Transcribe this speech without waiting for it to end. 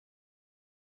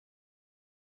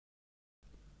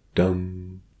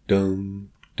Dum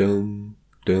dum dum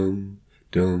dum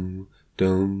dum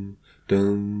dum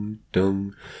dum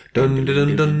dum dun dun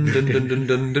dun dun dun dun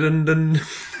dun dun dun.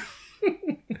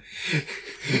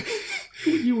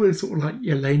 You were sort of like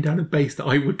laying down a bass that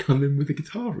I would come in with a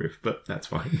guitar riff, but that's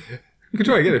fine. You can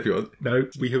try again if you want. No,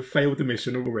 we have failed the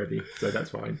mission already, so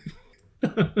that's fine.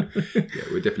 Yeah,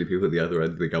 we're definitely people at the other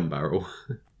end of the gun barrel.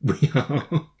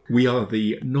 We are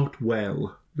the not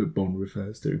well that Bond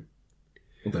refers to.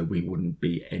 Although we wouldn't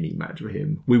be any match for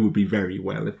him. We would be very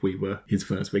well if we were his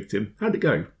first victim. How'd it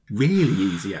go? Really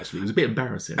easy, actually. It was a bit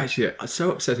embarrassing. Actually,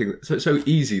 so upsetting, so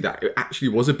easy that it actually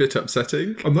was a bit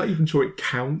upsetting. I'm not even sure it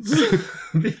counts.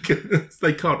 Because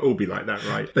they can't all be like that,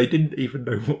 right? They didn't even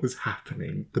know what was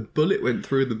happening. The bullet went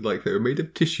through them like they were made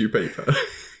of tissue paper.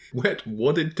 Wet,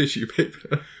 wadded tissue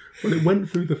paper. Well, it went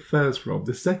through the first Rob.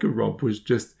 The second Rob was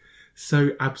just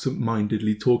so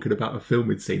absent-mindedly talking about a film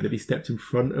we'd seen that he stepped in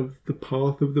front of the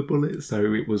path of the bullet,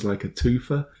 so it was like a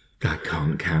twofer. That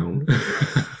can't count.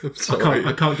 I'm sorry.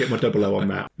 I can't get my 00 on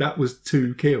that. That was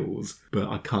 2 kills, but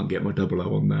I can't get my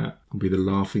 00 on that. I'll be the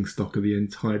laughing stock of the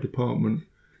entire department.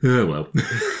 Oh, well.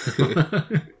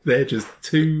 They're just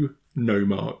 2 no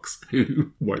marks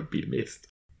who won't be missed.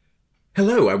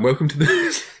 Hello, and welcome to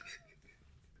the...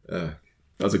 That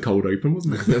was a cold open,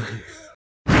 wasn't it?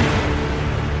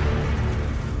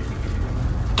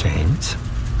 James,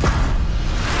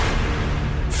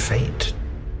 fate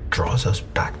draws us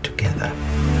back together.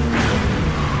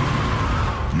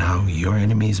 Now your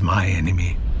enemy is my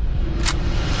enemy.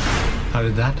 How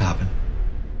did that happen?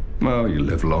 Well, you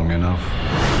live long enough.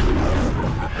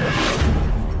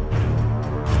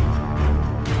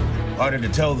 Harder to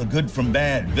tell the good from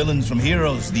bad, villains from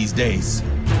heroes these days.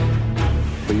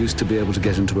 We used to be able to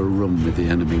get into a room with the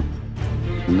enemy.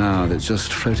 Now they're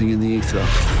just floating in the ether.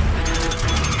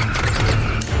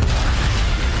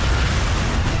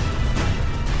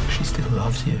 She still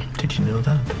loves you. Did you know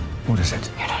that? What is it?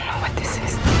 You don't know what this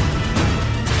is.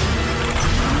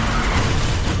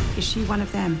 Is she one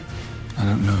of them? I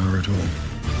don't know her at all.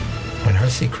 When her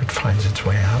secret finds its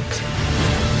way out,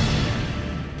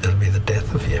 it'll be the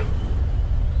death of you.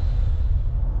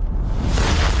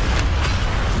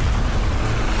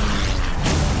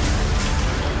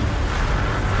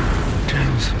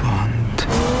 James Bond.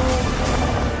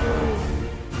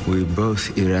 We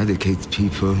both eradicate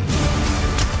people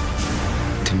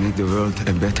to make the world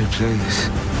a better place.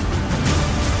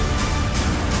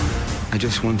 I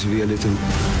just want to be a little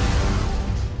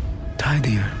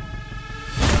tidier.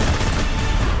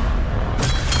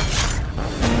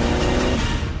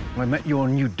 I met your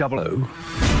new 00.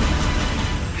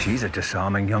 She's a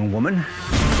disarming young woman.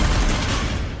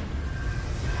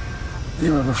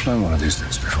 You ever flown one of these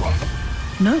things before?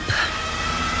 Nope.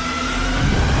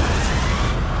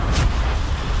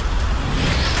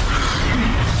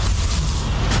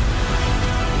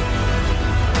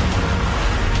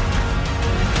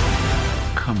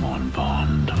 Come on,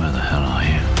 Bond. Where the hell are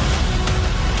you?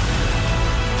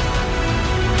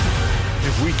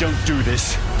 If we don't do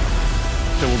this,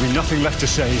 there will be nothing left to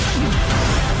save.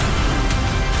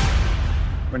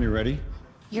 When you're ready.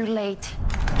 You're late.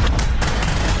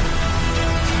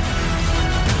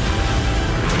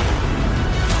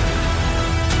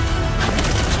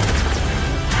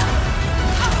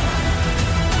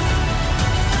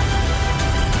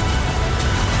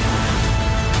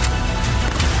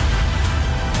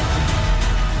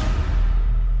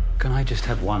 Can I just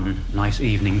have one nice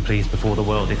evening, please, before the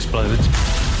world explodes?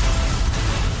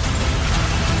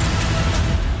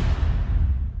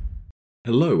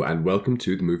 Hello, and welcome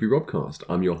to the Movie Robcast.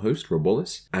 I'm your host, Rob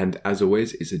Wallace, and as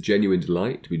always, it's a genuine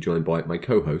delight to be joined by my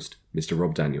co-host, Mr.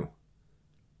 Rob Daniel.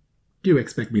 Do you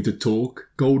expect me to talk,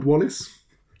 Gold Wallace?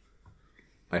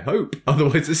 I hope.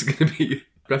 Otherwise, this is going to be...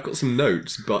 I've got some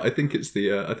notes, but I think it's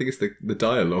the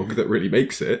dialogue that really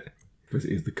makes it. Because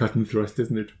it is the cut and thrust,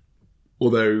 isn't it?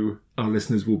 Although our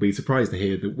listeners will be surprised to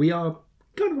hear that we are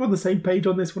kind of on the same page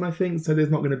on this one, I think. So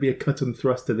there's not going to be a cut and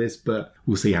thrust to this, but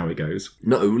we'll see how it goes.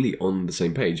 Not only on the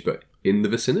same page, but in the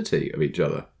vicinity of each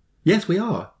other. Yes, we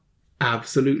are.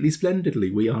 Absolutely splendidly.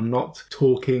 We are not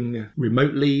talking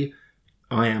remotely.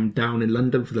 I am down in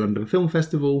London for the London Film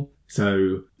Festival.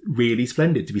 So really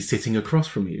splendid to be sitting across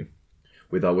from you.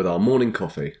 With our morning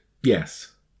coffee.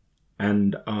 Yes.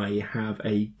 And I have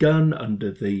a gun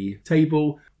under the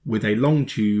table with a long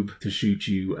tube to shoot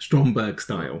you Stromberg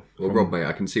style. Well, Rob, mate,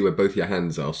 I can see where both your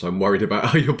hands are, so I'm worried about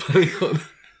how you're playing on.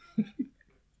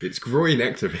 It's groin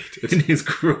activated. It is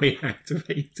groin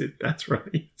activated, that's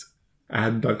right.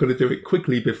 And I've got to do it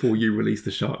quickly before you release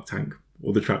the shark tank,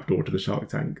 or the trapdoor to the shark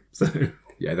tank. So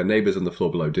yeah, the neighbours on the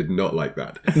floor below did not like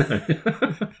that.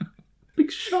 No. Big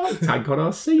big shark tank on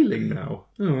our ceiling now.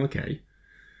 Oh, okay.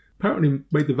 Apparently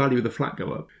made the value of the flat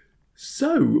go up.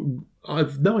 So,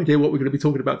 I've no idea what we're going to be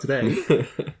talking about today.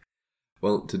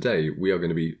 Well, today we are going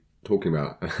to be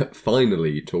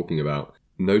finally talking about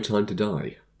No Time to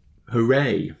Die.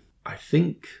 Hooray. I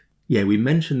think, we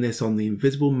mentioned this on the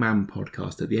Invisible Man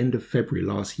podcast at the end of February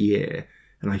last year.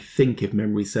 And I think, if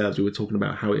memory serves, we were talking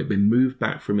about how it had been moved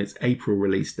back from its April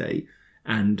release date.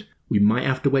 And we might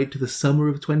have to wait to the summer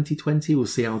of 2020. We'll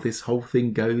see how this whole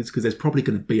thing goes, because there's probably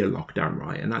going to be a lockdown,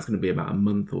 right? And that's going to be about a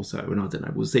month or so. And I don't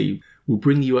know, we'll see. We'll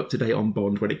bring you up to date on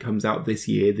Bond when it comes out this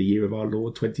year, the year of our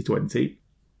Lord 2020.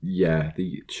 Yeah,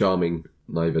 the charming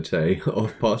naivete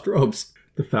of past Robs.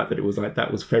 The fact that it was like,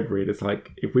 that was February, and it's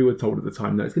like, if we were told at the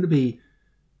time that it's going to be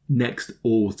next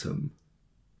autumn,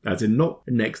 as in not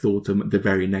next autumn, the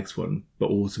very next one, but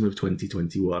autumn of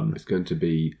 2021. It's going to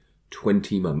be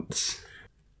 20 months.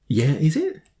 Yeah, is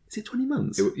it? Is it 20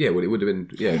 months? It would have been,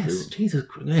 yeah. Yes, Jesus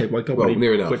Christ. Yeah, my God. Well,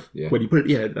 near enough, yeah. When you put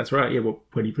it, that's right, yeah, well,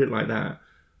 when you put it like that.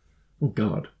 Oh,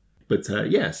 God. But,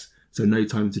 yes, so No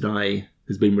Time to Die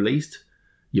has been released.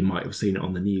 You might have seen it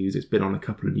on the news. It's been on a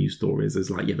couple of news stories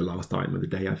as like, the last item of the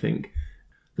day, I think.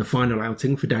 The final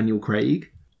outing for Daniel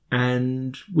Craig.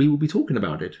 And we will be talking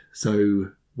about it.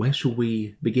 So where shall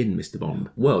we begin, Mr.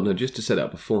 Bond? Well, no, just to set it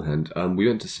up beforehand, we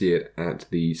went to see it at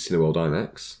the Cineworld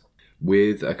IMAX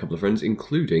with a couple of friends,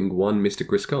 including one Mr.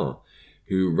 Chris Carr,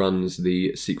 who runs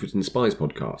the Secrets and Spies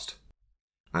podcast.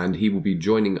 And he will be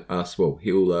joining us,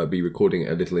 he'll be recording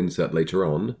a little insert later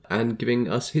on and giving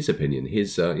us his opinion,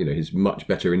 his much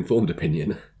better informed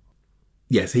opinion.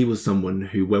 Yes, he was someone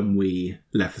who, when we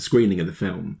left the screening of the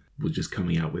film, was just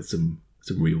coming out with some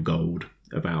real gold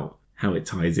about how it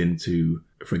ties into,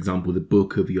 for example, the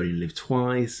book of You Only Live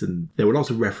Twice. And there were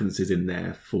lots of references in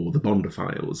there for the Bond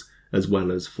files, as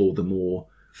well as for the more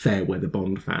fair-weather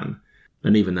Bond fan.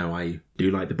 And even though I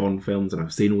do like the Bond films, and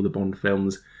I've seen all the Bond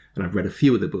films, and I've read a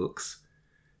few of the books,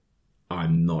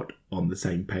 I'm not on the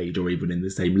same page or even in the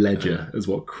same ledger as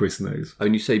what Chris knows.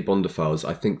 When you say Bondophiles,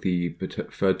 I think the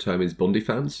preferred term is Bondy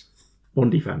fans.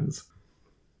 Bondy fans.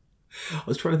 I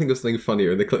was trying to think of something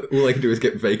funnier, and all I can do is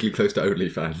get vaguely close to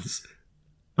OnlyFans.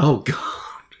 Oh, God.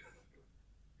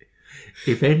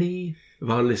 If any of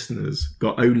our listeners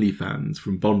got OnlyFans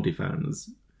from Bondy fans,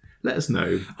 let us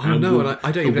know. Oh, no,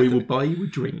 I don't even we will buy you a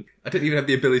drink. I don't even have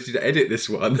the ability to edit this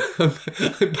one.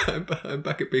 I'm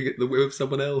back at being at the whim of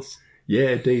someone else. Yeah,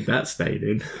 indeed, that's stayed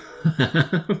in.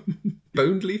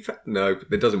 Bonedly fat? No,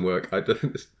 it doesn't work.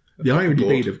 The irony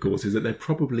being, of course, is that there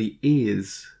probably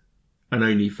is an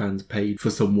OnlyFans page for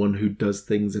someone who does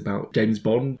things about James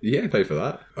Bond. Yeah, pay for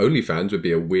that. OnlyFans would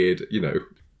be a weird,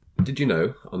 Did you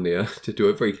know, on the to do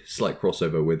a very slight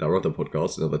crossover with our other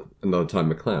podcast, Another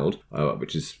Time McCloud,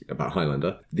 which is about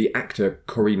Highlander, the actor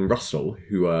Corinne Russell,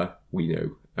 who we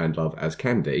know and love as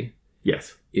Candy,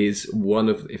 yes, is one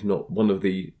of, if not one of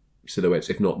the silhouettes,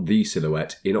 if not the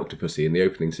silhouette, in Octopussy in the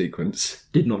opening sequence.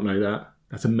 Did not know that.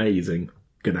 That's amazing.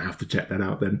 Gonna have to check that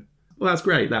out then. Well, that's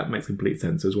great. That makes complete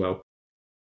sense as well.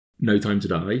 No Time to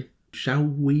Die. Shall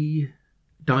we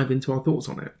dive into our thoughts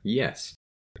on it? Yes.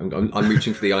 I'm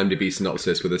reaching for the IMDb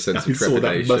synopsis with a sense of trepidation.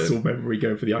 I saw that muscle memory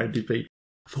going for the IMDb.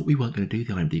 I thought we weren't going to do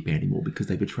the IMDb anymore because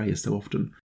they betray us so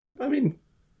often. I mean,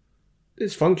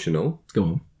 it's functional. Go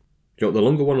on. Do you want the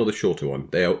longer one or the shorter one?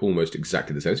 They are almost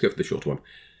exactly the same. Let's go for the shorter one.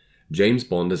 James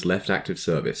Bond has left active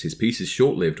service. His peace is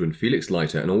short-lived when Felix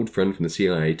Leiter, an old friend from the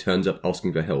CIA, turns up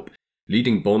asking for help,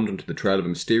 leading Bond onto the trail of a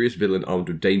mysterious villain armed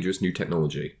with dangerous new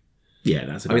technology. Yeah,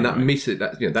 that's about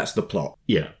right. That's the plot.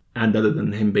 Yeah. And other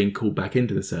than him being called back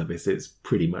into the service, it's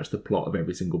pretty much the plot of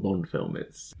every single Bond film.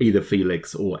 It's either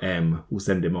Felix or M will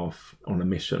send him off on a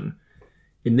mission.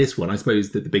 In this one, I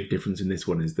suppose that the big difference in this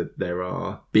one is that there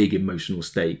are big emotional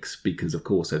stakes because, of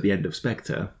course, at the end of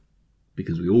Spectre,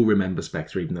 because we all remember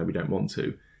Spectre even though we don't want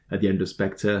to, at the end of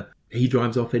Spectre, he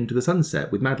drives off into the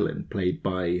sunset with Madeline, played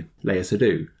by Léa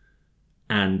Seydoux.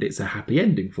 And it's a happy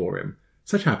ending for him.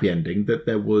 Such a happy ending that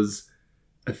there was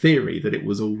a theory that it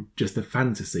was all just a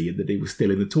fantasy and that he was still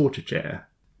in the torture chair,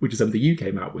 which is something you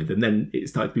came out with. And then it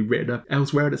started to be written up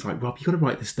elsewhere. And it's like, Rob, you've got to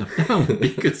write this stuff down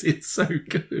because it's so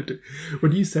good.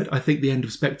 When you said, I think the end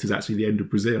of Spectre is actually the end of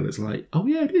Brazil, it's like, oh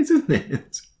yeah, it is, isn't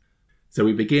it? So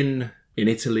we begin in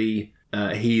Italy.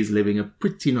 He is living a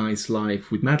pretty nice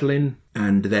life with Madeline.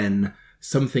 And then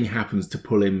something happens to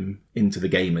pull him into the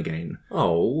game again.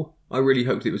 Oh, I really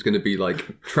hoped it was going to be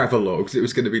like Travelogues. It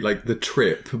was going to be like The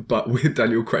Trip, but with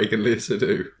Daniel Craig and Léa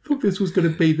Seydoux. I thought this was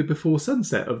going to be the before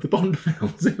sunset of the Bond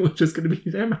films. It was just going to be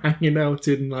them hanging out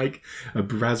in like a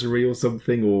brasserie or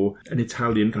something, or an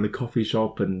Italian kind of coffee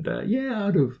shop. And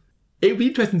I'd have It would be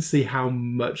interesting to see how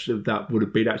much of that would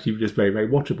have been actually just very, very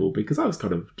watchable, because I was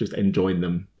kind of just enjoying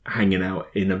them hanging out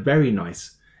in a very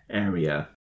nice area.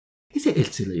 Is it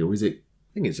Italy or is it...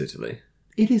 I think it's Italy.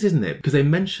 It is, isn't it? Because they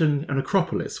mention an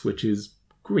Acropolis, which is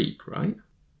Greek, right?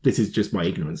 This is just my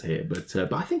ignorance here, but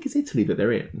I think it's Italy that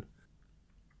they're in.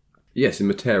 Yes, in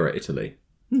Matera, Italy.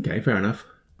 Okay, fair enough.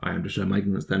 I understand my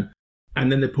ignorance then.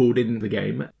 And then they're pulled into the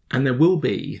game. And there will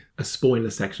be a spoiler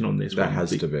section on this one. There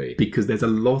has to be. Because there's a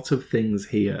lot of things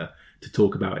here to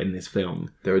talk about in this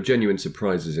film. There are genuine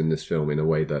surprises in this film in a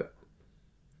way that...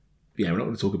 Yeah, we're not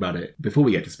going to talk about it before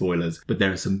we get to spoilers, but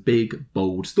there are some big,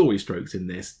 bold story strokes in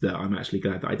this that I'm actually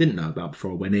glad that I didn't know about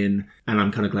before I went in. And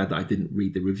I'm kind of glad that I didn't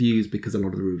read the reviews, because a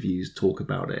lot of the reviews talk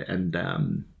about it.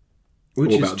 And...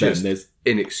 Which is just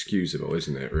inexcusable,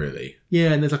 isn't it, really?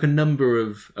 Yeah, and there's like a number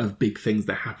of big things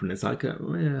that happen. It's like,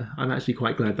 I'm actually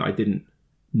quite glad that I didn't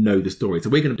know the story. So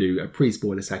we're going to do a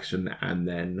pre-spoiler section and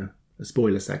then a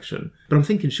spoiler section. But I'm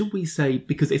thinking, should we say,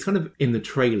 because it's kind of in the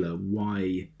trailer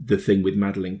why the thing with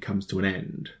Madeleine comes to an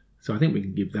end. So I think we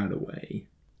can give that away,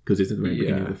 because it's at the very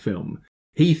beginning of the film.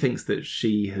 He thinks that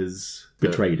she has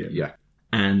betrayed him. Yeah.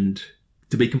 And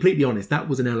to be completely honest, that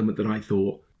was an element that I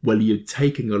thought, well, you're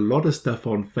taking a lot of stuff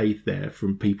on faith there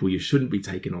from people you shouldn't be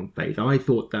taking on faith. I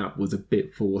thought that was a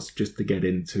bit forced just to get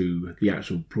into the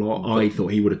actual plot. I thought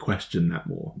he would have questioned that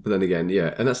more. But then again,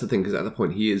 yeah, and that's the thing, because at that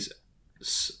point he is,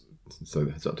 so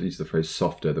I have to use the phrase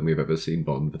softer than we've ever seen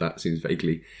Bond, but that seems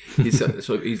vaguely,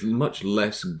 he's much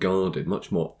less guarded,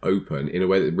 much more open in a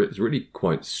way that's really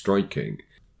quite striking.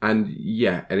 And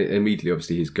yeah, and immediately,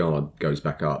 obviously, his guard goes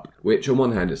back up, which on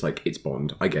one hand, it's like, it's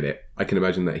Bond. I get it. I can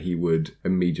imagine that he would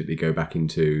immediately go back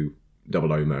into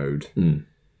 00 mode. Mm.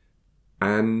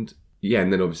 And yeah,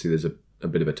 and then obviously there's a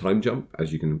bit of a time jump,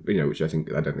 as you can, which I don't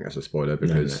think that's a spoiler,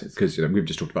 because we've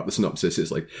just talked about the synopsis. It's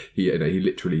like, he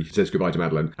literally says goodbye to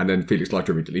Madeleine, and then Felix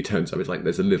Leiter immediately turns up. It's like,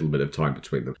 there's a little bit of time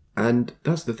between them. And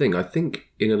that's the thing. I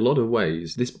think, in a lot of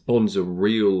ways, this Bond's a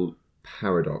real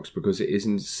paradox, because it is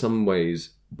in some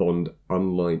ways Bond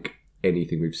unlike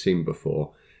anything we've seen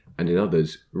before, and in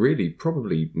others, really,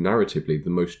 probably narratively, the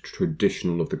most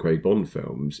traditional of the Craig Bond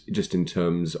films, just in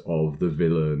terms of the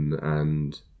villain.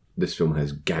 And this film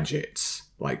has gadgets,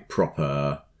 like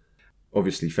proper...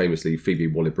 Obviously, famously, Phoebe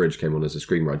Waller-Bridge came on as a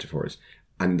screenwriter for us,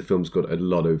 and the film's got a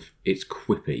lot of... It's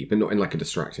quippy, but not in like a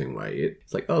distracting way.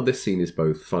 It's like, oh, this scene is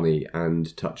both funny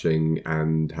and touching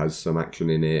and has some action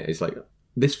in it. It's like...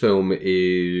 This film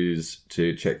is,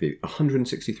 to check,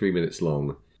 163 minutes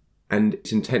long, and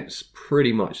it's intense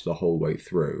pretty much the whole way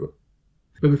through.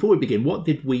 But before we begin, what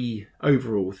did we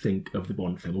overall think of the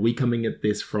Bond film? Are we coming at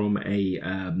this from a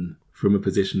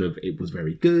position of it was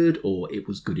very good, or it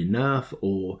was good enough,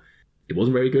 or it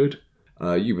wasn't very good?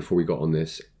 You, before we got on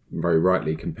this, very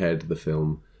rightly compared the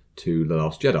film to The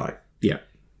Last Jedi. Yeah.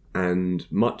 And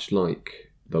much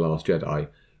like The Last Jedi,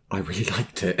 I really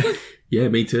liked it. Yeah,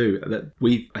 me too.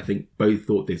 We, I think, both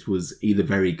thought this was either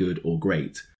very good or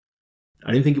great.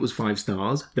 I didn't think it was 5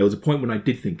 stars. There was a point when I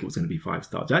did think it was going to be 5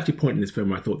 stars. There's actually a point in this film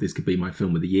where I thought this could be my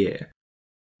film of the year.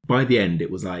 By the end, it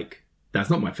was like, that's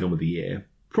not my film of the year.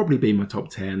 Probably be my top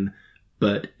 10,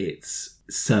 but it's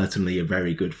certainly a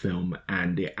very good film,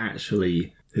 and it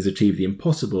actually has achieved the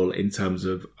impossible in terms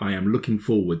of I am looking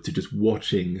forward to just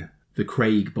watching the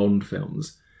Craig Bond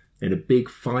films in a big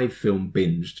 5-film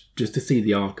binge just to see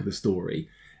the arc of the story.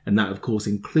 And that, of course,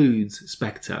 includes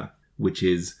Spectre, which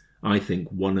is, I think,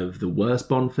 one of the worst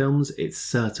Bond films. It's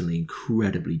certainly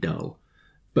incredibly dull.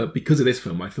 But because of this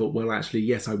film, I thought, well, actually,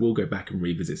 yes, I will go back and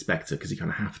revisit Spectre, because you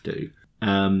kind of have to.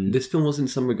 This film was, in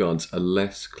some regards, a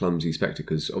less clumsy Spectre,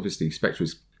 because obviously Spectre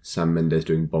was Sam Mendes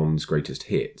doing Bond's greatest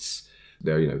hits.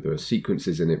 There are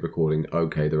sequences in it recording,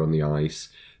 okay, they're on the ice.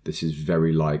 This is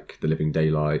very like The Living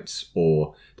Daylights,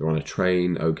 or they're on a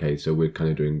train. Okay, so we're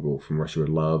kind of doing Wolf from Russia with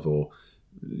Love, or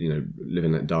Live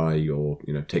and Let Die, or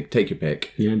take your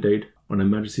pick. Yeah, indeed. On Her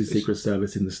Majesty's Secret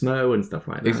Service in the Snow and stuff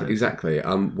like that. Exactly.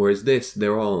 Whereas this,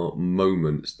 there are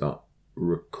moments that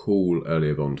recall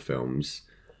earlier Bond films,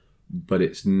 but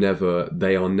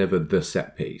they are never the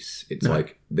set piece. It's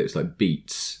like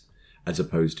beats. As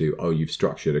opposed to, you've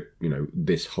structured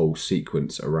this whole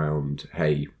sequence around,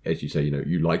 hey, as you say,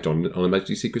 you liked on Her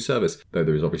Majesty's Secret Service, though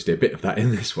there is obviously a bit of that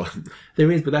in this one.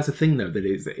 There is, but that's the thing, though,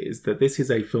 is that this is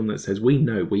a film that says, we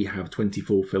know we have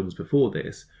 24 films before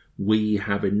this. We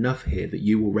have enough here that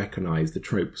you will recognise the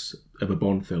tropes of a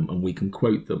Bond film, and we can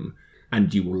quote them,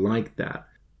 and you will like that.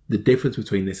 The difference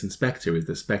between this and Spectre is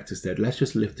that Spectre said, let's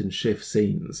just lift and shift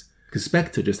scenes. Because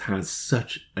Spectre just has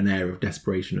such an air of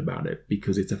desperation about it,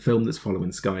 because it's a film that's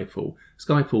following Skyfall.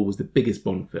 Skyfall was the biggest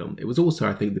Bond film. It was also,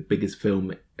 I think, the biggest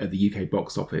film at the UK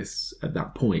box office at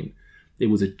that point. It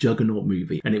was a juggernaut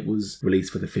movie, and it was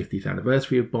released for the 50th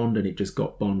anniversary of Bond, and it just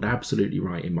got Bond absolutely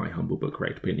right, in my humble but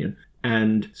correct opinion.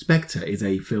 And Spectre is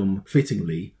a film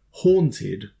fittingly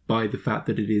haunted by the fact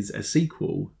that it is a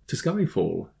sequel to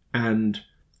Skyfall. And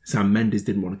Sam Mendes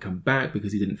didn't want to come back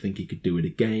because he didn't think he could do it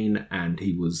again, and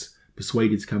he was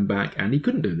persuaded to come back, and he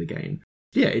couldn't do it again.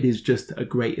 Yeah, it is just a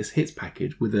greatest hits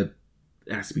package with a,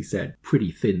 as to be said,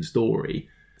 pretty thin story.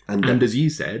 And as you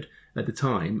said at the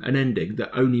time, an ending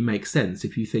that only makes sense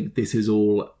if you think this is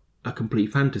all a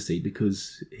complete fantasy,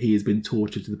 because he has been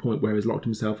tortured to the point where he's locked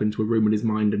himself into a room in his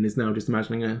mind and is now just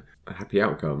imagining a happy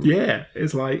outcome. Yeah,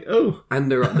 it's like, oh.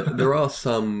 And there are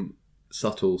some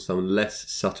subtle, some less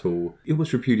subtle,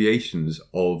 almost repudiations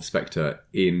of Spectre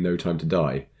in No Time to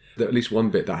Die. There at least one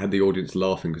bit that had the audience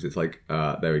laughing because it's like,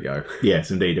 there we go.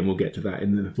 Yes, indeed, and we'll get to that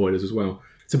in the spoilers as well.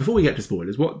 So before we get to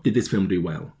spoilers, what did this film do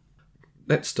well?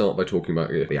 Let's start by talking about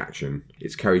the action.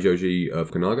 It's Cary Joji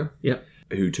of Fukunaga,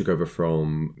 who took over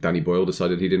from Danny Boyle,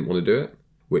 decided he didn't want to do it,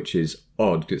 which is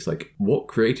odd. It's like, what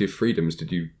creative freedoms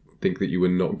did you think that you were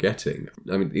not getting?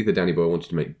 I mean, either Danny Boyle wanted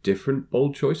to make different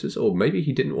bold choices, or maybe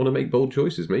he didn't want to make bold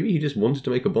choices. Maybe he just wanted to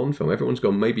make a Bond film. Everyone's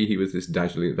gone, maybe he was this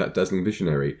dazzling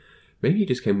visionary. Maybe he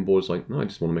just came on board and was like, no, I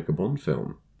just want to make a Bond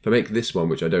film. If I make this one,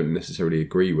 which I don't necessarily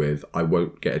agree with, I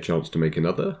won't get a chance to make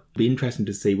another. It'd be interesting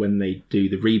to see when they do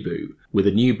the reboot with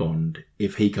a new Bond,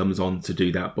 if he comes on to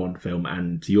do that Bond film,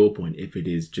 and to your point, if it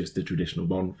is just a traditional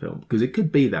Bond film. Because it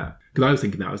could be that. Because I was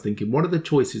thinking that. I was thinking, what are the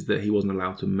choices that he wasn't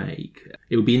allowed to make?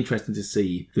 It would be interesting to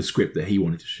see the script that he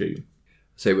wanted to shoot.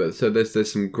 So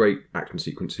there's some great action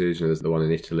sequences. You know, there's the one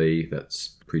in Italy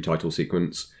that's pre-title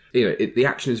sequence. You know, the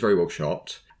action is very well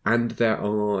shot. And there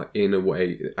are, in a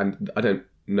way, and I don't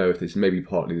know if this may be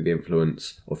partly the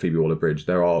influence of Phoebe Waller-Bridge,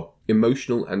 there are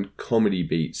emotional and comedy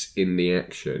beats in the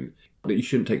action that you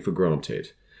shouldn't take for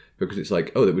granted, because it's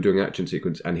like, oh, that we're doing an action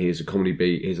sequence and here's a comedy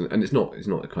beat, and it's not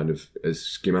a kind of as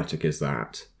schematic as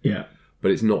that. Yeah. But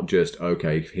it's not just,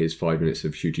 okay, here's 5 minutes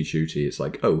of shooty. It's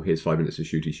like, oh, here's 5 minutes of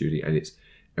shooty, and it's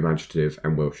imaginative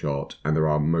and well shot, and there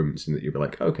are moments in that you'll be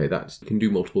like, okay, that can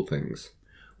do multiple things.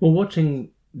 Well,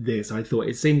 watching this, I thought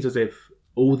it seems as if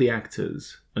all the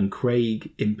actors, and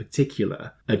Craig in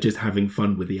particular, are just having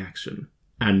fun with the action.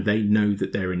 And they know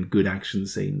that they're in good action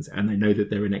scenes, and they know that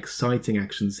they're in exciting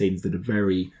action scenes that are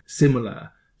very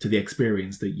similar to the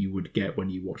experience that you would get when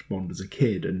you watch Bond as a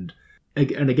kid. And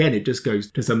again, it just goes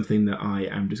to something that I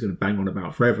am just going to bang on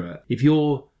about forever. If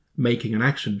you're making an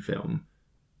action film,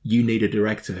 you need a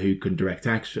director who can direct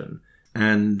action.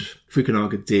 And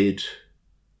Fukunaga did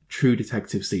True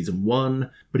Detective Season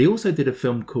 1, but he also did a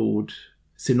film called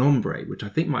Sin Hombre, which I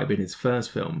think might have been his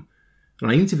first film. And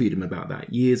I interviewed him about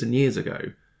that years and years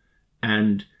ago.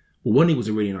 And, well, one, he was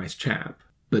a really nice chap,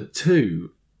 but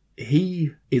two,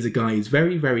 he is a guy who's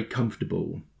very, very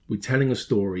comfortable with telling a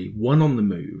story, one on the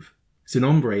move. Sin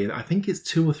Hombre, I think it's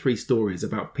 2 or 3 stories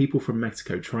about people from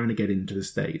Mexico trying to get into the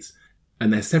States.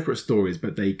 And they're separate stories,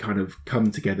 but they kind of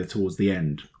come together towards the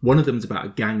end. One of them's about a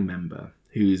gang member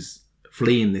who's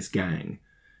fleeing this gang,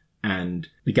 and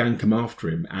the gang come after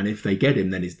him, and if they get him,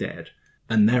 then he's dead.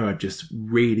 And there are just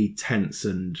really tense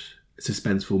and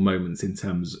suspenseful moments in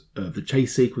terms of the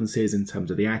chase sequences, in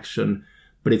terms of the action.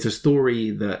 But it's a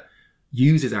story that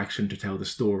uses action to tell the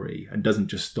story and doesn't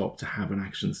just stop to have an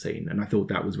action scene. And I thought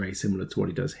that was very similar to what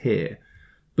he does here.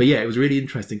 But yeah, it was really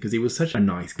interesting because he was such a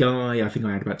nice guy. I think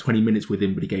I had about 20 minutes with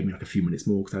him, but he gave me like a few minutes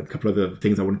more because I had a couple of other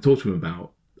things I wanted to talk to him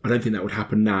about. I don't think that would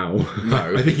happen now.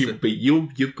 No. I think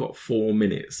you've got 4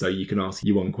 minutes, so you can ask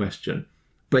you one question.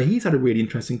 But he's had a really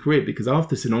interesting career because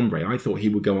after Sin Hombre, I thought he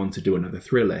would go on to do another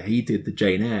thriller. He did the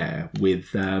Jane Eyre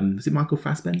with, was it Michael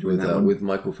Fassbender? With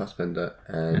Michael Fassbender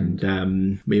and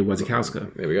Mia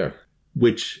Wasikowska. There we go.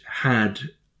 Which had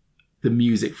the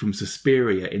music from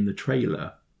Suspiria in the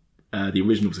trailer. The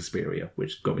original Suspiria,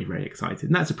 which got me very excited.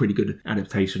 And that's a pretty good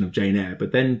adaptation of Jane Eyre.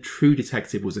 But then True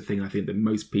Detective was a thing I think that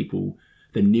most people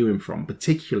then knew him from,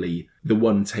 particularly the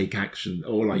one-take action,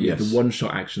 or the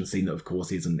one-shot action scene that, of course,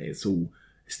 it's all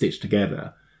stitched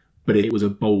together. But it was a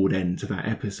bold end to that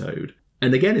episode.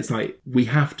 And again, it's like, we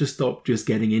have to stop just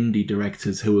getting indie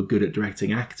directors who are good at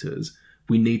directing actors.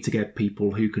 We need to get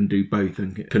people who can do both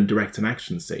and can direct an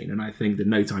action scene. And I think that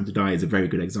No Time to Die is a very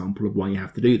good example of why you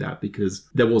have to do that, because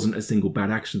there wasn't a single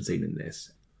bad action scene in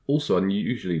this. Also,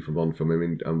 unusually for Bond film, I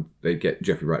mean, they get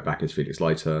Jeffrey Wright back as Felix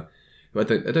Leiter, who I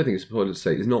don't think it's important to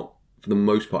say is not for the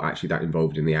most part, actually that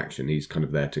involved in the action. He's kind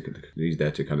of there to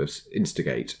kind of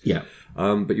instigate. Yeah.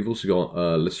 But you've also got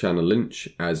Lashana Lynch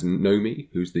as Nomi,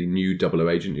 who's the new 00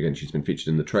 agent. Again, she's been featured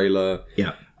in the trailer.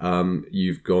 Yeah.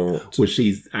 You've got... Well,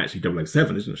 she's actually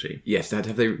 007, isn't she? Yes,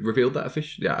 have they revealed that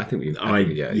officially? Yeah, I think we...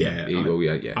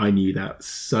 I knew that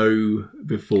so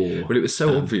before. But it was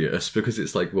so obvious because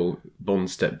it's like, well, Bond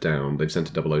stepped down. They've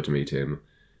sent a 00 to meet him.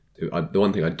 The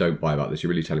one thing I don't buy about this, you're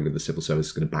really telling me the civil service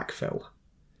is going to backfill.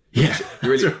 Yeah,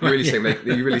 you're really saying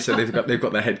they've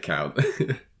got their head count.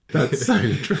 That's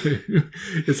so true.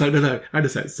 It's like, no, I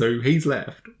understand. So he's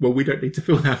left. Well, we don't need to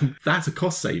fill that. That's a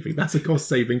cost saving. That's a cost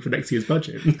saving for next year's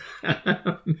budget.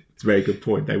 It's a very good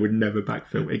point. They would never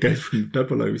backfill. It goes from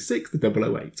 006 to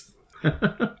 008.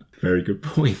 Very good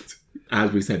point.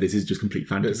 As we said, this is just complete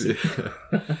fantasy.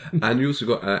 And you also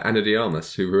got Ana de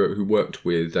Armas, who worked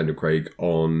with Daniel Craig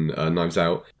on Knives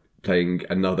Out, playing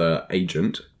another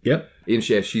agent. Yep. And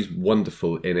she's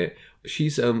wonderful in it.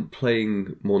 She's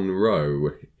playing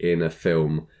Monroe in a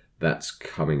film that's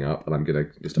coming up, and I'm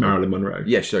going to... Marilyn Monroe.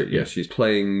 Yeah, she's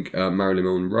playing Marilyn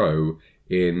Monroe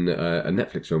in a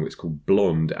Netflix film. It's called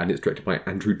Blonde, and it's directed by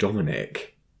Andrew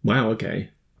Dominic. Wow,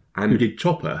 okay. And who did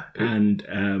Chopper and...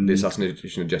 The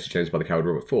Assassination of Jesse James by the Coward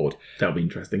Robert Ford. That'll be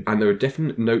interesting. And there are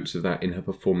definite notes of that in her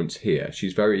performance here.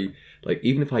 She's very...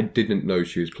 even if I didn't know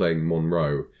she was playing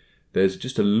Monroe... There's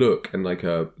just a look and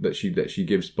that she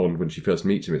gives Bond when she first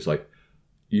meets him. It's like,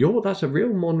 that's a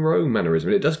real Monroe mannerism.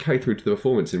 And it does carry through to the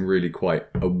performance in really quite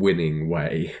a winning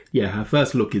way. Yeah, her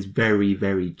first look is very,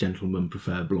 very gentlemen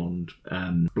prefer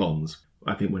blondes.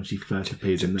 I think when she first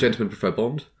appears in there. Gentlemen prefer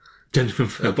Bond? Gentlemen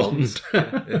Prefer Bond.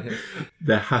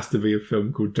 There has to be a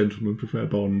film called Gentlemen Prefer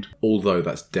Bond. Although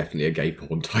that's definitely a gay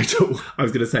porn title. I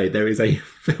was going to say, there is a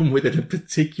film within a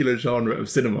particular genre of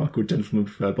cinema called Gentlemen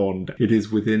Prefer Bond. It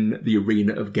is within the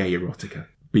arena of gay erotica.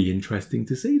 Be interesting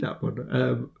to see that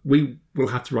one. We will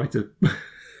have to write a...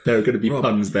 There are going to be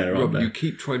puns there, aren't there? You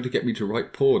keep trying to get me to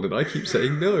write porn and I keep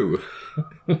saying no.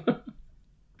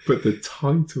 But the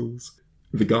titles...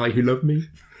 The Guy Who Loved Me...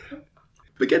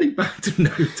 But getting back to No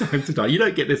Time to Die, you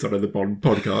don't get this on the Bond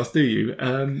podcast, do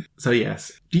you? So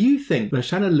yes. Do you think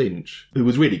Lashana Lynch, who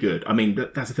was really good, I mean,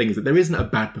 that's the thing, is that there isn't a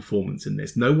bad performance in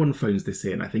this. No one phones this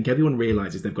in. I think everyone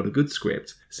realises they've got a good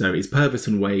script. So it's Purvis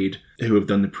and Wade, who have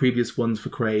done the previous ones for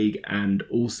Craig, and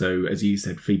also, as you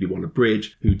said, Phoebe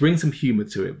Waller-Bridge, who brings some humour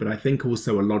to it, but I think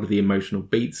also a lot of the emotional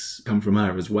beats come from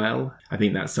her as well. I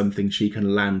think that's something she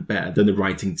can land better than the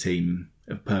writing team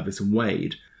of Purvis and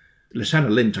Wade. Lashana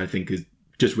Lynch, I think,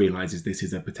 just realises this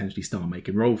is a potentially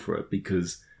star-making role for her,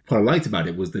 because what I liked about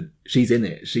it was that she's in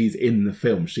it. She's in the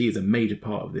film. She is a major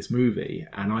part of this movie,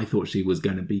 and I thought she was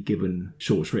going to be given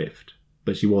short shrift,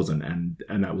 but she wasn't, and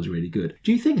that was really good.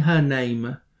 Do you think her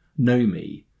name,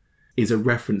 Nomi, is a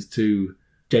reference to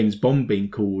James Bond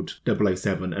being called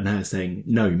 007 and her saying,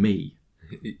 "No, me"?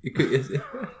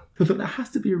 I thought there has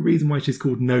to be a reason why she's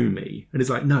called Nomi, and it's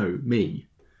like, no, me.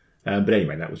 But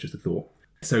anyway, that was just a thought.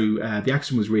 So the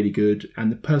action was really good,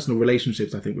 and the personal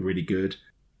relationships, I think, were really good.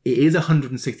 It is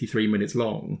 163 minutes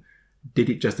long. Did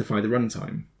it justify the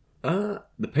runtime?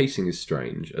 The pacing is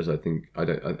strange, as I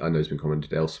know it's been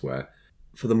commented elsewhere.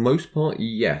 For the most part,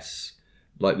 yes.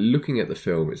 Like, looking at the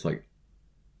film, it's like,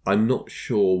 I'm not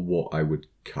sure what I would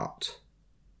cut.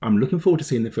 I'm looking forward to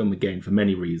seeing the film again for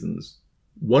many reasons.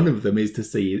 One of them is to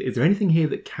see, is there anything here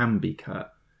that can be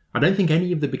cut? I don't think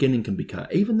any of the beginning can be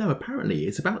cut, even though apparently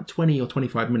it's about 20 or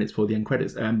 25 minutes before the end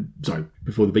credits.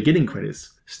 Before the beginning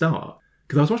credits start.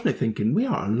 Because I was watching it thinking, we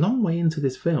are a long way into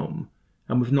this film,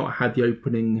 and we've not had the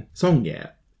opening song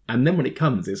yet. And then when it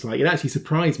comes, it's like, it actually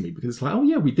surprised me, because it's like, oh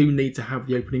yeah, we do need to have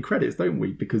the opening credits, don't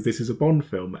we? Because this is a Bond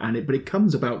film, but it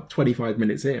comes about 25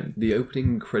 minutes in. The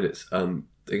opening credits, I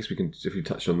guess we can, if we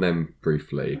touch on them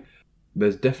briefly,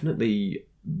 there's definitely...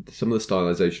 Some of the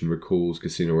stylization recalls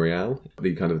Casino Royale,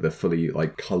 the fully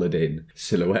coloured in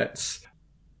silhouettes.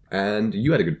 And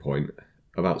you had a good point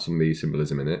about some of the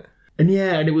symbolism in it. And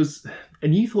yeah,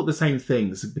 and you thought the same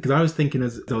things, because I was thinking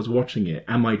as I was watching it,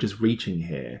 am I just reaching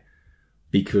here?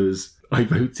 Because I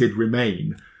voted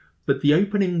Remain. But the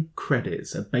opening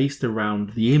credits are based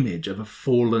around the image of a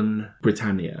fallen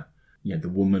Britannia. You know, the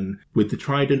woman with the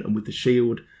trident and with the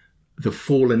shield, the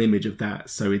fallen image of that,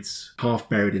 so it's half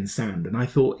buried in sand. And I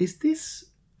thought, is this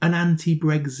an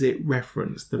anti-Brexit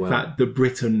reference? The fact that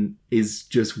Britain is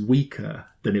just weaker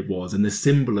than it was, and the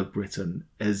symbol of Britain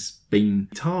has been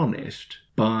tarnished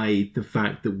by the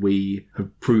fact that we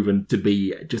have proven to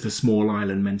be just a small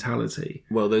island mentality.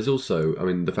 Well, there's also,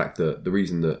 the fact that the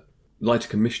reason that Leiter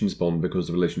commissions Bond because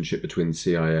the relationship between the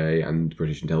CIA and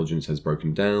British intelligence has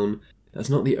broken down. That's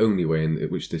not the only way in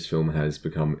which this film has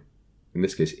become in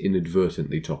this case,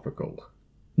 inadvertently topical.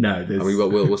 No, there's... I mean,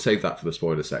 we'll save that for the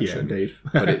spoiler section. Yeah, indeed.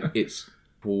 But it's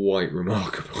quite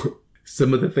remarkable.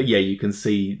 Some of the things, you can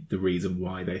see the reason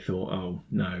why they thought, oh,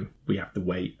 no, we have to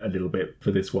wait a little bit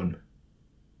for this one.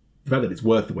 The fact that it's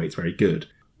worth the wait is very good.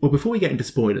 Well, before we get into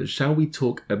spoilers, shall we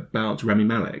talk about Rami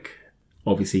Malek?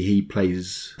 Obviously, he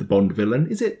plays the Bond villain.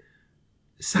 Is it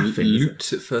Safin?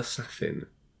 Lucifer Safin.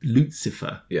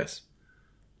 Lucifer. Yes.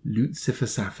 Lucifer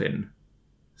Safin.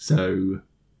 So,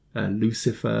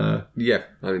 Lucifer... Yeah,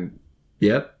 I mean...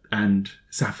 Yep. And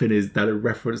Safin, is that a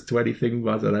reference to anything,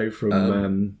 I don't know,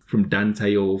 from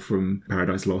Dante or from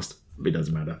Paradise Lost? It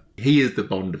doesn't matter. He is the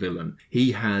Bond villain.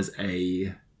 He has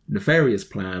a nefarious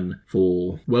plan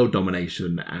for world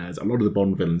domination, as a lot of the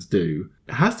Bond villains do.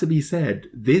 It has to be said,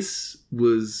 this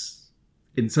was,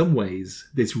 in some ways,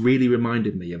 this really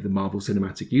reminded me of the Marvel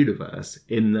Cinematic Universe,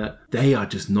 in that they are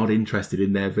just not interested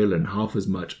in their villain half as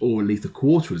much, or at least a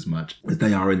quarter as much, as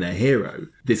they are in their hero.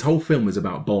 This whole film was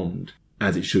about Bond,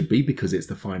 as it should be, because it's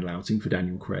the final outing for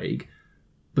Daniel Craig.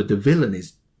 But the villain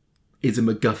is a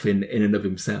MacGuffin in and of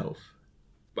himself.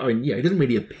 I mean, he doesn't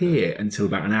really appear until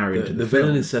about an hour into the film. The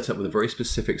villain is set up with a very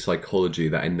specific psychology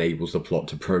that enables the plot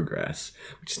to progress,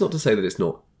 which is not to say that it's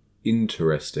not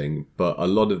interesting, but a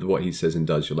lot of what he says and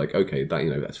does, you're like, okay,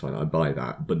 that's fine, I buy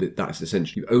that. But that's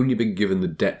essentially, you've only been given the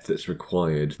depth that's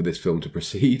required for this film to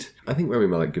proceed. I think Rami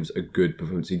Malek gives a good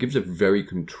performance. He gives a very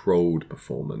controlled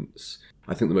performance.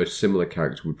 I think the most similar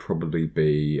character would probably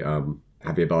be Javier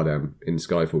Bardem in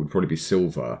Skyfall, would probably be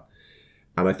Silva.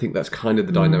 And I think that's kind of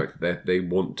the dynamic that they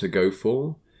want to go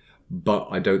for. But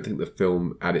I don't think the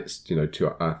film, at its 2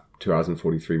 hours and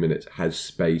 43 minutes, has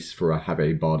space for a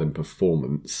Javier Bardem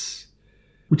performance.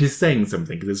 Which is saying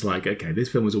something, because it's like, okay, this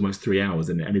film was almost 3 hours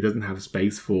in it, and it doesn't have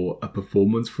space for a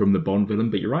performance from the Bond villain.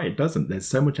 But you're right, it doesn't. There's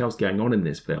so much else going on in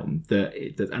this film that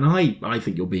it does. And I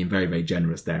think you're being very, very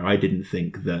generous there. I didn't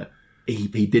think that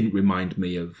he didn't remind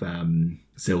me of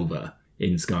Silva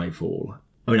in Skyfall.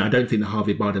 I mean, I don't think that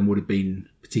Javier Bardem would have been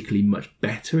particularly much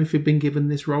better if he'd been given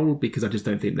this role, because I just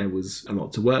don't think there was a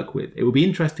lot to work with. It would be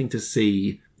interesting to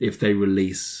see if they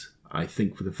release, I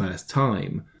think for the first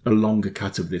time, a longer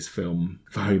cut of this film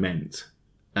for home end.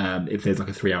 If there's like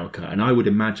a 3 hour cut. And I would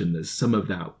imagine that some of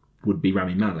that would be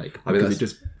Rami Malek, because it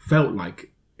just felt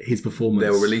like his performance...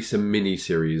 They'll release a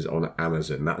mini-series on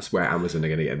Amazon. That's where Amazon are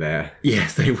going to get there.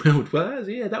 Yes, they will. Well,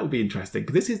 yeah, that would be interesting.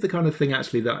 Because this is the kind of thing,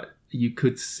 actually, that you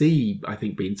could see, I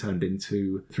think, being turned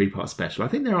into a 3-part special. I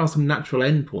think there are some natural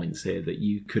endpoints here that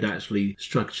you could actually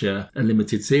structure a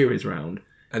limited series around.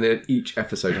 And then each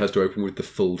episode has to open with the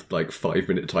full,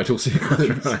 5-minute title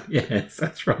sequence. That's right. Yes,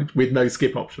 that's right. With no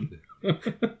skip option.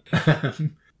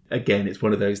 Again, it's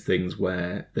one of those things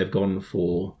where they've gone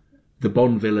for... The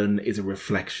Bond villain is a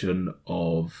reflection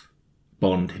of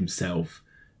Bond himself.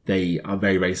 They are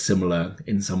very, very similar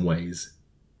in some ways,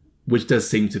 which does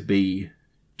seem to be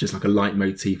just like a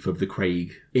leitmotif of the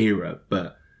Craig era.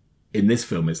 But in this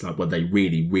film, it's like, well, they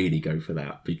really, really go for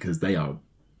that, because they are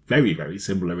very, very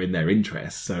similar in their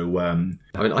interests. So, I mean,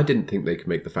 I didn't think they could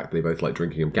make the fact that they both like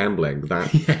drinking and gambling that.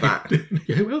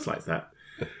 Who else likes that?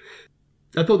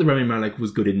 I thought that Rami Malek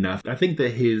was good enough. I think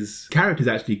that his character is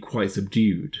actually quite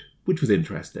subdued, which was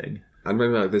interesting. And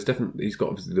Rami Malek, he's got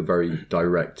obviously the very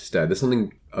direct stare. There's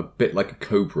something a bit like a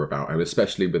cobra about him,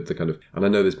 especially with the kind of... And I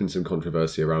know there's been some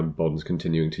controversy around Bonds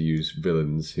continuing to use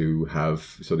villains who have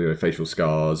sort of facial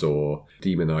scars or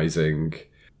demonising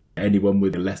anyone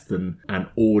with less than an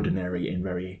ordinary, in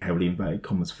very heavily inverted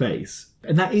commas, face.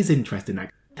 And that is interesting.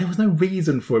 There was no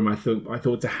reason for him, I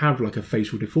thought, to have like a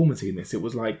facial deformity in this. It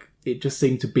was like, it just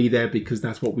seemed to be there because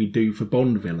that's what we do for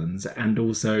Bond villains. And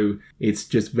also, it's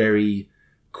just very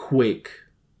quick,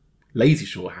 lazy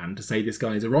shorthand to say this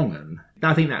guy is a wrong un.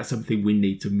 I think that's something we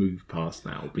need to move past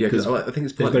now. Because I think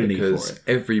it's partly because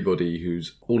everybody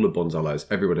who's all of Bond's allies,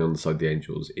 everybody on the side of the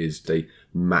Angels, is a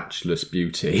matchless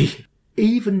beauty.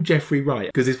 Even Jeffrey Wright,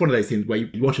 because it's one of those things where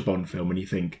you watch a Bond film and you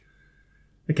think,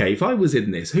 okay, if I was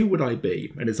in this, who would I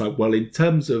be? And it's like, well, in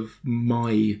terms of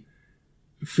my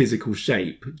physical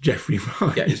shape, Jeffrey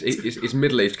Wright. Yeah, it's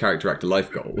middle-aged character actor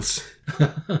life goals.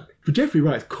 But Jeffrey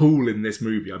Wright's cool in this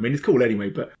movie. I mean, he's cool anyway,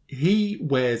 but he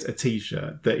wears a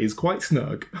T-shirt that is quite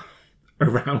snug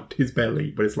around his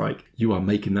belly. But it's like, you are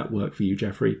making that work for you,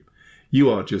 Jeffrey. You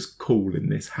are just cool in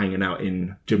this, hanging out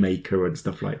in Jamaica and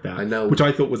stuff like that. Which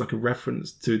I thought was like a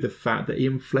reference to the fact that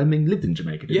Ian Fleming lived in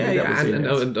Jamaica.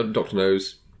 And Dr.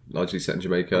 No's largely set in in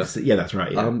Jamaica. Yeah, that's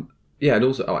right. Yeah, and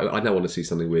also I now want to see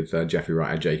something with Jeffrey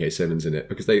Wright and J.K. Simmons in it,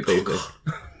 because they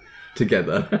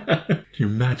together. Can you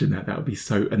imagine that? That would be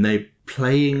so... And they're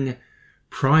playing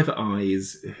private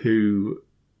eyes who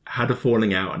had a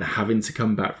falling out and having to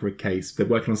come back for a case. They're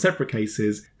working on separate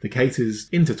cases. The cases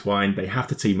intertwined. They have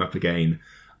to team up again.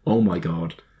 Oh my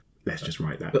God. Let's just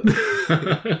write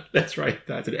that. Let's write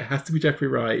that. And it has to be Jeffrey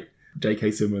Wright,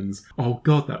 J.K. Simmons. Oh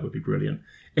God, that would be brilliant.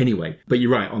 Anyway, but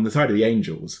you're right. On the side of the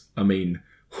angels, I mean,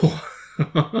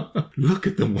 look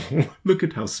at them all. Look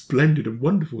at how splendid and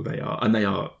wonderful they are. And they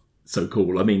are so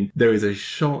cool. I mean, there is a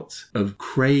shot of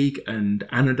Craig and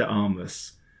Ana de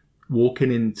Armas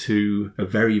walking into a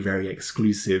very, very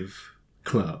exclusive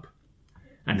club.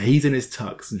 And he's in his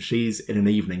tux and she's in an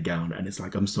evening gown. And it's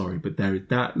like, I'm sorry, but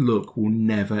that look will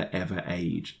never, ever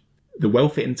age. The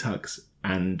well-fitting tux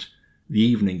and the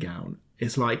evening gown,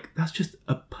 it's like, that's just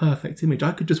a perfect image.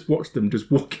 I could just watch them just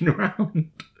walking around.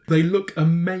 They look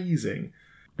amazing.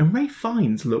 And Ralph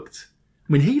Fiennes looked...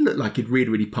 I mean, he looked like he'd really,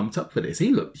 really pumped up for this.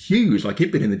 He looked huge, like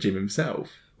he'd been in the gym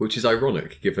himself. Which is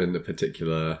ironic, given the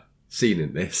particular scene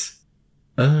in this.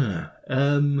 Oh,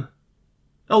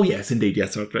 yes, indeed.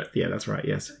 Yes, yeah, that's right.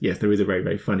 Yes, there is a very,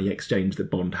 very funny exchange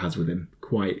that Bond has with him.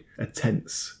 Quite a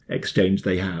tense exchange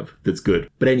they have that's good.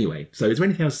 But anyway, so is there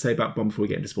anything else to say about Bond before we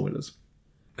get into spoilers?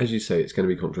 As you say, it's going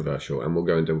to be controversial, and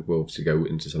we'll obviously go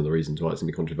into some of the reasons why it's going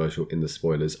to be controversial in the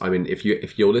spoilers. I mean, if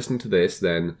you're listening to this,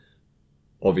 then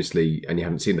obviously, and you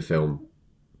haven't seen the film,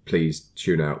 please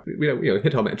tune out.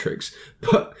 Hit our metrics,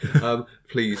 but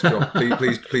please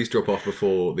drop off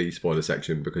before the spoiler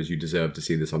section because you deserve to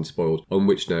see this unspoiled. On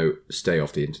which note, stay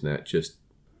off the internet. Just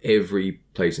every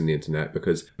place in the internet,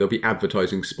 because there'll be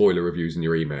advertising spoiler reviews in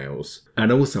your emails.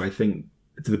 And also, I think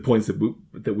to the points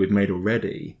that we've made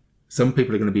already, some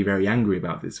people are going to be very angry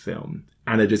about this film,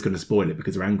 and they're just going to spoil it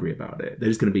because they're angry about it. They're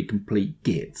just going to be complete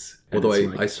gits.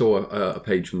 Although I saw a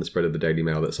page from the spread of the Daily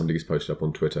Mail that somebody's posted up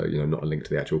on Twitter, not a link to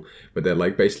the actual, but they're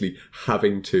like basically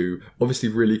having to, obviously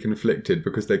really conflicted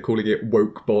because they're calling it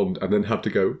woke Bond and then have to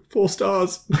go 4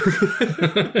 stars.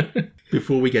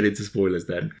 Before we get into spoilers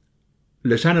then,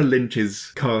 Lashana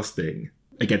Lynch's casting,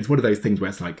 again, it's one of those things where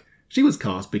it's like, she was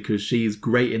cast because she's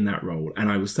great in that role,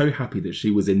 and I was so happy that she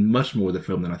was in much more of the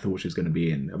film than I thought she was going to be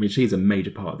in. I mean, she's a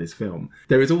major part of this film.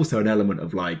 There is also an element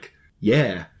of like,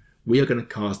 yeah, we are going to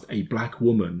cast a black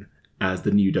woman as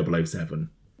the new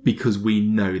 007 because we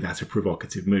know that's a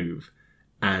provocative move.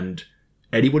 And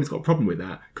anyone who's got a problem with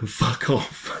that can fuck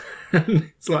off.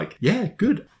 And it's like, yeah,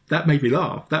 good. That made me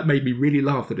laugh. That made me really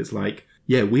laugh that it's like,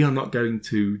 yeah, we are not going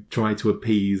to try to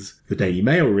appease the Daily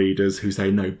Mail readers who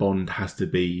say, no, Bond has to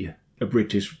be a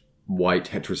British white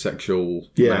heterosexual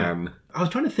man. I was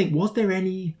trying to think, was there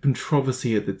any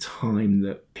controversy at the time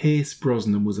that Pierce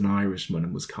Brosnan was an Irishman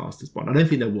and was cast as Bond? I don't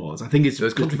think there was. I think there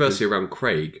was controversy around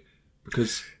Craig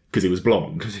because he was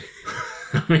blonde.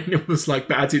 I mean, it was like,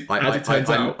 but as it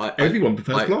turns out, everyone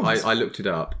prefers blondes. I looked it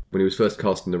up. When he was first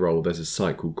cast in the role, there's a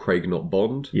site called Craig Not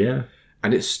Bond. Yeah.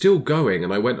 And it's still going,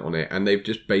 and I went on it, and they've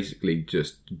just basically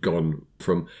just gone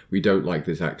from, we don't like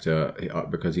this actor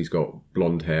because he's got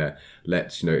blonde hair,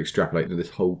 let's, extrapolate to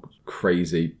this whole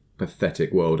crazy,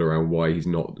 pathetic world around why he's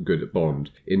not good at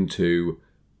Bond, into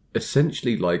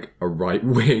essentially like a right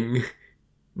wing.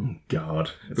 Oh, God.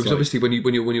 Because obviously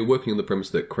when you're working on the premise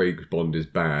that Craig Bond is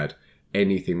bad,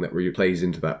 anything that really plays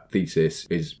into that thesis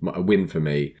is a win for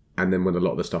me. And then when a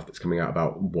lot of the stuff that's coming out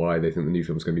about why they think the new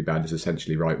film is going to be bad is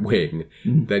essentially right wing,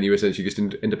 then you essentially just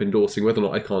end up endorsing whether or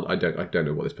not I don't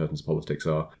know what this person's politics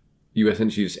are. You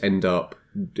essentially just end up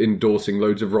endorsing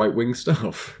loads of right wing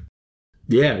stuff.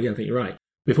 Yeah, I think you're right.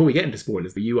 Before we get into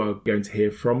spoilers, you are going to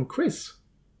hear from Chris.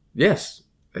 Yes,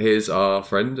 here's our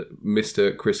friend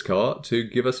Mr. Chris Carr to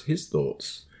give us his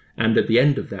thoughts. And at the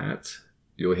end of that,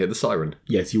 you'll hear the siren.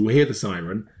 Yes, you will hear the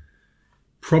siren.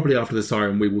 Probably after the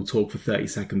siren, we will talk for 30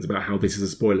 seconds about how this is a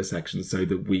spoiler section so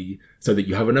that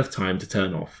you have enough time to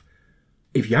turn off.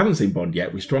 If you haven't seen Bond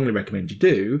yet, we strongly recommend you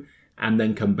do, and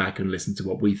then come back and listen to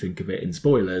what we think of it in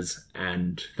spoilers.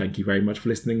 And thank you very much for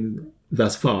listening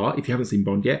thus far. If you haven't seen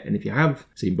Bond yet, and if you have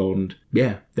seen Bond,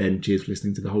 then cheers for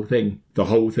listening to the whole thing. The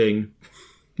whole thing.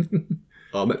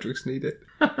 Our metrics need it.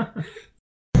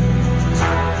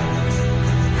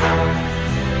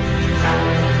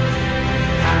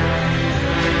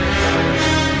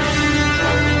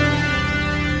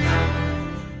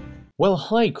 Well,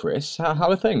 hi, Chris. How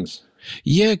are things?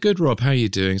 Yeah, good, Rob. How are you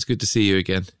doing? It's good to see you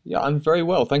again. Yeah, I'm very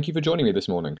well. Thank you for joining me this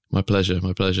morning. My pleasure.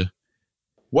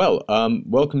 Well,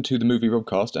 welcome to the Movie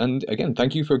Robcast, and again,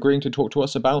 thank you for agreeing to talk to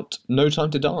us about No Time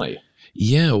to Die.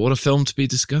 Yeah, what a film to be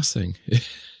discussing.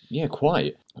 Yeah,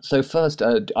 quite. So first,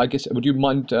 I guess, would you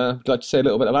mind like to say a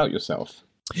little bit about yourself?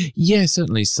 Yeah,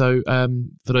 certainly. So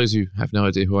for those who have no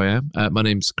idea who I am, my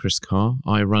name's Chris Carr.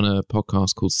 I run a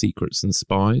podcast called Secrets and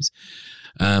Spies.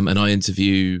 and I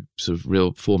interview sort of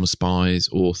real former spies,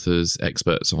 authors,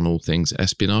 experts on all things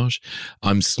espionage.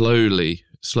 I'm slowly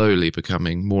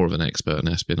becoming more of an expert in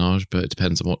espionage, but it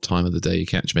depends on what time of the day you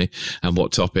catch me and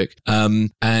what topic.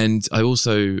 And I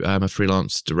also am a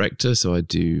freelance director, so I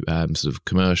do sort of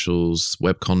commercials,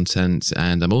 web content,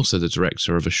 and I'm also the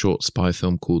director of a short spy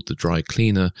film called The Dry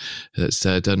Cleaner that's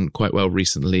done quite well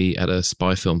recently at a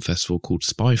spy film festival called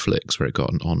Spyflix, where it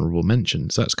got an honourable mention.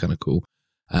 So that's kind of cool.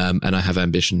 And I have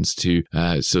ambitions to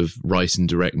sort of write and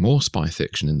direct more spy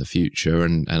fiction in the future,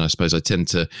 and I suppose I tend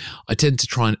to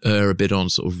try and err a bit on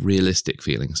sort of realistic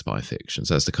feeling spy fiction.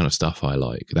 So that's the kind of stuff I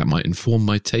like. That might inform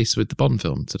my taste with the Bond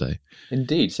film today.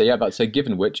 Indeed. So yeah, about to say,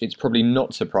 given which, it's probably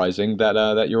not surprising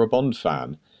that you're a Bond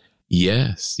fan.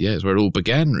 Yes, where it all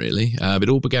began, really. It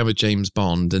all began with James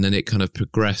Bond, and then it kind of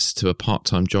progressed to a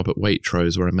part-time job at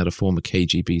Waitrose, where I met a former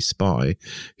KGB spy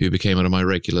who became one of my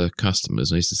regular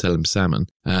customers, and I used to sell him salmon.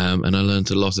 And I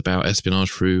learned a lot about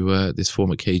espionage through this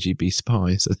former KGB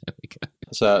spy. So there we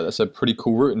go. That's a pretty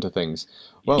cool route into things.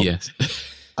 Well, yes.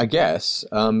 I guess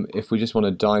if we just want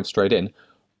to dive straight in,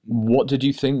 what did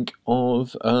you think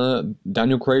of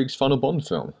Daniel Craig's final Bond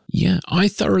film? Yeah, I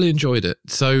thoroughly enjoyed it.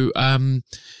 So,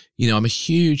 I'm a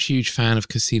huge fan of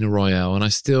Casino Royale, and I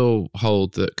still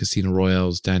hold that Casino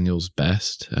Royale's Daniel's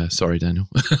best. Sorry, Daniel.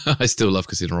 I still love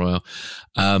Casino Royale.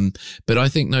 But I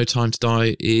think No Time to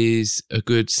Die is a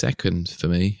good second for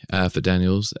me, for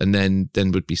Daniel's. And then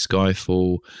would be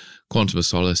Skyfall, Quantum of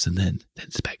Solace, and then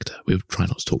Spectre. We'll try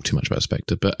not to talk too much about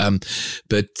Spectre. But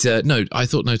no, I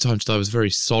thought No Time to Die was a very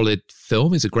solid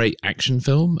film. It's a great action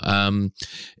film.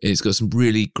 It's got some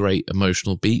really great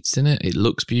emotional beats in it. It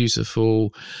looks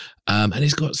beautiful. And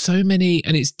it's got so many,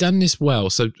 and it's done this well.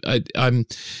 So I'm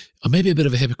maybe a bit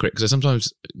of a hypocrite because I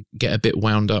sometimes get a bit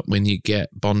wound up when you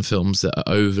get Bond films that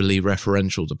are overly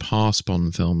referential to past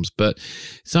Bond films, but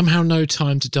somehow No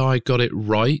Time to Die got it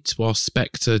right while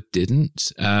Spectre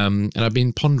didn't. And I've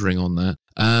been pondering on that.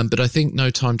 But I think No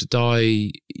Time to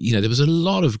Die, there was a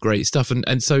lot of great stuff.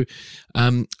 And so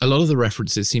a lot of the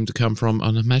references seem to come from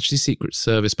On Her Majesty's Secret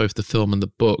Service, both the film and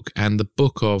the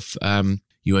book of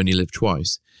You Only Live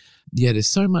Twice. Yeah, there's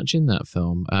so much in that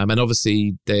film. And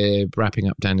obviously they're wrapping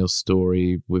up Daniel's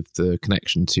story with the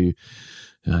connection to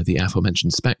the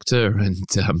aforementioned Spectre and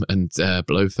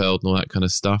Blofeld and all that kind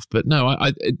of stuff. But no,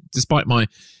 I despite my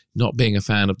not being a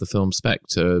fan of the film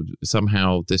Spectre,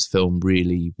 somehow this film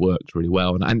really worked really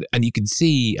well. And you can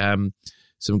see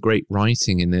some great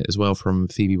writing in it as well from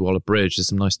Phoebe Waller-Bridge. There's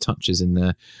some nice touches in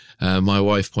there. My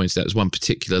wife points out there's one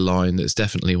particular line that's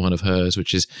definitely one of hers,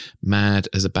 which is mad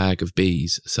as a bag of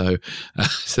bees. So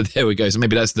there we go. So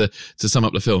maybe that's to sum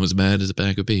up the film as mad as a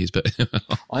bag of bees. But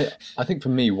I think for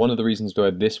me, one of the reasons why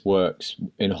this works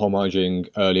in homaging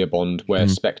earlier Bond where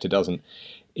Spectre doesn't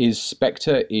is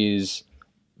Spectre is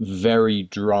very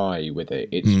dry with it.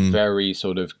 It's very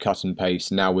sort of cut and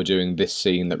paste. Now we're doing this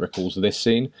scene that recalls this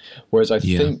scene. Whereas I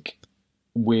think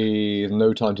with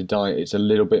No Time to Die, it's a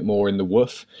little bit more in the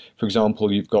woof. For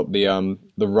example, you've got the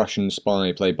Russian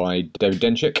spy played by David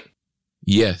Dencik.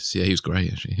 Yes, yeah, he was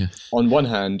great actually. Yeah. On one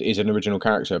hand, is an original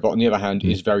character, but on the other hand,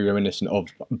 is very reminiscent of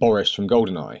Boris from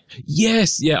GoldenEye.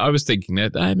 Yes, yeah, I was thinking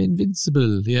that. I'm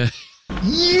invincible. Yeah.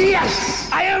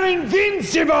 Yes, I am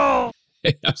invincible.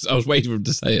 I was waiting for him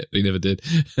to say it. He never did.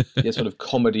 Yeah, sort of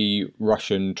comedy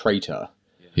Russian traitor.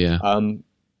 Yeah. And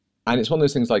it's one of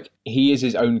those things like he is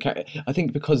his own character. I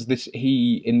think because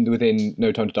within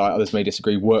No Time to Die, others may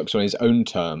disagree, works on his own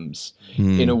terms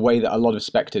in a way that a lot of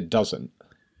Spectre doesn't.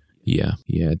 Yeah,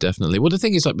 definitely. Well, the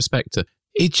thing is, like with Spectre,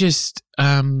 it just,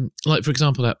 like, for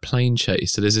example, that plane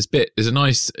chase. So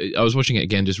I was watching it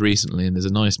again just recently, and there's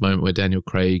a nice moment where Daniel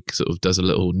Craig sort of does a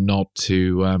little nod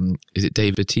to, is it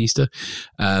Dave Bautista?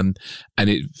 And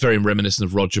it's very reminiscent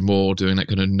of Roger Moore doing that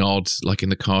kind of nod, like in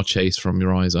the car chase From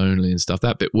Your Eyes Only and stuff.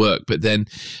 That bit worked. But then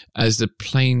as the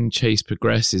plane chase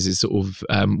progresses, it's sort of,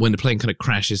 when the plane kind of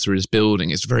crashes through this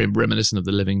building, it's very reminiscent of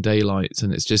The Living Daylights.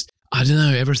 And it's just, I don't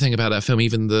know, everything about that film,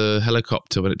 even the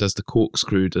helicopter, when it does the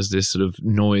corkscrew, does this sort of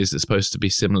noise that's supposed to be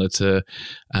similar to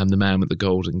The Man with the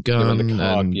Golden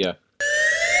Gun. Yeah.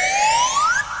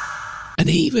 And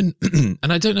even,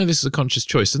 and I don't know if this is a conscious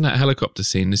choice, in that helicopter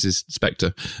scene, this is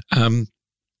Spectre,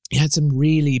 he had some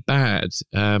really bad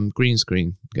green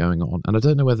screen going on. And I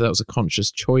don't know whether that was a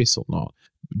conscious choice or not,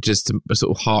 just to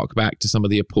sort of hark back to some of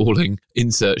the appalling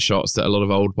insert shots that a lot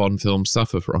of old Bond films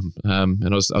suffer from. And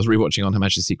I was rewatching On Her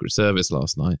Majesty's Secret Service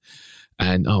last night,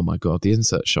 and oh my God, the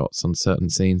insert shots on certain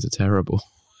scenes are terrible.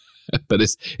 But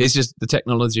it's just the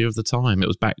technology of the time. It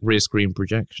was back rear screen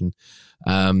projection,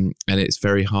 and it's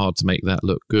very hard to make that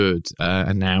look good.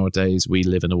 And nowadays we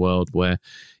live in a world where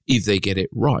if they get it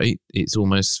right, it's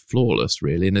almost flawless,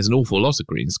 really. And there's an awful lot of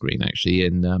green screen actually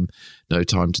in No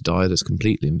Time to Die that's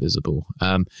completely invisible.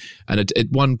 And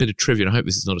one bit of trivia, and I hope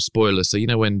this is not a spoiler. So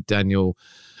when Daniel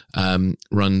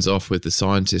runs off with the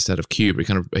scientist out of Cuba,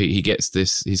 he gets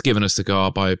this. He's given a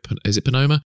cigar by, is it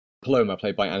Paloma? Paloma,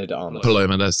 played by Ana de Armas.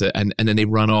 Paloma, that's it. And then they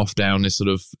run off down this sort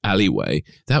of alleyway.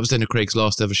 That was Daniel Craig's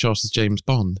last ever shot as James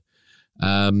Bond.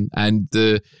 And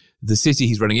the city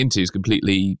he's running into is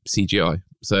completely CGI.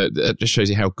 So that just shows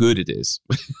you how good it is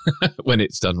when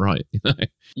it's done right.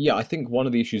 Yeah, I think one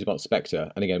of the issues about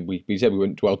Spectre, and again, we said we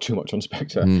wouldn't dwell too much on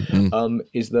Spectre,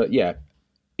 is that,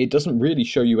 it doesn't really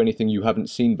show you anything you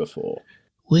haven't seen before.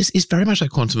 Well, it's very much like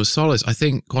Quantum of Solace. I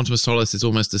think Quantum of Solace is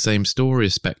almost the same story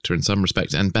as Spectre in some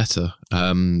respects, and better.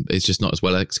 It's just not as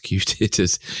well executed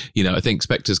as, I think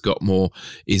Spectre's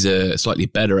is a slightly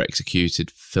better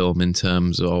executed film in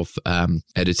terms of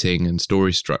editing and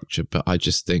story structure. But I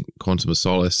just think Quantum of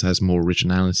Solace has more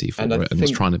originality for it, and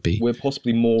was trying to be. We're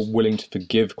possibly more willing to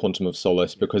forgive Quantum of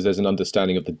Solace because there's an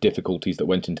understanding of the difficulties that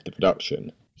went into the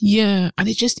production. Yeah, and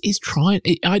it just is trying.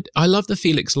 I love the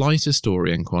Felix Leiter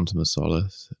story in Quantum of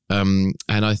Solace, and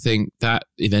I think that,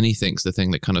 if anything, is the thing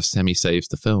that kind of semi-saves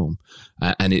the film,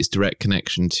 and its direct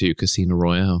connection to Casino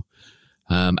Royale,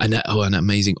 and an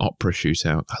amazing opera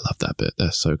shootout. I love that bit.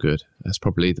 That's so good. That's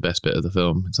probably the best bit of the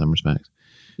film in some respects.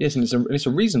 Yes, and it's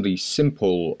a reasonably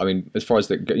simple. I mean, as far as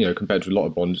compared to a lot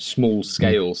of Bond, small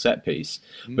scale set piece,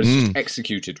 but it's just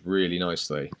executed really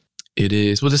nicely. It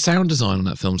is. Well, the sound design on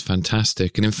that film's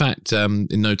fantastic. And in fact, in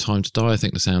No Time to Die, I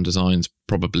think the sound design's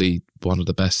probably one of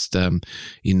the best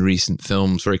in recent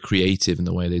films. Very creative in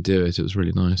the way they do it. It was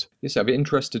really nice. Yes, I'd be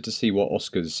interested to see what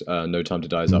Oscars No Time to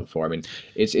Die is up for. I mean,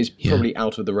 it's probably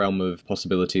out of the realm of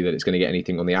possibility that it's going to get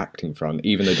anything on the acting front,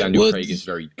 even though Daniel Craig is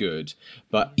very good.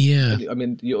 But, I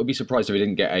mean, you'll be surprised if he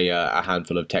didn't get a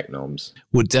handful of tech noms.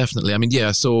 Well, definitely. I mean,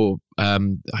 I saw... I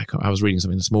was reading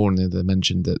something this morning that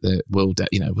mentioned that will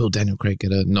Daniel Craig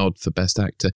get a nod for Best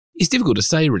Actor? It's difficult to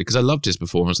say, really, because I loved his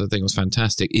performance. I think it was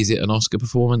fantastic. Is it an Oscar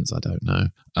performance? I don't know.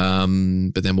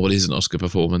 But then what is an Oscar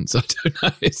performance? I don't know.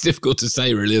 It's difficult to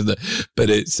say, really, isn't it? But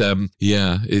it's,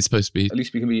 it's supposed to be... At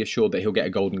least we can be assured that he'll get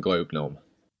a Golden Globe nom.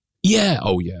 Yeah,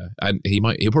 and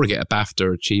he'll probably get a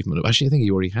BAFTA achievement. Actually, I think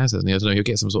he already has, hasn't he? I don't know, he'll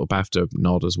get some sort of BAFTA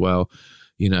nod as well.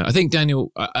 I think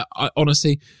Daniel, I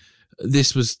honestly...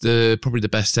 This was probably the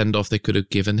best send-off they could have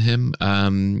given him,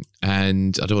 and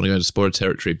I don't want to go into spoiler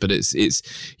territory, but it's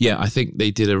I think they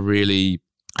did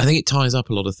I think it ties up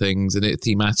a lot of things, and it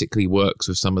thematically works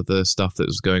with some of the stuff that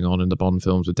was going on in the Bond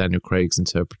films with Daniel Craig's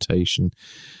interpretation.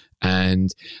 And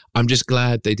I'm just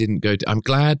glad they didn't go. I'm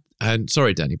glad, and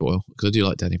sorry, Danny Boyle, because I do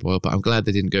like Danny Boyle, but I'm glad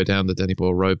they didn't go down the Danny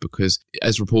Boyle road, because,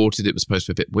 as reported, it was supposed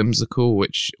to be a bit whimsical,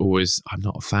 which always, I'm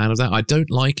not a fan of that. I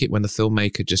don't like it when the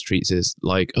filmmaker just treats it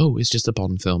like, oh, it's just a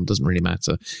Bond film, doesn't really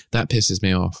matter. That pisses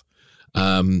me off.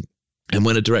 And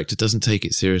when a director doesn't take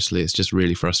it seriously, it's just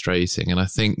really frustrating. And I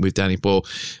think with Danny Boyle,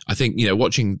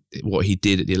 watching what he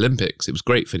did at the Olympics, it was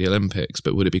great for the Olympics,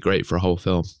 but would it be great for a whole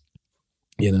film?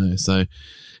 So.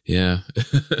 Yeah.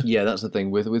 Yeah, that's the thing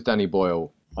with Danny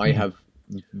Boyle. I've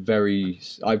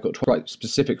got quite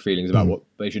specific feelings about what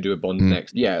they should do with Bond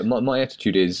next. Yeah, my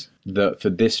attitude is that for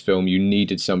this film, you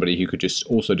needed somebody who could just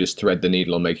thread the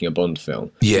needle on making a Bond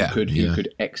film. Yeah, who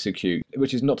could execute.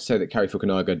 Which is not to say that Cary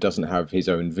Fukunaga doesn't have his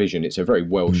own vision. It's a very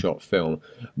well shot film,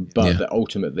 but that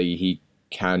ultimately he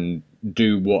can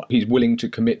do what he's willing to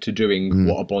commit to doing.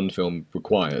 What a Bond film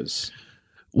requires.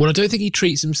 Well, I don't think he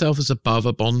treats himself as above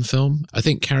a Bond film. I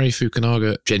think Cary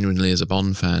Fukunaga genuinely is a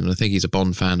Bond fan, and I think he's a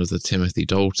Bond fan of the Timothy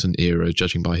Dalton era,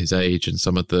 judging by his age and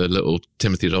some of the little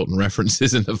Timothy Dalton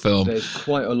references in the film. There's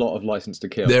quite a lot of License to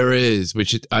Kill. There is,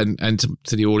 and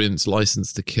to the audience,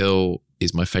 License to Kill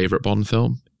is my favourite Bond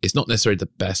film. It's not necessarily the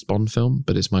best Bond film,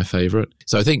 but it's my favourite.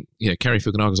 So I think, Cary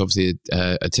Fukunaga is obviously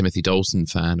a Timothy Dalton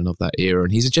fan and of that era,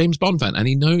 and he's a James Bond fan, and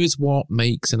he knows what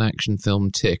makes an action film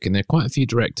tick. And there are quite a few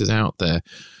directors out there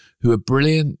who are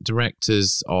brilliant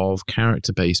directors of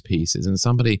character-based pieces, and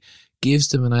somebody gives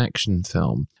them an action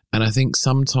film, and I think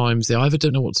sometimes they either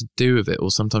don't know what to do with it,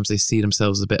 or sometimes they see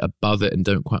themselves a bit above it and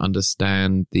don't quite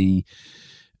understand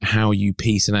how you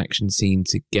piece an action scene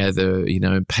together,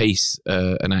 and pace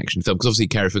an action film. Because obviously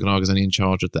Cary Fukunaga is only in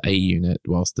charge of the A unit,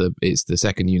 whilst it's the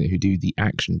second unit who do the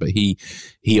action. But he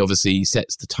obviously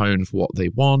sets the tone for what they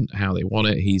want, how they want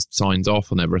it. He signs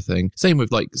off on everything. Same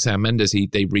with like Sam Mendes.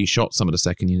 They reshot some of the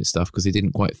second unit stuff because it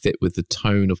didn't quite fit with the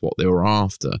tone of what they were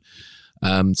after.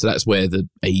 So that's where the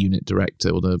A unit director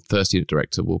or the first unit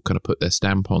director will kind of put their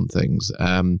stamp on things.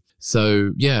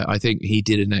 So yeah, I think he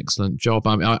did an excellent job.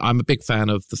 I'm a big fan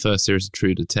of the first series of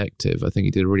True Detective. I think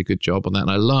he did a really good job on that. And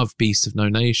I love Beasts of No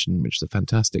Nation, which is a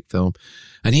fantastic film.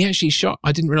 And he actually shot,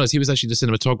 I didn't realize he was actually the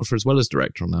cinematographer as well as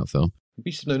director on that film.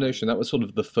 Beasts of No Nation, that was sort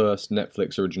of the first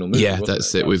Netflix original movie. Yeah,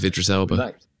 that's it with Idris Elba.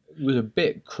 That was a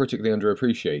bit critically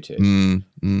underappreciated.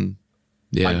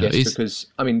 Yeah, I guess because,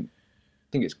 I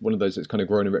think it's one of those that's kind of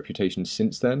grown a reputation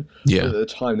since then. Yeah. But at the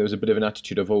time, there was a bit of an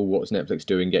attitude of, oh, what's Netflix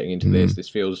doing getting into this? This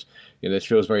feels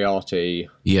very arty.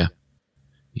 Yeah.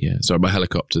 Yeah. Sorry, my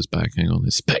helicopter's back. Hang on.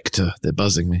 It's Spectre. They're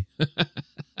buzzing me.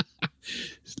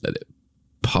 Just let it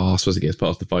pass. Once it gets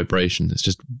past the vibration, it's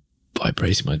just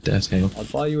vibrating my desk. Hang on. I'll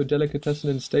buy you a delicatessen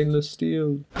in stainless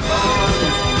steel. We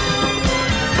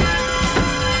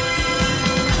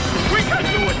can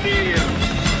do a deal.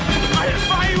 I'll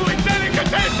buy you a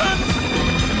delicatessen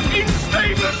in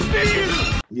stainless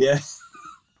steel. Yeah.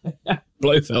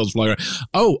 Blofeld's flying around.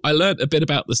 Oh, I learned a bit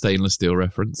about the stainless steel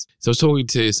reference. So I was talking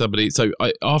to somebody. So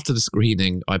after the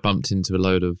screening, I bumped into a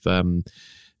load of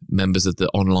members of the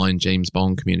online James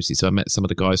Bond community. So I met some of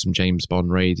the guys from James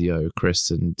Bond Radio,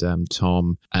 Chris and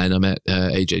Tom, and I met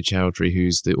AJ Chowdhury,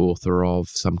 who's the author of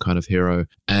Some Kind of Hero.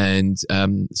 And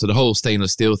so the whole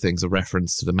stainless steel thing's a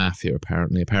reference to the mafia,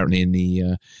 apparently. Apparently in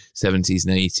the 70s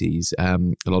and 80s,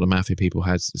 a lot of mafia people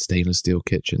had stainless steel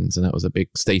kitchens, and that was a big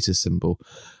status symbol.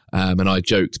 And I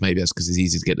joked maybe that's because it's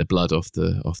easy to get the blood off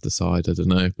the side. I don't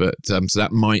know, but so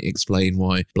that might explain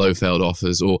why Blofeld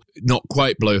offers, or not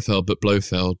quite Blofeld, but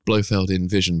Blofeld in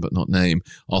vision but not name,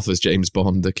 offers James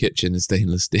Bond the kitchen in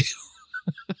stainless steel.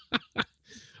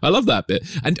 I love that bit.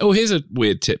 And here's a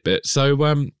weird tidbit. So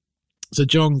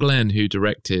John Glenn, who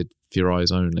directed For Your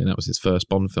Eyes Only, and that was his first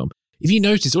Bond film. If you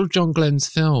notice, all of John Glenn's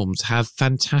films have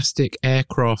fantastic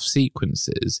aircraft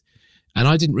sequences. And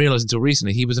I didn't realise until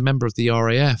recently he was a member of the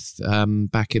RAF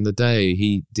back in the day.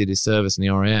 He did his service in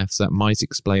the RAF, so that might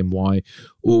explain why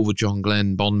all the John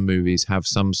Glenn Bond movies have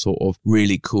some sort of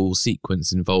really cool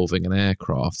sequence involving an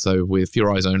aircraft. So with For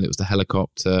Your Eyes Only, it was the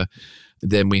helicopter.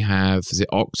 Then we have, is it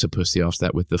Octopussy after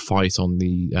that, with the fight on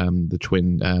the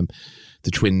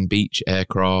twin beach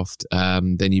aircraft.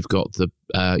 Then you've got the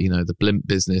blimp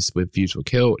business with View to a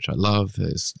Kill, which I love.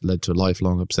 It's led to a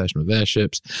lifelong obsession with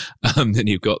airships. Then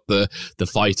you've got the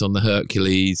fight on the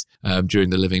Hercules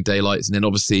during the Living Daylights, and then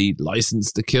obviously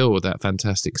License to Kill with that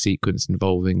fantastic sequence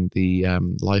involving the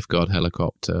lifeguard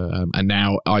helicopter. And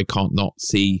now I can't not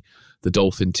see the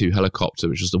Dolphin 2 helicopter,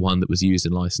 which was the one that was used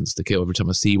in License to Kill. Every time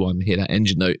I see one and hear that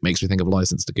engine note, it makes me think of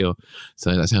License to Kill.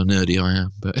 So that's how nerdy I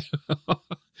am. But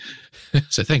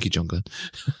so thank you, John Glenn.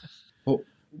 Well,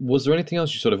 was there anything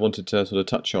else you sort of wanted to sort of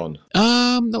touch on?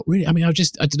 Not really. I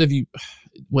don't know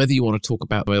whether you want to talk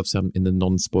about in the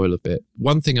non-spoiler bit.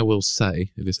 One thing I will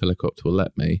say, if this helicopter will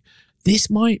let me, this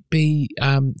might be,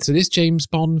 so this James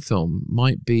Bond film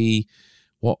might be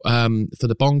what, for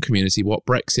the Bond community, what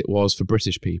Brexit was for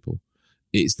British people.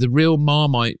 It's the real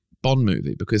Marmite Bond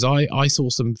movie, because I saw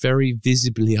some very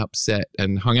visibly upset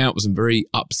and hung out with some very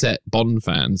upset Bond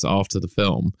fans after the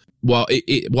film,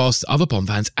 whilst other Bond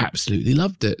fans absolutely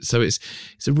loved it. So it's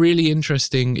a really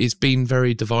interesting, it's been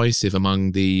very divisive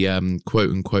among the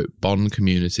quote-unquote Bond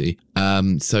community.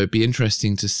 So it'd be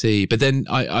interesting to see. But then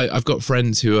I've got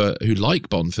friends who like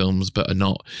Bond films but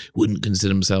wouldn't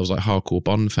consider themselves like hardcore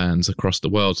Bond fans across the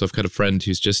world. So I've got a friend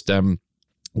who's just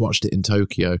watched it in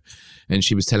Tokyo, and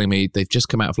she was telling me they've just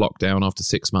come out of lockdown after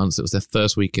 6 months. It was their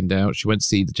first weekend out. She went to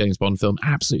see the James Bond film,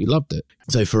 absolutely loved it.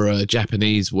 So for a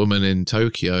Japanese woman in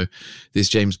Tokyo, this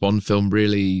James Bond film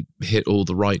really hit all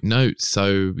the right notes.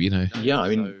 So, yeah,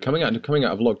 coming out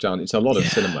of lockdown, it's a lot of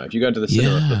cinema. If you go into the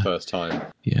cinema for the first time,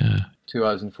 2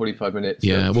 hours and 45 minutes.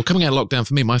 Yeah, well, coming out of lockdown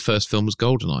for me, my first film was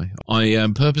GoldenEye. I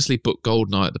purposely booked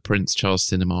GoldenEye at the Prince Charles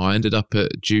Cinema. I ended up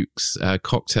at Duke's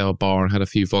cocktail bar and had a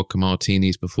few vodka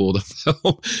martinis before the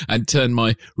film, and turned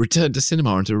my return to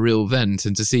cinema into a real event.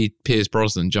 And to see Pierce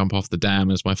Brosnan jump off the dam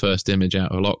as my first image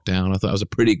out of lockdown, I thought it was a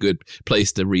pretty good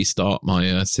place to restart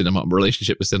my cinema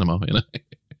relationship with cinema.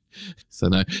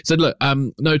 So look,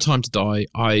 No Time to Die,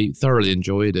 I thoroughly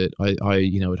enjoyed it. I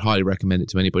would highly recommend it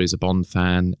to anybody who's a Bond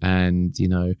fan, and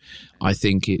I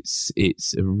think it's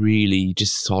a really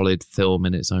just solid film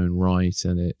in its own right,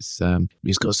 and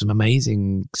it's got some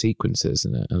amazing sequences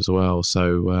in it as well.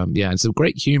 So and some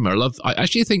great humor. I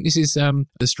actually think this is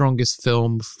the strongest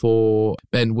film for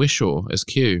Ben Whishaw as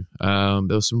Q. There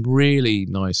were some really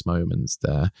nice moments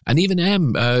there, and even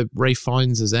M, Ralph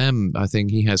Fiennes as M, I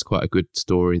think he has quite a good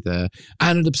story there,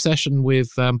 and an obsession with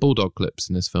bulldog clips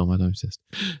in this film, I noticed.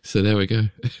 So there we go.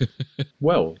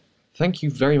 Well, thank you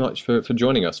very much for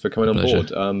joining us, for coming on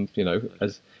board.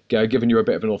 As given you're a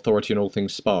bit of an authority on all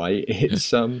things spy,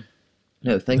 it's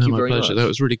no, thank you very much. That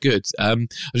was really good. I was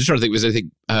just trying to think, was there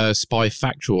anything spy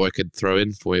factual I could throw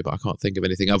in for you, but I can't think of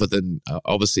anything other than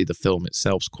obviously the film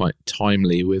itself's quite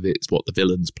timely with what the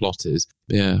villain's plot is.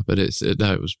 Yeah, but it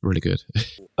was really good.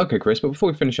 Okay, Chris, but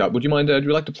before we finish up, would you mind, would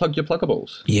you like to plug your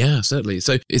pluggables? Yeah, certainly.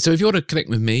 So if you want to connect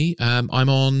with me, I'm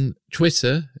on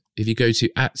Twitter. If you go to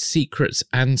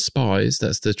 @secrets&spies,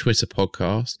 that's the Twitter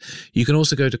podcast. You can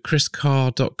also go to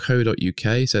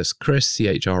chriscarr.co.uk. So it's Chris,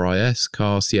 CHRIS,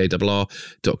 Carr,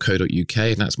 CARR.co.uk.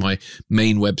 And that's my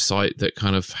main website that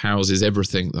kind of houses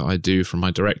everything that I do, from my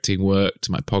directing work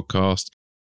to my podcast.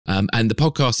 And the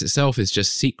podcast itself is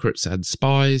just Secrets and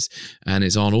Spies, and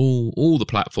it's on all the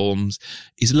platforms.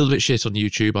 It's a little bit shit on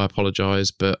YouTube, I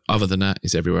apologise, but other than that,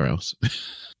 it's everywhere else.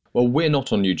 Well, we're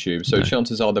not on YouTube, so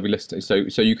chances are they'll be listening.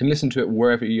 So you can listen to it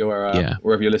wherever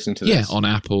you're listening to this. Yeah, on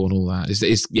Apple and all that.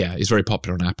 It's very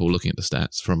popular on Apple. Looking at the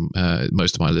stats from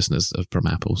most of my listeners are from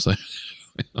Apple. So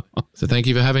thank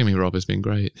you for having me, Rob. It's been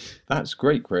great. That's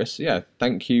great, Chris. Yeah,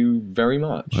 thank you very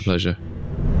much. My pleasure.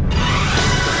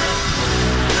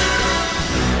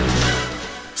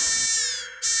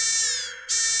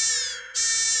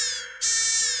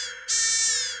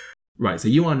 Right, so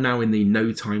you are now in the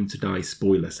No Time to Die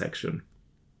spoiler section.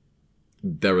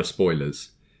 There are spoilers.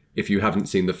 If you haven't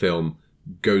seen the film,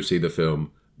 go see the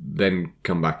film, then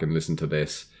come back and listen to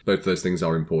this. Both of those things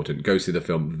are important. Go see the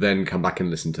film, then come back and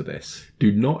listen to this.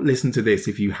 Do not listen to this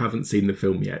if you haven't seen the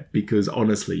film yet, because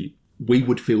honestly, we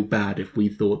would feel bad if we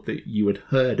thought that you had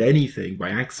heard anything by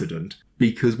accident,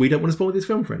 because we don't want to spoil this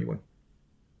film for anyone.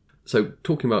 So,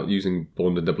 talking about using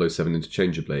Bond and 007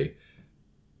 interchangeably,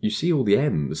 you see all the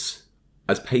M's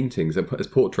as paintings, as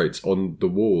portraits on the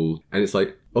wall. And it's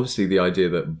like, obviously the idea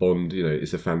that Bond,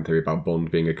 it's a fan theory about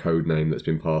Bond being a code name that's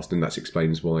been passed, and that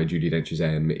explains why Judi Dench's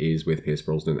M is with Pierce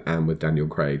Brosnan and with Daniel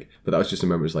Craig. But that was just a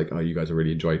moment, it's like, oh, you guys have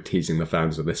really enjoyed teasing the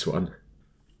fans with this one.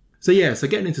 So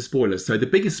getting into spoilers. So the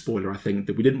biggest spoiler I think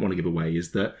that we didn't want to give away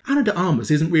is that Ana de Armas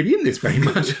isn't really in this very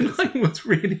much. And I was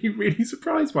really, really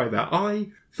surprised by that. I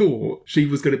thought she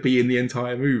was going to be in the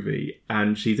entire movie,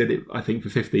 and she's in it, I think, for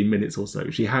 15 minutes or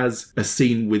so. She has a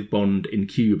scene with Bond in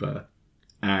Cuba,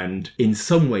 and in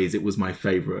some ways it was my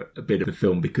favourite bit of the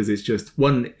film, because it's just,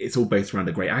 one, it's all based around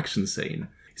a great action scene.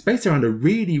 It's based around a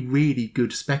really, really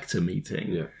good Spectre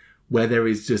meeting. Yeah. Where there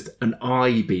is just an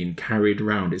eye being carried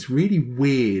around. It's really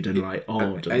weird and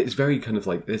odd. It's very kind of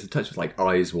like, there's a touch of like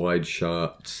eyes wide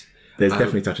shut. There's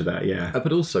definitely a touch of that, yeah.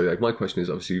 But also, my question is,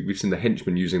 obviously, we've seen the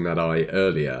henchman using that eye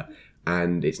earlier,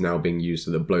 and it's now being used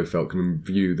so that Blofeld can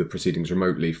view the proceedings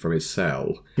remotely from his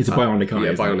cell. It's a bionic eye.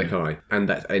 Yeah, bionic eye. And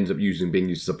that ends up being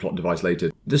used as a plot device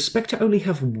later. Does Spectre only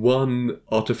have one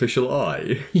artificial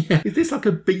eye? Yeah. Is this like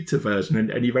a beta version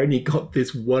and you've only got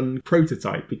this one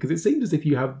prototype? Because it seems as if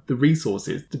you have the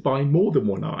resources to buy more than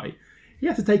one eye. He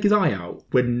has to take his eye out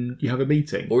when you have a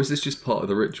meeting. Or is this just part of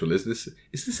the ritual? Is this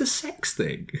a sex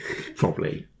thing?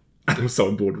 Probably. I'm so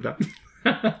on board with that.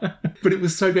 But it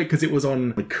was so great because it was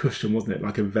on a cushion, wasn't it?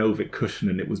 Like a velvet cushion,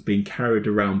 and it was being carried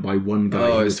around by one guy.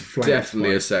 Oh, it's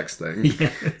definitely a sex thing.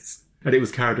 Yes. And it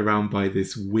was carried around by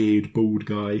this weird bald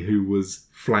guy who was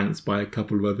flanked by a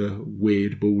couple of other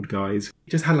weird bald guys.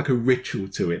 It just had like a ritual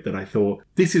to it that I thought,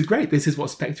 this is great. This is what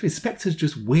Spectre is. Spectre's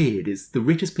just weird. It's the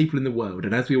richest people in the world.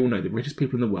 And as we all know, the richest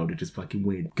people in the world are just fucking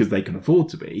weird because they can afford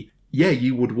to be. Yeah,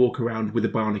 you would walk around with a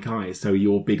bionic eye so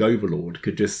your big overlord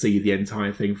could just see the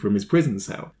entire thing from his prison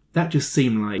cell. That just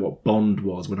seemed like what Bond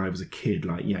was when I was a kid.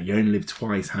 Like, you only live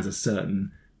twice has a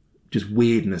certain just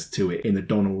weirdness to it in the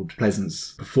Donald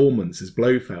Pleasance performance as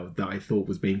Blofeld that I thought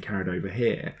was being carried over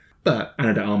here. But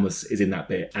Ana de Armas is in that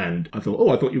bit, and I thought,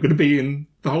 I thought you were going to be in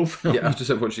the whole film. Yeah, after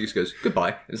some point she just goes,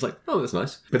 goodbye. And it's like, oh, that's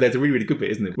nice. But there's a really, really good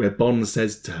bit, isn't it, where Bond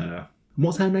says to her,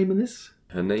 what's her name in this?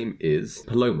 Her name is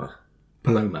Paloma.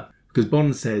 Paloma. Because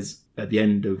Bond says at the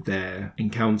end of their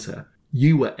encounter,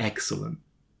 you were excellent.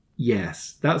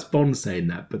 Yes, that's Bond saying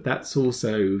that, but that's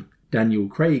also Daniel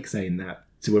Craig saying that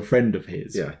to a friend of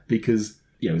his. Yeah. Because,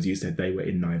 as you said, they were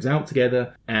in Knives Out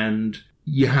together, and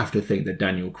you have to think that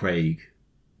Daniel Craig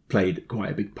played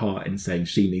quite a big part in saying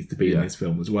she needs to be in this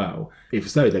film as well. If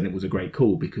so, then it was a great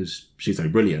call because she's so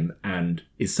brilliant and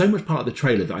is so much part of the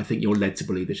trailer that I think you're led to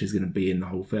believe that she's going to be in the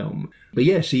whole film. But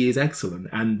yeah, she is excellent,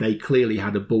 and they clearly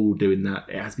had a ball doing that,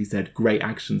 it has to be said, great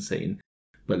action scene.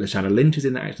 But Lashana Lynch is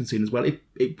in that action scene as well.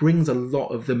 It brings a lot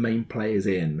of the main players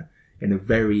in a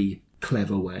very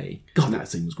clever way. God, that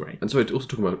scene was great. And so also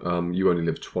talking about You Only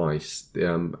Live Twice,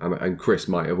 and Chris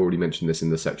might have already mentioned this in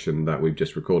the section that we've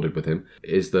just recorded with him,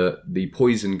 is that the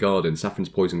Poison Garden, Safran's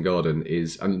Poison Garden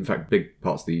is, and in fact big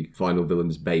parts of the final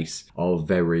villain's base are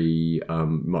very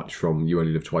much from You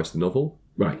Only Live Twice, the novel.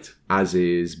 Right. As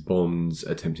is Bond's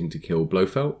attempting to kill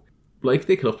Blofeld. Like,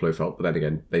 they kill off Blofeld, but then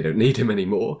again, they don't need him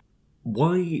anymore.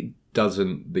 Why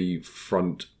doesn't the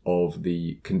front of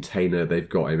the container they've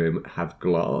got him in have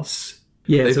glass?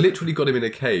 Yeah, they've literally got him in a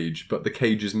cage, but the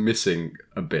cage is missing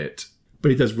a bit.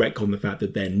 But it does retcon the fact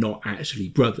that they're not actually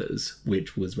brothers,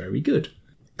 which was very good.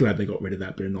 Glad they got rid of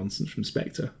that bit of nonsense from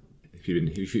Spectre. If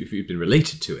you've been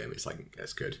related to him, it's like,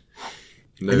 that's good.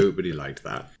 Nobody liked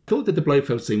that. I thought that the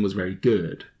Blofeld scene was very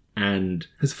good. And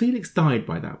has Felix died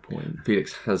by that point?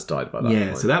 Felix has died by that point.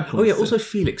 Yeah, so that point. Oh yeah, also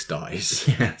Felix dies.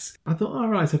 Yes. I thought, all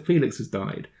right, so Felix has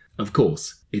died. Of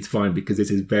course, it's fine because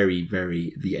this is very,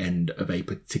 very the end of a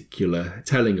particular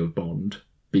telling of Bond.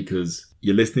 Because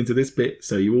you're listening to this bit,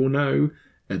 so you all know,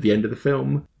 at the end of the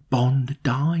film, Bond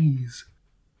dies.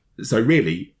 So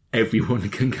really, everyone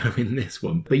can go in this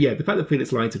one. But yeah, the fact that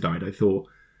Felix Leiter died, I thought,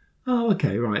 oh,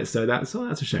 okay, right, so that's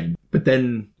a shame. But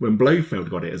then when Blofeld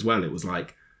got it as well, it was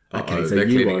like, okay, so they're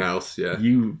cleaning house, yeah.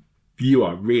 You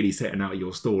are really setting out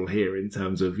your stall here in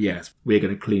terms of, yes, we're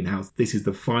going to clean house. This is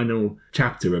the final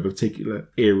chapter of a particular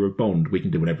era of Bond. We can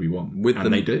do whatever we want.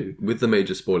 They do. With the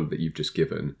major spoiler that you've just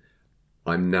given,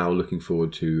 I'm now looking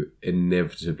forward to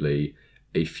inevitably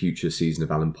a future season of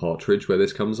Alan Partridge where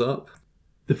this comes up.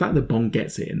 The fact that Bond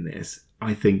gets it in this,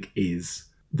 I think, is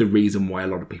the reason why a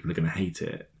lot of people are going to hate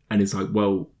it. And it's like,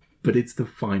 well, but it's the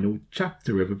final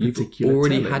chapter of a particular You've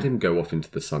already telling. had him go off into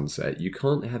the sunset. You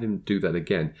can't have him do that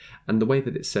again. And the way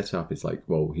that it's set up is like,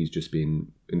 well, he's just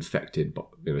been infected, but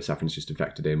Safran's just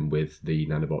infected him with the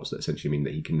nanobots that essentially mean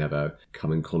that he can never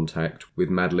come in contact with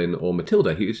Madeleine or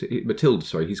Matilda.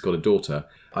 He's got a daughter.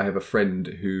 I have a friend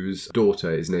whose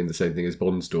daughter is named the same thing as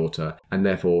Bond's daughter, and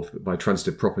therefore, by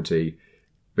transitive property,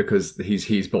 because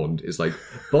he's Bond, is like,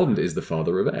 Bond is the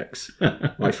father of X.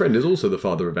 My friend is also the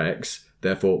father of X,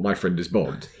 therefore my friend is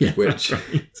Bond. Yeah, that's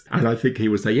right. And I think he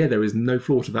would say, yeah, there is no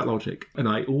flaw to that logic. And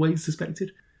I always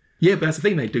suspected. Yeah, but that's the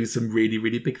thing, they do some really,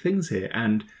 really big things here.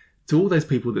 And to all those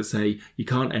people that say, you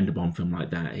can't end a Bond film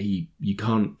like that, you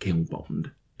can't kill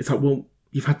Bond. It's like, well,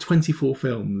 you've had 24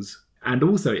 films. And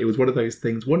also, it was one of those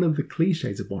things, one of the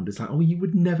cliches of Bond is like, oh, you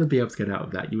would never be able to get out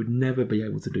of that. You would never be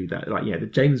able to do that. Like, yeah, the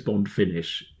James Bond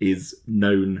finish is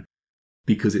known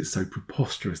because it's so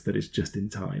preposterous that it's just in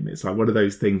time. It's like one of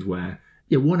those things where,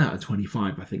 yeah, 1 out of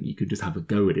 25, I think you could just have a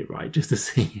go at it, right? Just to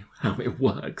see how it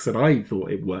works. And I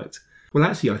thought it worked. Well,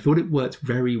 actually, I thought it worked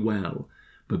very well.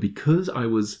 But because I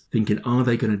was thinking, are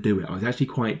they going to do it? I was actually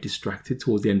quite distracted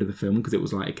towards the end of the film because it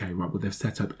was like, okay, right, well, they've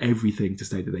set up everything to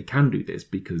say that they can do this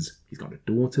because he's got a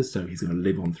daughter, so he's going to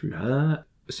live on through her.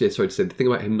 So, yeah, sorry to say, the thing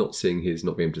about him not being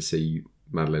able to see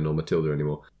Madeleine or Matilda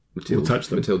anymore. Or touch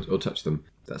them.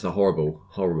 That's a horrible,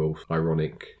 horrible,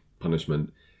 ironic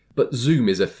punishment. But Zoom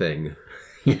is a thing.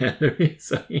 Yeah, there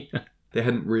is. Yeah. They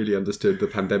hadn't really understood the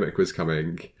pandemic was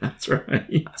coming. That's right.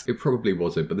 It probably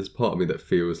wasn't, but there's part of me that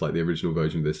feels like the original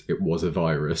version of this, it was a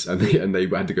virus, and they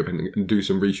had to go back and do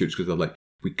some reshoots because they're like,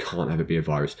 we can't have it be a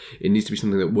virus. It needs to be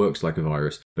something that works like a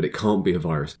virus, but it can't be a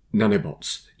virus.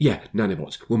 Nanobots. Yeah,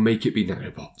 nanobots. We'll make it be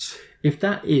nanobots. If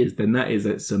that is, then that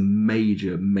is some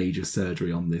major, major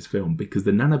surgery on this film because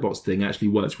the nanobots thing actually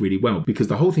works really well because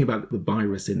the whole thing about the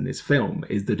virus in this film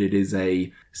is that it is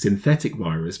a synthetic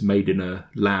virus made in a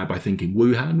lab, I think in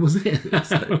Wuhan, was it?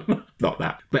 Not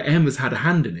that. But M has had a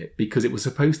hand in it because it was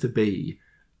supposed to be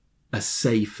a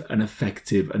safe and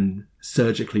effective and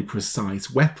surgically precise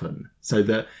weapon so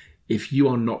that if you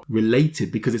are not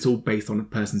related, because it's all based on a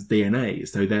person's DNA,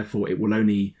 so therefore it will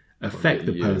only affect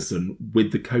the person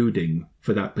with the coding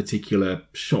for that particular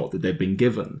shot that they've been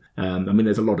given. I mean,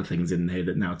 there's a lot of things in here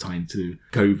that now tie into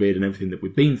COVID and everything that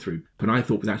we've been through, but I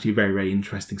thought was actually a very, very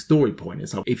interesting story point.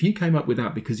 It's like, if you came up with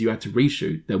that because you had to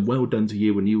reshoot, then well done to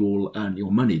you and you all earn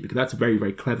your money, because that's a very,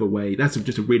 very clever way. That's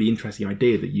just a really interesting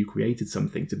idea that you created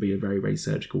something to be a very, very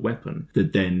surgical weapon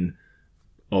that then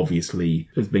obviously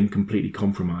has been completely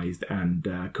compromised and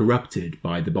corrupted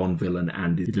by the Bond villain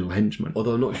and his little henchman.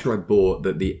 Although I'm not sure I bought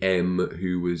that the M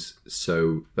who was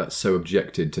so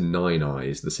objected to Nine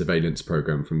Eyes, the surveillance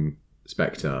program from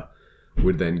Spectre,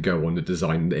 would then go on to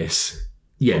design this.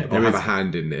 Yeah, or have a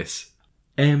hand in this.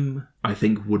 M, I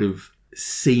think, would have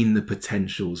seen the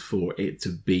potentials for it to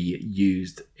be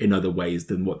used in other ways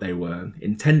than what they were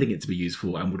intending it to be used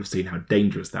for, and would have seen how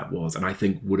dangerous that was, and I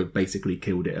think would have basically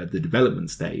killed it at the development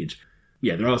stage.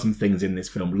 Yeah, there are some things in this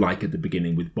film, like at the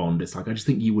beginning with Bond, it's like, I just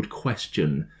think you would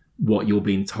question what you're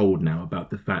being told now about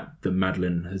the fact that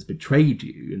Madeleine has betrayed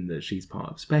you and that she's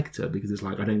part of Spectre, because it's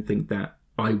like, I don't think that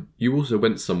You also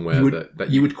went somewhere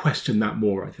you would question that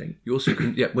more, I think. You also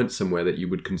went somewhere that you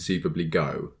would conceivably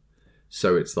go.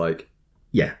 So it's like...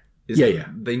 Yeah.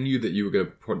 They knew that you were going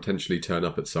to potentially turn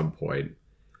up at some point.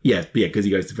 Yeah, because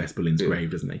he goes to Vesperlin's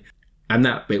grave, doesn't he? And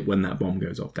that bit when that bomb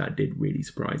goes off, that did really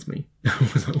surprise me. I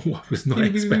was like, I was not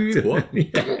expecting what?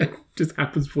 It just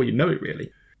happens before you know it,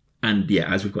 really. And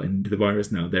yeah, as we've got into the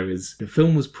virus now, the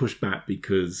film was pushed back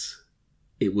because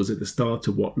it was at the start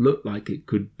of what looked like it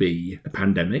could be a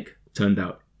pandemic. Turned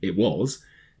out it was.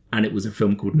 And it was a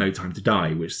film called No Time to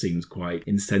Die, which seems quite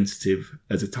insensitive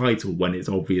as a title when it's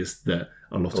obvious that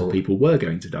a lot of people were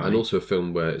going to die. And also a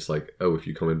film where it's like, if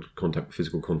you come in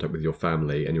physical contact with your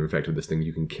family and you're infected with this thing,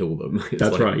 you can kill them.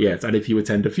 That's right, yes. And if you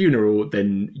attend a funeral,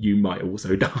 then you might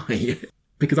also die.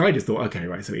 Because I just thought, okay,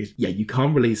 right, so you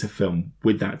can't release a film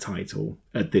with that title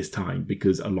at this time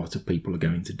because a lot of people are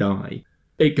going to die.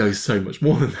 It goes so much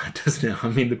more than that, doesn't it? I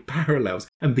mean, the parallels.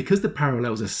 And because the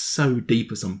parallels are so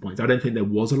deep at some points, I don't think there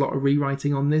was a lot of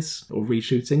rewriting on this or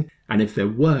reshooting. And if there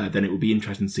were, then it would be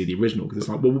interesting to see the original. Because it's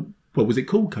like, well, was it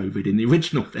called COVID in the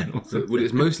original then? Or something? Well,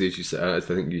 it's mostly, as you said, as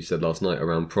I think you said last night,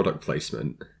 around product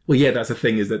placement. Well, yeah, that's the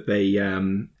thing, is that they...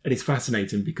 and it's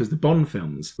fascinating because the Bond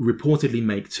films reportedly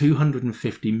make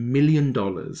 $250 million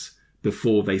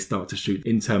before they start to shoot,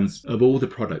 in terms of all the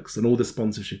products and all the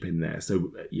sponsorship in there.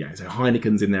 So, so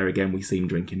Heineken's in there again. We see him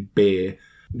drinking beer.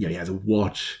 Yeah, he has a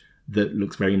watch that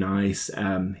looks very nice.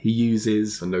 He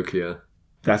uses... a Nokia.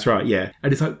 That's right, yeah.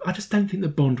 And it's like, I just don't think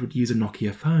that Bond would use a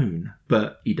Nokia phone,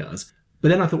 but he does. But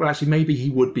then I thought, well, actually, maybe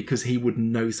he would because he would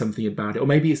know something about it. Or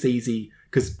maybe it's easy,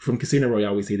 because from Casino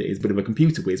Royale we see that he's a bit of a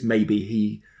computer whiz. Maybe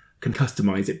he can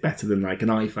customise it better than like an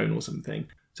iPhone or something.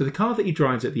 So the car that he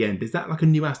drives at the end, is that like a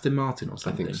new Aston Martin or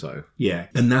something? I think so. Yeah,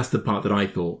 and that's the part that I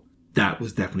thought, that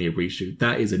was definitely a reshoot.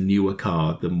 That is a newer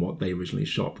car than what they originally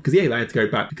shot. Because, they had to go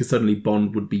back because suddenly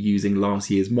Bond would be using last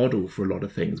year's model for a lot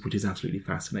of things, which is absolutely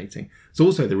fascinating. It's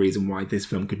also the reason why this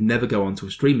film could never go onto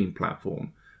a streaming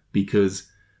platform,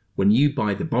 because when you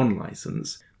buy the Bond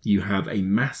license, you have a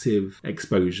massive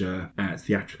exposure at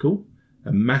theatrical,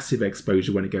 a massive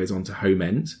exposure when it goes on to home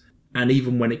end, and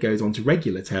even when it goes on to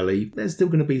regular telly, there's still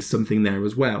going to be something there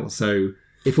as well. So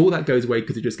if all that goes away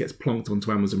because it just gets plonked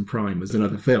onto Amazon Prime as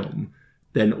another film,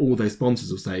 then all those sponsors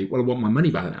will say, well, I want my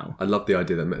money back now. I love the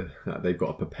idea that they've got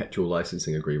a perpetual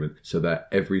licensing agreement so that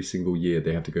every single year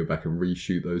they have to go back and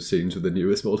reshoot those scenes with the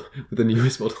newest model.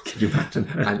 Can you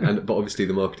imagine? But obviously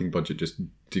the marketing budget just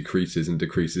decreases and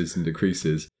decreases and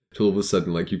decreases. Till all of a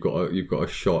sudden, like, you've got a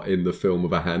shot in the film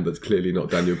of a hand that's clearly not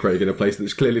Daniel Craig in a place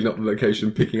that's clearly not the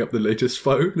location picking up the latest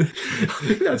phone. I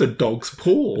think that's a dog's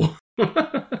paw.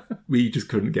 We just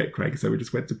couldn't get Craig, so we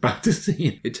just went to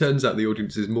Battersea. It turns out the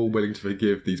audience is more willing to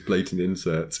forgive these blatant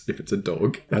inserts if it's a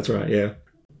dog. That's right, yeah.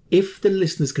 If the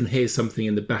listeners can hear something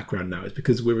in the background now, it's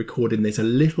because we're recording this a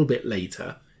little bit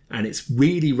later, and it's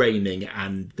really raining,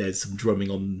 and there's some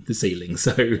drumming on the ceiling,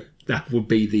 so that would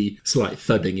be the slight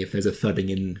thudding if there's a thudding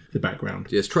in the background.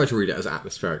 Yes, try to read it as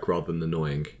atmospheric rather than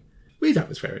annoying. Read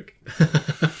atmospheric.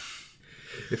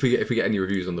 If we get any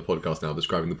reviews on the podcast now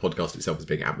describing the podcast itself as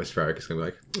being atmospheric, it's going to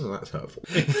be like, oh, that's hurtful.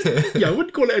 Yeah, I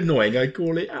wouldn't call it annoying, I'd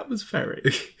call it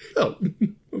atmospheric. Oh,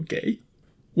 okay.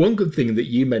 One good thing that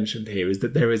you mentioned here is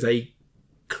that there is a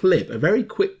clip, a very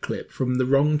quick clip from The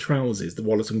Wrong Trousers, the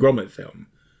Wallace and Gromit film.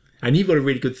 And you've got a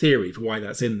really good theory for why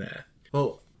that's in there.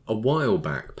 Well, a while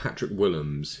back, Patrick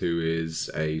Willems, who is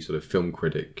a sort of film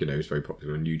critic, who's very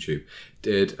popular on YouTube,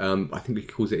 did, I think he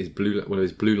calls it one of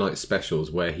his blue light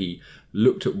specials, where he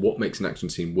looked at what makes an action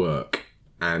scene work.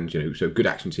 And, so good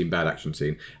action scene, bad action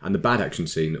scene. And the bad action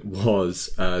scene was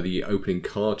the opening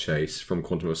car chase from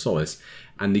Quantum of Solace.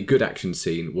 And the good action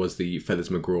scene was the Feathers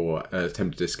McGraw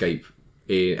attempted escape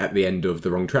at the end of The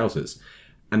Wrong Trousers.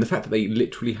 And the fact that they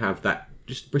literally have that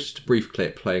just a brief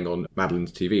clip playing on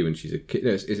Madeleine's TV when she's a kid.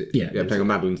 Playing on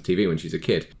Madeleine's TV when she's a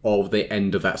kid of the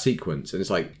end of that sequence. And it's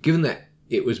like, given that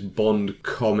it was Bond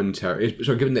commentary,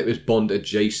 given that it was Bond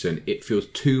adjacent, it feels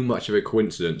too much of a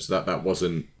coincidence that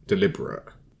wasn't deliberate.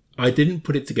 I didn't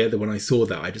put it together when I saw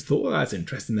that. I just thought, well, that's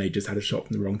interesting. They just had a shot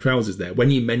from The Wrong Trousers there.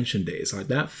 When you mentioned it, it's like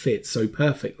that fits so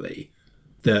perfectly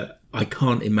that I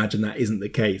can't imagine that isn't the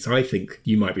case. I think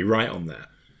you might be right on that.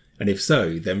 And if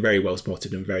so, then very well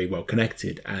spotted and very well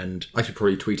connected. And I should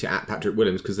probably tweet it at Patrick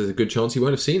Willems because there's a good chance he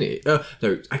won't have seen it. No,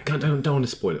 I don't want to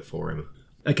spoil it for him.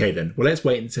 Okay then, well let's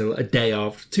wait until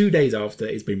 2 days after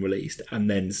it's been released and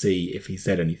then see if he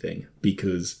said anything,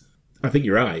 because I think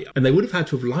you're right. And they would have had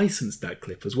to have licensed that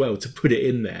clip as well to put it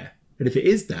in there. And if it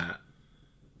is that,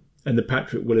 and the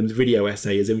Patrick Williams video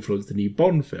essay has influenced the new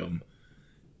Bond film,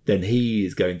 then he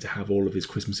is going to have all of his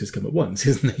Christmases come at once,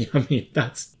 isn't he? I mean,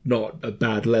 that's not a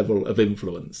bad level of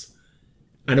influence.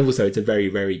 And also, it's a very,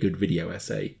 very good video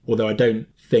essay. Although I don't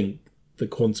think the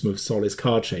Quantum of Solace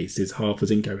car chase is half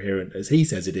as incoherent as he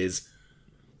says it is,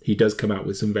 he does come out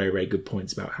with some very, very good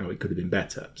points about how it could have been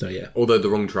better. So, yeah. Although the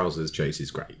Wrong Trousers chase is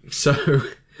great. So,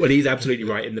 well, he's absolutely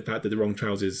right in the fact that the Wrong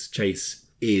Trousers chase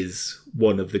is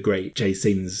one of the great chase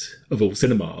scenes of all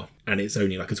cinema. And it's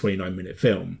only like a 29-minute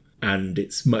film. And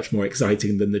it's much more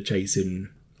exciting than the chase in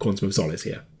Quantum of Solace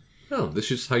here. Oh, this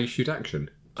is how you shoot action.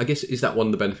 I guess, is that one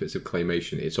of the benefits of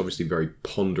claymation? It's obviously very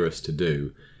ponderous to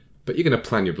do, but you're going to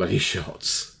plan your bloody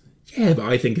shots. Yeah, but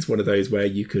I think it's one of those where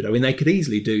you could... I mean, they could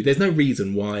easily do... There's no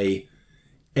reason why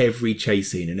every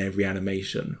chase scene in every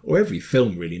animation, or every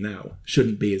film really now,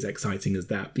 shouldn't be as exciting as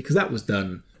that, because that was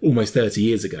done almost 30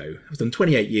 years ago. It was done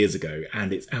 28 years ago,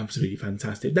 and it's absolutely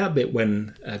fantastic. That bit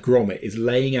when Gromit is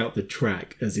laying out the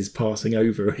track as he's passing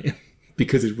over it,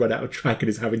 because he's run out of track and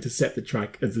is having to set the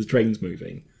track as the train's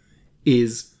moving,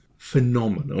 is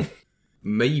phenomenal.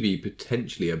 Maybe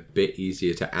potentially a bit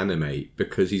easier to animate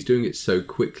because he's doing it so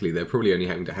quickly. They're probably only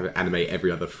having to have it animate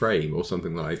every other frame or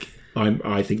something like.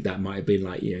 I think that might have been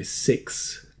like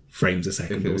 6 frames a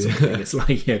second or something. It's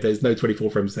like there's no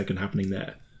 24 frames a second happening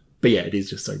there. But yeah, it is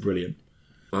just so brilliant.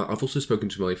 I've also spoken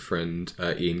to my friend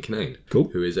Ian Kinane, cool,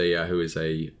 who is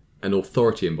an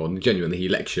authority in Bond. Genuinely, he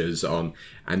lectures on,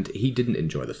 and he didn't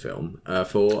enjoy the film.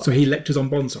 So he lectures on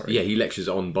Bond, sorry? Yeah, he lectures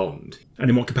on Bond. And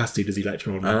in what capacity does he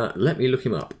lecture on? Let me look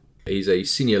him up. He's a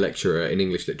senior lecturer in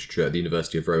English literature at the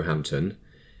University of Roehampton,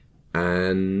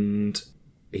 and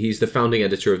he's the founding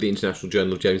editor of the International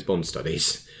Journal of James Bond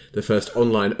Studies, the first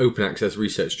online open access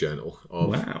research journal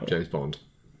of James Bond.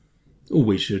 Oh,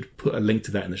 we should put a link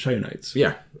to that in the show notes.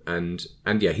 Yeah, and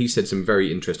yeah, he said some very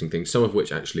interesting things, some of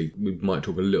which actually we might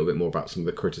talk a little bit more about some of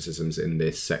the criticisms in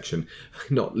this section.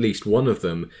 Not least one of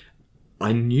them,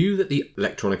 I knew that the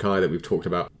electronic eye that we've talked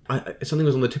about, something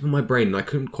was on the tip of my brain and I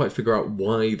couldn't quite figure out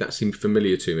why that seemed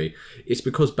familiar to me. It's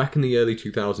because back in the early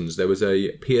 2000s there was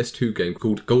a PS2 game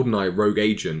called GoldenEye Rogue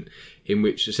Agent, in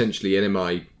which essentially an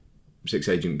MI6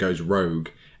 agent goes rogue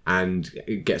and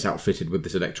it gets outfitted with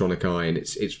this electronic eye, and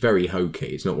it's very hokey.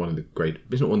 It's not one of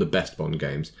the best Bond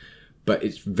games, but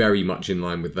it's very much in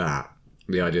line with that.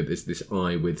 The idea that this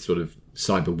eye with sort of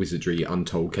cyber wizardry,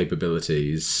 untold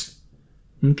capabilities.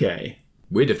 Okay.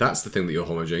 Weird if that's the thing that you're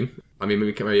homaging. I mean,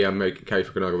 maybe Cary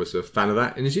Fukunaga was a fan of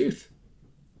that in his youth.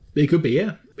 It could be,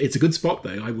 yeah. It's a good spot,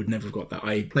 though. I would never have got that.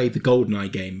 I played the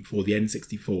GoldenEye game for the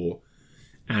N64,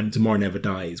 and Tomorrow Never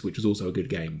Dies, which was also a good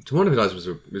game. Tomorrow Never Dies was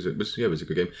a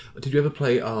good game. Did you ever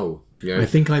play... I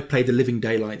think I played the Living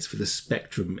Daylights for the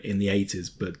Spectrum in the 80s,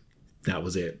 but that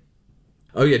was it.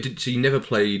 Oh, yeah. So you never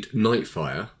played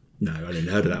Nightfire? No, I didn't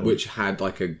heard of that one. Which had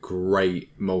like a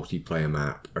great multiplayer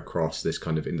map across this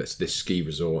kind of this ski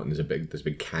resort, and there's a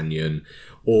big canyon.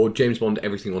 Or James Bond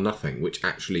Everything or Nothing, which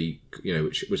actually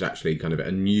which was actually kind of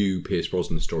a new Pierce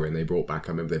Brosnan story, and they brought back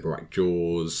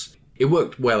Jaws. It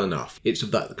worked well enough. It's of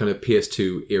that kind of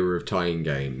PS2 era of tie-in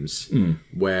games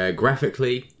where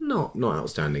graphically not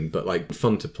outstanding, but like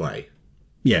fun to play.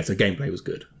 Yeah, so gameplay was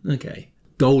good. Okay.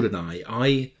 GoldenEye,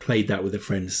 I played that with a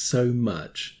friend so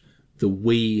much that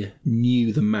we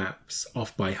knew the maps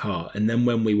off by heart. And then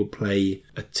when we would play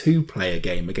a 2-player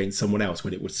game against someone else,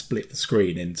 when it would split the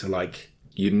screen into like...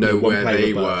 where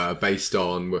they were based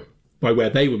on... By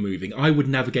where they were moving, I would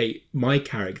navigate my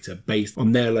character based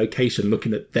on their location,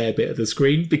 looking at their bit of the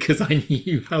screen, because I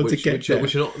knew how to get there.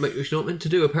 Which you're not meant to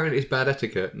do. Apparently it's bad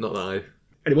etiquette, not that I...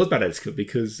 And it was bad etiquette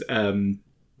because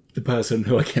the person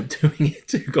who I kept doing it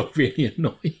to got really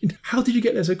annoyed. How did you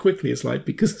get there so quickly? It's like,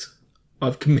 because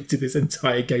I've committed this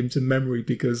entire game to memory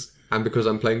because... And because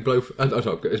I'm playing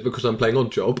it's because I'm playing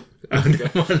Oddjob.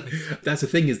 That's the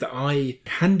thing, is that I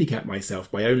handicapped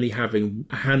myself by only having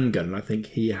a handgun, and I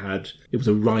think it was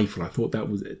a rifle. I thought that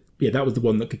was it. Yeah, that was the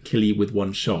one that could kill you with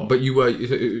one shot. But were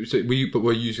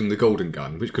using the golden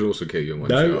gun, which could also kill you in one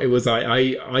shot. No, it was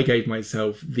I gave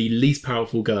myself the least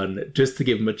powerful gun just to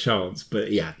give him a chance, but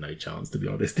he had no chance, to be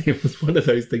honest. It was one of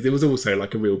those things. It was also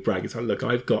like a real brag. It's like, look,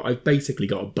 I've basically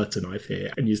got a butter knife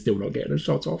here, and you're still not getting a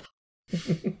shot off.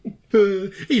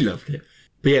 He loved it.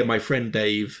 But yeah, my friend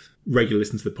Dave, regular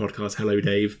listener to the podcast, hello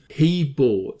Dave, he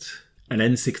bought an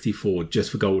N64 just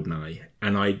for GoldenEye,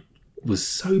 and I was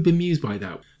so bemused by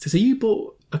that. So you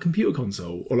bought a computer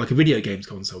console, or like a video games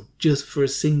console, just for a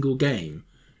single game?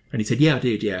 And he said, yeah, I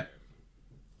did, yeah.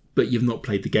 But you've not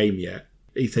played the game yet.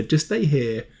 He said, just stay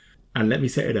here, and let me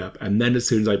set it up. And then as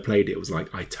soon as I played it, it was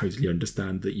like, I totally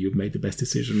understand that you've made the best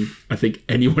decision I think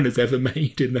anyone has ever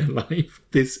made in their life.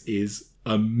 This is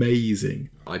amazing.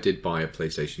 I did buy a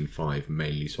PlayStation 5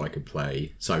 mainly so I could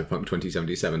play Cyberpunk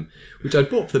 2077, which I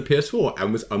bought for the PS4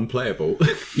 and was unplayable.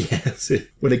 Yes.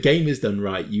 When a game is done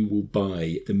right, you will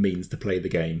buy the means to play the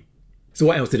game. So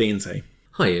what else did Ian say?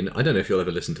 Hi Ian, I don't know if you'll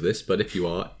ever listen to this, but if you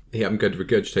are, here I'm going to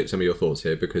regurgitate some of your thoughts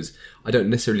here because I don't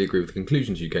necessarily agree with the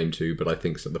conclusions you came to, but I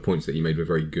think the points that you made were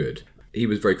very good. He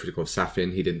was very critical of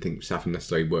Safin. He didn't think Safin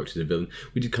necessarily worked as a villain.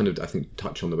 We did kind of, I think,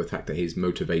 touch on the fact that his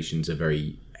motivations are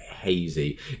very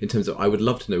hazy in terms of I would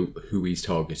love to know who he's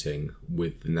targeting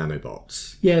with the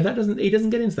nanobots. Yeah, he doesn't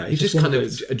get into that. He's just kind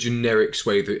of a generic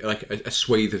swathe, like a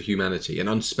swathe of humanity, an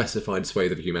unspecified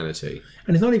swathe of humanity.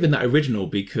 And it's not even that original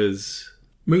because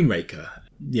Moonraker,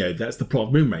 that's the plot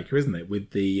of Moonraker, isn't it?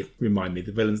 With the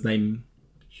villain's name?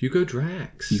 Hugo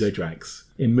Drax. Hugo Drax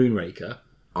in Moonraker.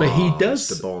 But he does...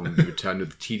 Mr. Bond, you return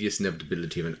with the tedious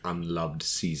inevitability of an unloved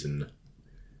season.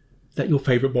 Is that your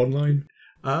favourite Bond line?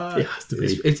 It has to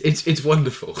be. It's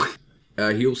wonderful.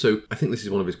 He also, I think this is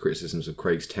one of his criticisms of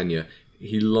Craig's tenure,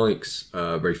 he likes,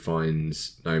 very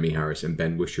finds Naomi Harris and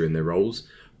Ben Whishaw in their roles,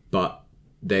 but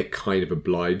they're kind of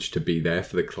obliged to be there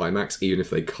for the climax, even if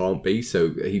they can't be.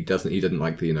 So he doesn't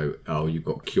like the, you've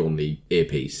got Kjorn the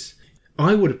earpiece.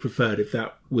 I would have preferred if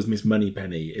that was Miss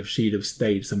Moneypenny, if she'd have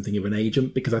stayed something of an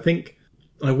agent, because I think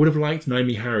I would have liked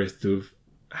Naomi Harris to have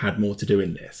had more to do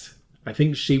in this. I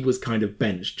think she was kind of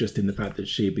benched just in the fact that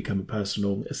she had become a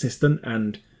personal assistant.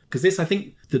 And because I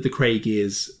think that the Craig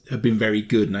years have been very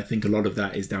good. And I think a lot of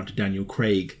that is down to Daniel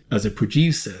Craig as a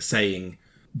producer saying,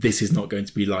 this is not going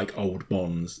to be like old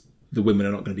Bonds. The women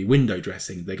are not going to be window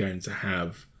dressing. They're going to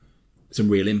have some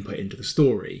real input into the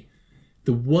story.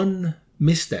 The one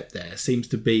misstep there seems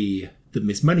to be that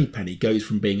Miss Moneypenny goes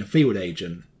from being a field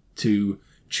agent to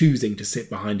choosing to sit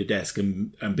behind a desk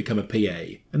and become a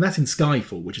PA. And that's in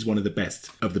Skyfall, which is one of the best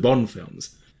of the Bond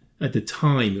films. At the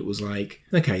time, it was like,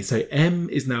 okay, so M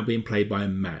is now being played by a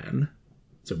man.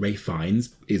 So Ralph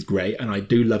Fiennes is great, and I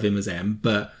do love him as M,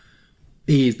 but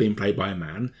he is being played by a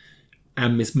man.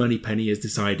 And Miss Moneypenny has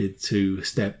decided to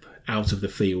step out of the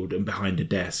field and behind a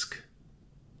desk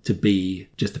to be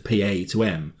just a PA to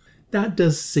M. That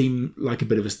does seem like a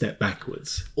bit of a step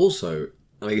backwards. Also,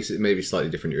 I guess it may be slightly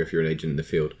different if you're an agent in the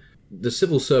field. The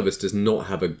civil service does not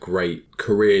have a great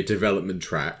career development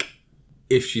track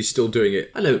if she's still doing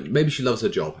it. I know, maybe she loves her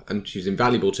job and she's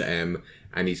invaluable to M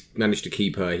and he's managed to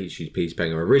keep her. He's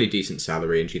paying her a really decent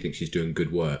salary and she thinks she's doing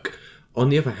good work. On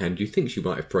the other hand, you think she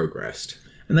might have progressed.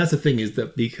 And that's the thing, is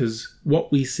that because what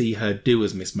we see her do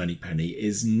as Miss Moneypenny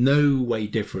is no way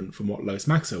different from what Lois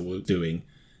Maxwell was doing.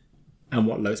 And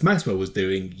what Lois Maxwell was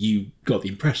doing, you got the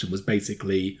impression, was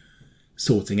basically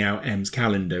sorting out M's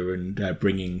calendar and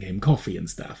bringing him coffee and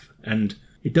stuff. And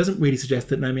it doesn't really suggest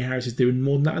that Naomi Harris is doing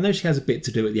more than that. I know she has a bit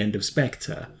to do at the end of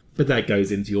Spectre, but that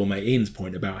goes into your mate Ian's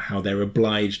point about how they're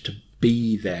obliged to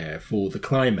be there for the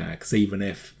climax, even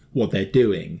if what they're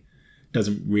doing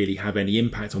doesn't really have any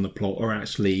impact on the plot or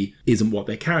actually isn't what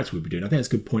their character would be doing. I think that's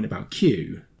a good point about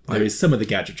Q. There is some of the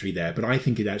gadgetry there, but I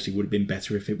think it actually would have been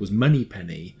better if it was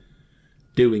Moneypenny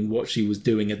doing what she was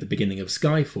doing at the beginning of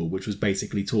Skyfall, which was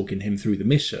basically talking him through the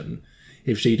mission,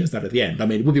 if she does that at the end. I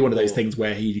mean, it would be one of those things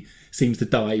where he seems to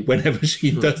die whenever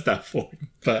she does that for him.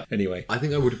 But anyway. I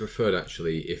think I would have preferred,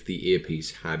 actually, if the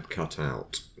earpiece had cut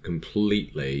out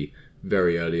completely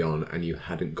very early on and you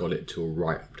hadn't got it till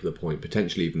right up to the point,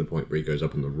 potentially even the point where he goes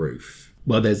up on the roof.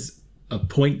 Well, there's a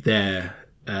point there.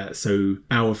 So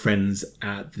our friends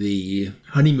at the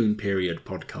Honeymoon Period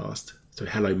podcast, so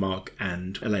hello, Mark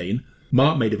and Elaine,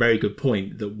 Mark made a very good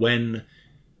point that when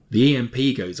the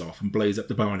EMP goes off and blows up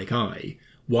the bionic eye,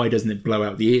 why doesn't it blow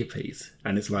out the earpiece?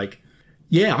 And it's like,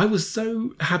 yeah, I was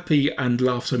so happy and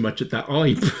laughed so much at that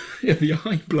eye, the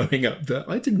eye blowing up, that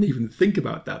I didn't even think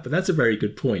about that. But that's a very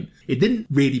good point. It didn't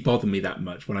really bother me that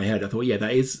much when I heard it. I thought, yeah,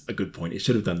 that is a good point. It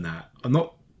should have done that. I'm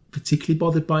not particularly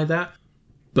bothered by that,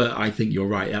 but I think you're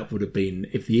right. That would have been,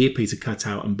 if the earpiece had cut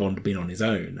out and Bond had been on his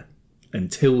own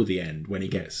until the end, when he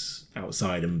gets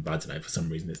outside and, I don't know, for some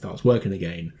reason it starts working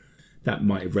again, that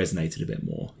might have resonated a bit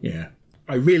more. Yeah.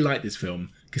 I really like this film.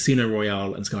 Casino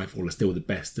Royale and Skyfall are still the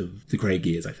best of the Craig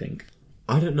years, I think.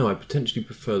 I don't know. I potentially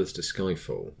prefer this to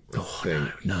Skyfall.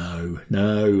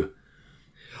 No.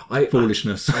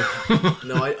 Foolishness.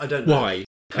 I don't know. Why?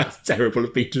 That's terrible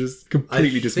of me to just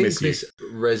completely dismiss you. I think this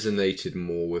resonated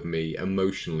more with me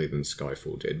emotionally than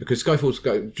Skyfall did. Because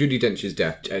Judi Dench's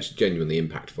death is genuinely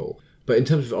impactful. But in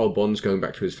terms of old Bond's going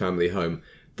back to his family home,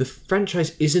 the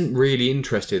franchise isn't really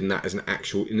interested in that as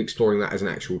in exploring that as an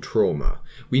actual trauma.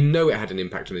 We know it had an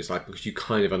impact on his life because you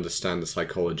kind of understand the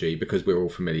psychology because we're all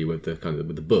familiar with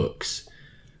with the books.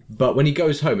 But when he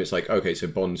goes home, it's like, okay, so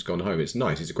Bond's gone home. It's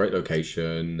nice. It's a great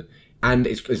location, and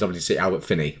it's lovely to see Albert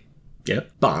Finney. Yeah,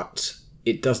 but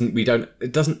it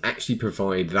doesn't actually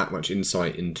provide that much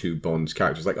insight into Bond's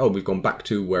character. It's like, oh, we've gone back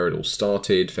to where it all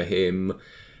started for him,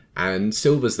 and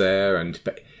Silver's there,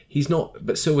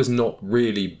 but Silver's not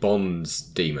really Bond's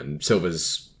demon.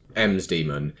 Silver's M's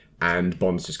demon, and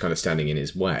Bond's just kind of standing in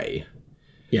his way.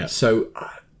 Yeah. So,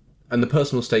 and the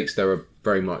personal stakes there are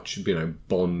very much,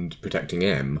 Bond protecting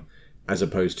M, as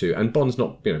opposed to, and Bond's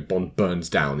not, Bond burns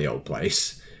down the old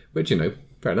place, which,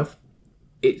 fair enough.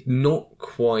 It's not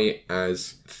quite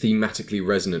as thematically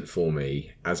resonant for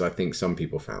me as I think some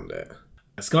people found it.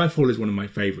 Skyfall is one of my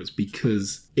favourites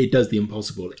because it does the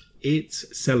impossible. It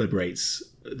celebrates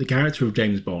the character of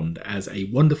James Bond as a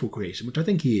wonderful creation, which I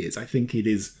think he is. I think it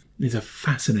is a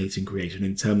fascinating creation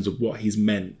in terms of what he's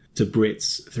meant to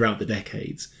Brits throughout the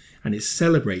decades. And it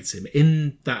celebrates him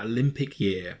in that Olympic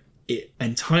year. It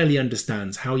entirely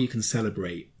understands how you can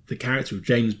celebrate the character of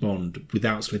James Bond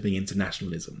without slipping into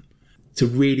nationalism. To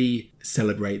really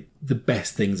celebrate the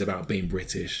best things about being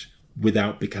British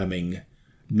without becoming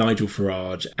Nigel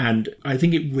Farage. And I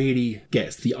think it really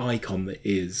gets the icon that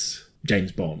is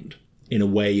James Bond in a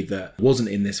way that wasn't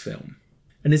in this film.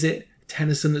 And is it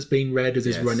Tennyson that's being read as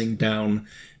he's running down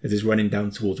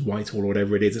towards Whitehall or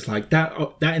whatever it is? It's like that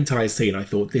entire scene. I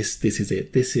thought this is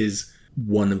it. This is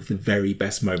one of the very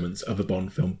best moments of a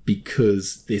Bond film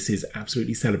because this is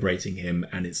absolutely celebrating him,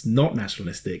 and it's not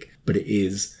nationalistic, but it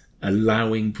is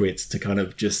allowing Brits to kind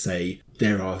of just say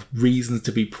there are reasons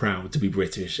to be proud to be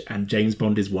British, and James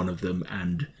Bond is one of them,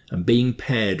 and being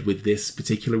paired with this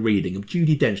particular reading of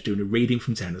Judi Dench doing a reading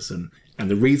from Tennyson,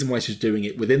 and the reason why she's doing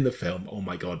it within the film, oh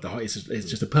my god, it's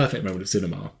just a perfect moment of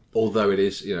cinema. Although it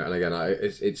is, and again,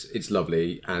 it's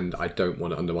lovely, and I don't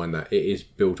want to undermine that. It is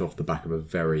built off the back of a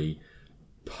very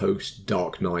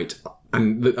post-Dark Knight,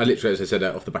 and I literally, as I said,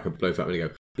 off the back of Blofeld, I'm going to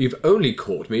go, you've only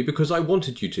caught me because I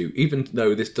wanted you to, even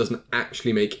though this doesn't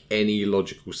actually make any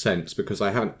logical sense because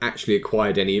I haven't actually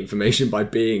acquired any information by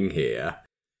being here.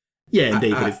 Yeah,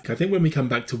 indeed. I think when we come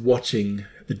back to watching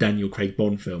the Daniel Craig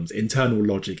Bond films, internal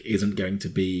logic isn't going to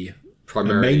be a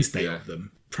mainstay of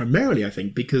them. Primarily, I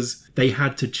think, because they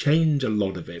had to change a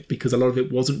lot of it, because a lot of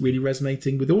it wasn't really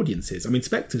resonating with audiences. I mean,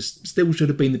 Spectre still should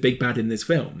have been the big bad in this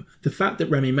film. The fact that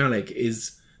Rami Malek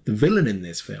is the villain in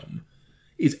this film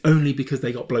is only because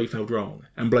they got Blofeld wrong,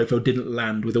 and Blofeld didn't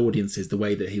land with audiences the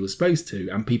way that he was supposed to,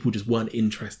 and people just weren't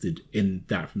interested in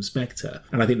that from Spectre.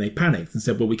 And I think they panicked and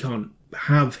said, well, we can't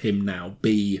have him now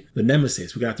be the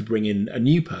nemesis. We're going to have to bring in a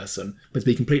new person. But to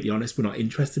be completely honest, we're not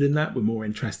interested in that. We're more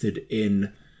interested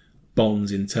in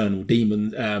Bond's internal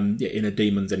demons, inner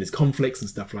demons and his conflicts and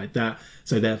stuff like that.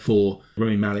 So therefore,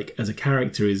 Rami Malek as a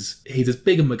character he's as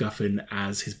big a MacGuffin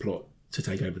as his plot to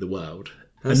take over the world.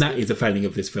 And that is a failing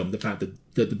of this film, the fact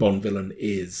that the Bond villain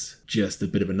is just a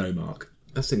bit of a no-mark.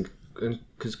 I think,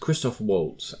 because Christoph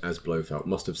Waltz as Blofeld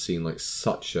must have seemed like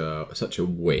such a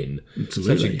win.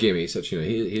 Absolutely. Such a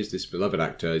gimme, here's this beloved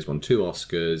actor, he's won 2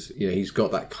 Oscars, he's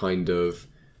got that kind of,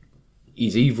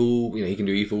 he's evil, he can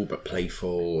do evil but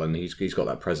playful, and he's got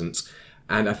that presence.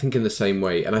 And I think in the same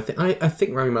way, and I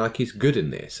think Rami Malek is good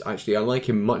in this. Actually, I like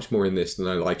him much more in this than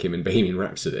I like him in Bohemian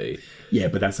Rhapsody. Yeah,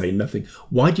 but that's saying nothing.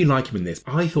 Why do you like him in this?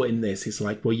 I thought in this, it's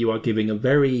like, well, you are giving a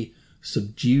very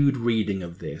subdued reading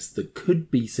of this that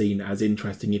could be seen as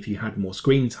interesting if you had more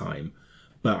screen time.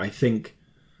 But I think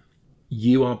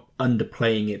you are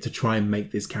underplaying it to try and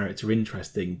make this character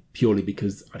interesting purely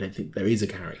because I don't think there is a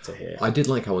character here. I did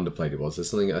like how underplayed it was. There's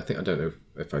something, I don't know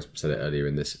if I said it earlier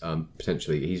in this,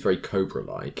 potentially, he's very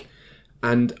Cobra-like.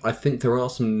 And I think there are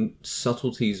some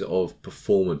subtleties of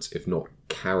performance, if not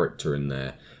character, in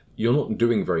there. You're not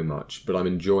doing very much, but I'm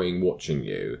enjoying watching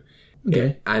you.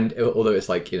 Okay. And although it's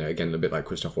like, again, a bit like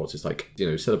Christoph Waltz, it's like,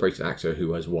 celebrated actor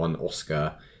who has won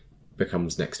Oscar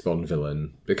becomes next Bond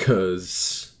villain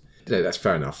because... that's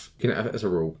fair enough. As a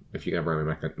rule, if you have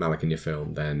Rami Malek in your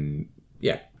film, then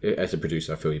yeah, as a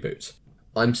producer, fill your boots.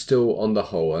 I'm still, on the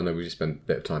whole, I know we just spent a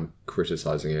bit of time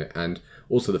criticising it, and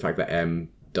also the fact that M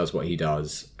does what he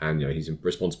does, and he's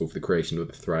responsible for the creation of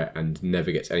the threat and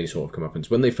never gets any sort of comeuppance.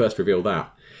 When they first reveal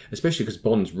that, especially because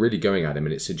Bond's really going at him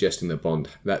and it's suggesting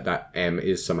that M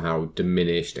is somehow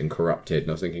diminished and corrupted,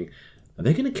 and I was thinking, are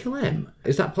they going to kill M?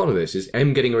 Is that part of this? Is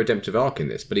M getting a redemptive arc in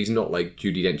this? But he's not like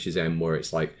Judi Dench's M, where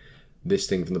it's like, this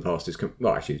thing from the past is...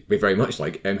 actually, we're very much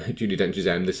like Judi Dench's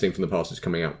M, this thing from the past is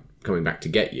coming back to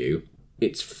get you.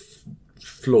 It's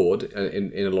flawed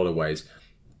in a lot of ways,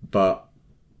 but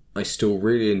I still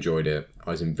really enjoyed it.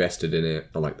 I was invested in it.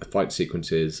 I liked the fight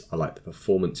sequences. I liked the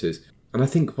performances. And I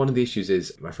think one of the issues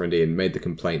is, my friend Ian made the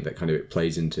complaint that kind of it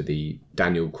plays into the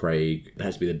Daniel Craig, it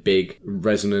has to be the big,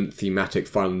 resonant, thematic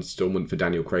final installment for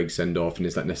Daniel Craig's send-off, and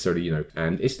is that necessarily,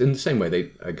 and it's in the same way,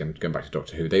 they, again, going back to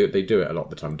Doctor Who, they do it a lot of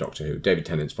the time, Doctor Who. David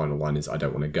Tennant's final line is, I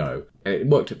don't want to go. And it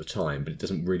worked at the time, but it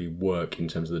doesn't really work in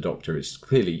terms of the Doctor. It's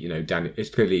clearly, it's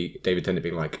clearly David Tennant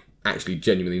being like, actually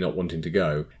genuinely not wanting to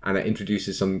go, and it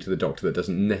introduces something to the Doctor that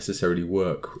doesn't necessarily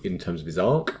work in terms of his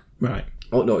arc. Right.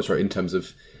 Oh, no, sorry, in terms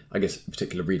of, I guess,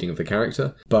 particular reading of the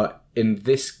character. But in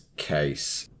this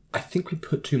case, I think we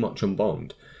put too much on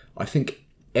Bond. I think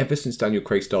ever since Daniel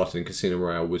Craig started in Casino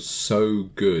Royale was so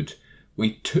good.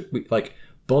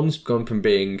 Bond's gone from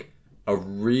being a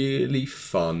really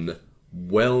fun,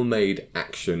 well-made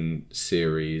action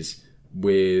series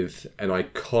with an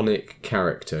iconic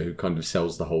character who kind of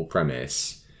sells the whole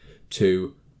premise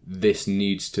to this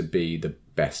needs to be the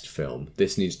best film.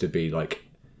 This needs to be like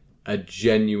a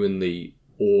genuinely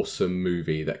awesome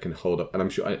movie that can hold up. And I'm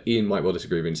sure Ian might well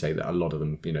disagree with me and say that a lot of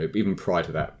them, even prior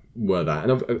to that, were that.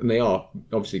 And they are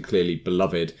obviously clearly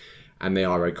beloved and they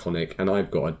are iconic and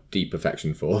I've got a deep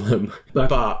affection for them.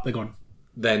 But they're gone.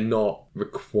 They're not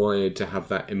required to have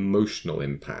that emotional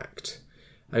impact.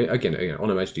 Again, on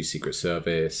Her Majesty's Secret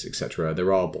Service, etc.,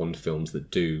 there are Bond films that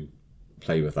do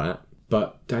play with that.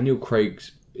 But Daniel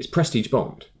Craig's, it's prestige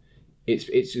Bond.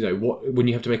 It's when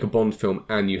you have to make a Bond film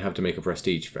and you have to make a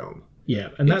prestige film. Yeah,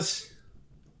 and that's...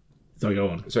 Sorry, go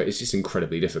on. So it's just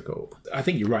incredibly difficult. I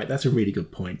think you're right. That's a really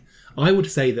good point. I would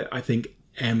say that I think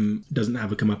M doesn't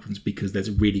have a comeuppance because there's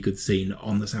a really good scene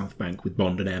on the South Bank with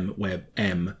Bond and M where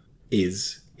M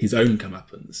is his own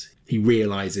comeuppance. He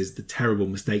realises the terrible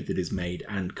mistake that is made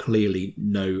and clearly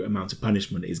no amount of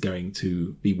punishment is going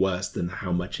to be worse than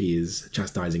how much he is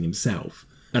chastising himself.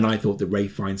 And I thought that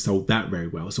Ralph Fiennes sold that very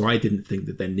well, so I didn't think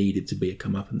that there needed to be a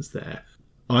comeuppance there.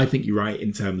 I think you're right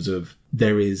in terms of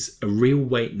there is a real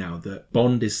weight now that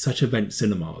Bond is such event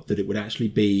cinema that it would actually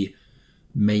be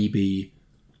maybe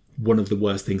one of the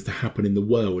worst things to happen in the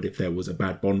world if there was a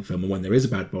bad Bond film. And when there is a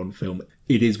bad Bond film,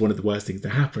 it is one of the worst things to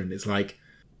happen. It's like,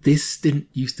 this didn't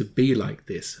used to be like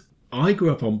this. I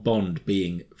grew up on Bond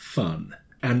being fun,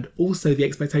 and also the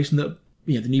expectation that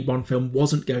the new Bond film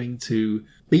wasn't going to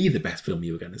be the best film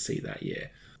you were going to see that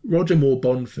year. Roger Moore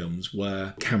Bond films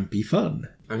were campy fun.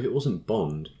 And if it wasn't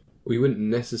Bond, we wouldn't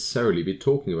necessarily be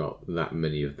talking about that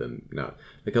many of them now.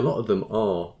 Like, a lot of them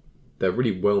they're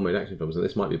really well-made action films, and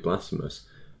this might be blasphemous,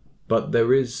 but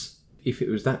there is, if it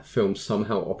was that film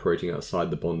somehow operating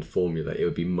outside the Bond formula, it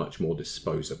would be much more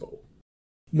disposable.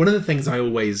 One of the things I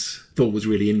always thought was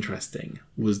really interesting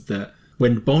was that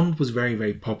when Bond was very,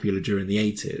 very popular during the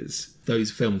 80s,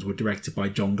 those films were directed by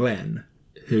John Glenn,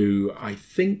 who I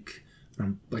think,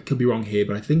 I could be wrong here,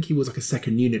 but I think he was like a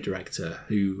second unit director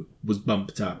who was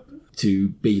bumped up to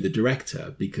be the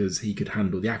director because he could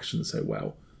handle the action so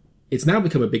well. It's now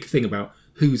become a big thing about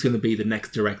who's going to be the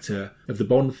next director of the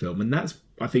Bond film, and that's,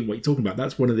 I think, what you're talking about.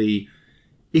 That's one of the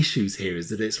issues here, is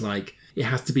that it's like, it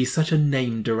has to be such a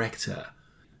named director.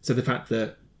 So the fact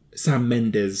that Sam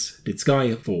Mendes did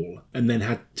Skyfall and then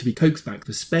had to be coaxed back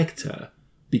for Spectre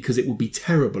because it would be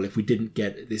terrible if we didn't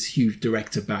get this huge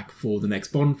director back for the next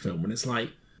Bond film. And it's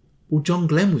like, well, John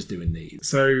Glenn was doing these.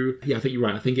 So, yeah, I think you're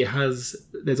right. I think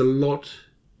there's a lot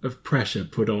of pressure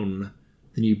put on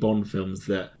the new Bond films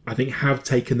that I think have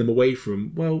taken them away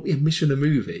from, mission a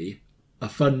movie, a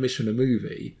fun mission a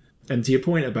movie. And to your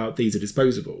point about these are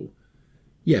disposable,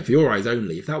 yeah, for your eyes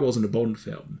only, if that wasn't a Bond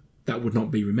film, that would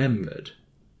not be remembered.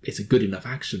 It's a good enough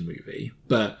action movie,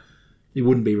 but it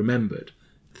wouldn't be remembered.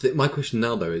 My question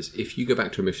now, though, is if you go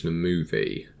back to a mission, a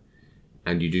movie,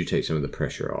 and you do take some of the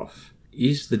pressure off,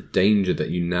 is the danger that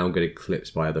you now get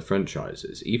eclipsed by other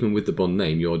franchises? Even with the Bond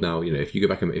name, you're now, if you go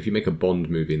back and if you make a Bond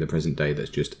movie in the present day that's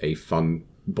just a fun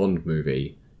Bond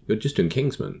movie, you're just doing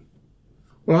Kingsman.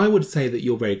 Well, I would say that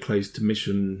you're very close to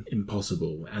Mission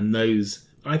Impossible, and those,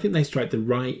 I think they strike the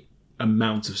right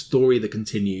amount of story that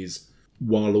continues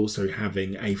while also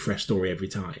having a fresh story every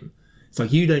time. It's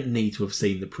like, you don't need to have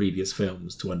seen the previous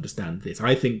films to understand this.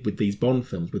 I think with these Bond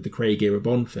films, with the Craig era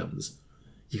Bond films,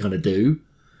 you kind of do.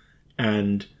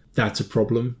 And that's a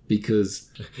problem because...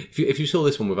 If you saw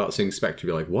this one without seeing Spectre,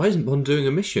 you'd be like, why isn't Bond doing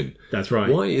a mission? That's right.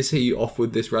 Why is he off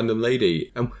with this random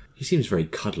lady? He seems very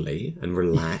cuddly and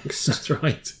relaxed. That's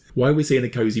right. Why are we seeing a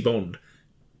cosy Bond?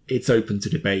 It's open to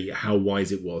debate how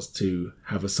wise it was to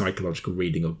have a psychological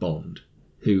reading of Bond,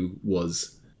 who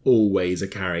was always a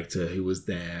character who was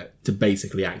there to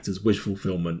basically act as wish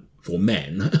fulfillment for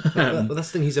men. But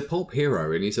that's the thing. He's a pulp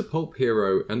hero, and he's a pulp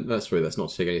hero, and that's not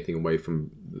to take anything away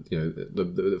from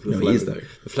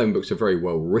the Flame books are very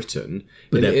well written,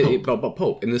 but but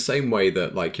pulp in the same way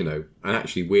that, like, and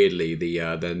actually weirdly, the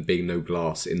then being no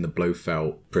glass in the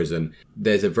Blofeld prison,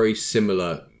 there's a very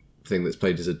similar thing that's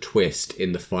played as a twist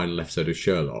in the final episode of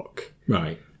Sherlock,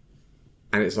 right?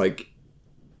 And it's like,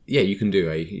 yeah, you can do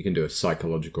a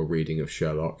psychological reading of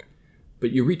Sherlock,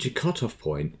 but you reach a cutoff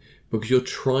point because you're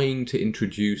trying to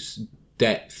introduce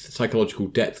psychological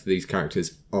depth to these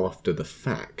characters after the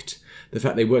fact. The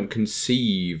fact they weren't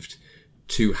conceived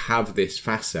to have this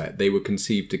facet, they were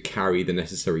conceived to carry the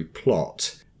necessary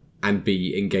plot and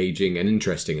be engaging and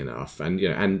interesting enough, and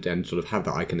and sort of have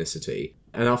that iconicity.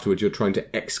 And afterwards, you're trying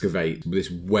to excavate this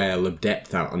well of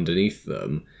depth out underneath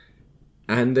them,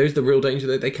 and there's the real danger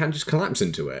that they can just collapse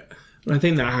into it. And I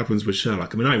think that happens with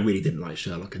Sherlock. I mean, I really didn't like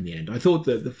Sherlock in the end. I thought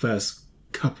that the first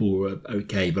couple were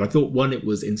okay, but I thought, one, it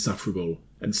was insufferable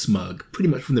and smug pretty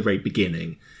much from the very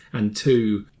beginning, and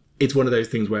two, it's one of those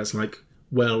things where it's like,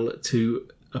 well, to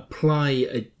apply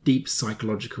a deep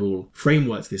psychological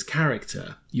framework to this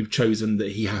character, you've chosen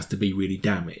that he has to be really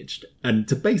damaged, and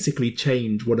to basically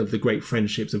change one of the great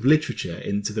friendships of literature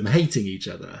into them hating each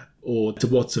other, or to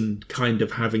Watson kind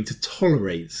of having to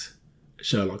tolerate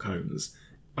Sherlock Holmes.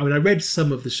 I mean, I read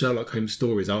some of the Sherlock Holmes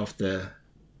stories after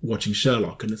watching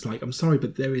Sherlock, and it's like, I'm sorry,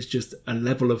 but there is just a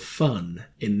level of fun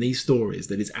in these stories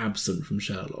that is absent from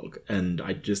Sherlock. And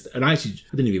I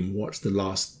didn't even watch the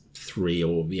last three,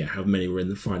 or how many were in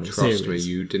the final series. Trust me,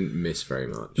 you didn't miss very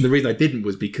much. And the reason I didn't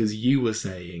was because you were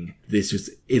saying this just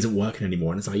isn't working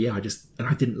anymore, and it's like,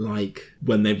 I didn't like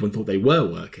when everyone thought they were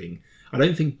working. I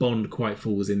don't think Bond quite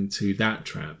falls into that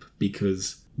trap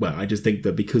because, well, I just think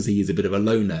that because he is a bit of a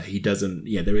loner, he doesn't,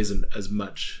 there isn't as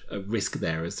much a risk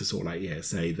there as to sort of like,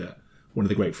 say that one of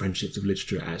the great friendships of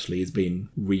literature actually has been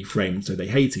reframed so they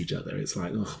hate each other. It's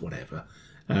like, whatever.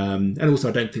 And also,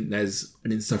 I don't think there's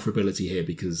an insufferability here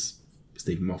because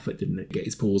Stephen Moffat didn't get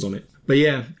his paws on it. But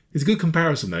yeah, it's a good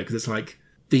comparison though, because it's like,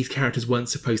 these characters weren't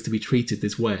supposed to be treated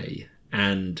this way.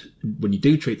 And when you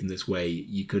do treat them this way,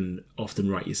 you can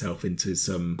often write yourself into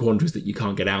some quandaries that you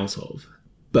can't get out of.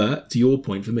 But to your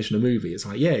point, for Mission: A Movie, it's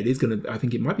like, it is going to, I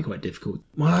think it might be quite difficult.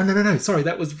 Well, no, sorry,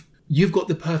 you've got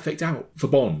the perfect out for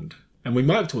Bond. And we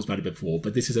might have talked about it before,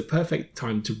 but this is a perfect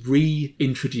time to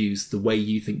reintroduce the way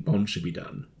you think Bond should be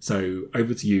done. So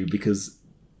over to you, because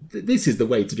this is the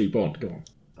way to do Bond. Go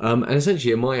on. And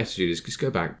essentially, my attitude is just go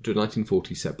back to a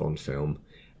 1940s set Bond film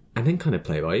and then kind of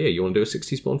play by ear. You want to do a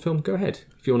 60s Bond film? Go ahead.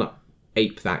 If you want to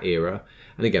ape that era.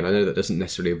 And again, I know that doesn't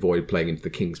necessarily avoid playing into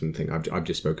the Kingsman thing I've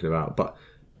just spoken about, but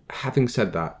having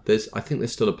said that, I think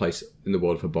there's still a place in the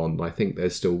world for Bond. I think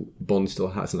Bond still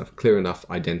has clear enough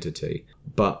identity.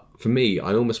 But for me,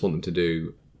 I almost want them to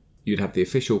do, you'd have the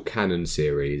official canon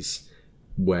series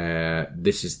where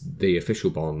this is the official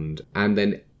Bond, and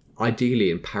then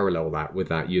ideally in parallel with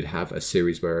that, you'd have a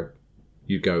series where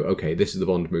you'd go, okay, this is the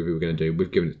Bond movie we're going to do.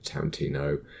 We've given it to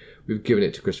Tarantino. We've given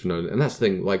it to Christopher Nolan. And that's the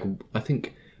thing, like, I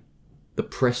think the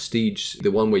Prestige,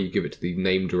 the one where you give it to the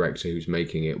name director who's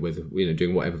making it with,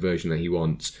 doing whatever version that he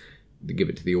wants, they give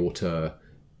it to the auteur,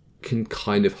 can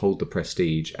kind of hold the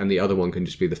prestige, and the other one can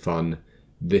just be the fun,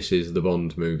 this is the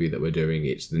Bond movie that we're doing,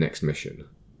 it's the next mission.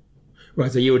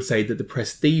 Right, so you would say that the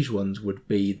Prestige ones would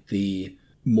be the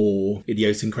more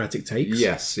idiosyncratic takes?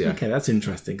 Yes, yeah. Okay, that's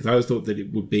interesting, because I always thought that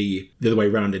it would be the other way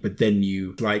around it, but then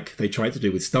you, like they tried to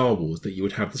do with Star Wars, that you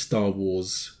would have the Star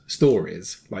Wars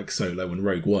stories, like Solo and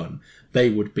Rogue One. They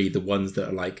would be the ones that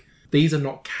are like, these are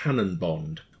not canon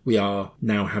Bond. We are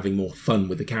now having more fun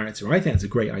with the character. I think that's a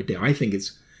great idea. I think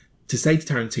it's to say to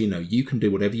Tarantino, you can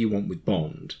do whatever you want with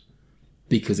Bond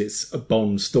because it's a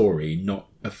Bond story, not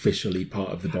officially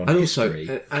part of the Bond history.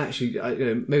 And actually,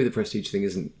 maybe the Prestige thing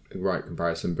isn't a right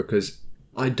comparison because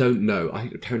I don't know.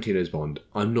 Tarantino's Bond,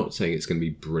 I'm not saying it's going to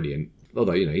be brilliant,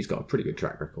 although, he's got a pretty good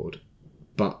track record.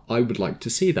 But I would like to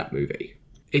see that movie.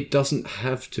 It doesn't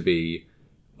have to be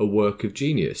a work of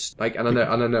genius. And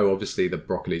I know obviously that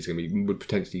Broccoli's would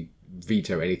potentially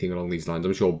veto anything along these lines.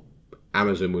 I'm sure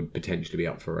Amazon would potentially be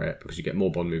up for it because you get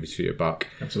more Bond movies for your buck.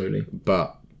 Absolutely.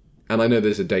 And I know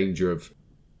there's a danger of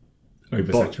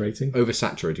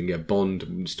oversaturating, yeah,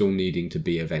 Bond still needing to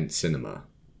be event cinema.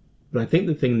 But I think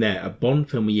the thing there, a Bond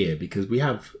film a year, because we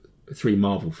have 3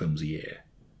 Marvel films a year,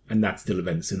 and that's still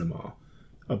event cinema.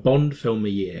 A Bond film a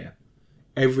year,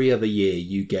 every other year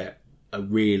you get a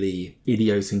really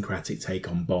idiosyncratic take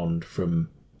on Bond from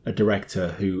a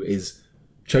director who is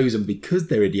chosen because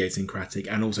they're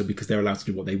idiosyncratic and also because they're allowed to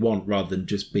do what they want rather than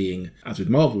just being, as with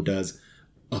Marvel does,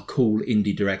 a cool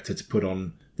indie director to put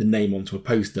on the name onto a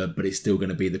poster, but it's still going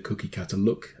to be the cookie cutter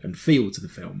look and feel to the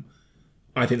film.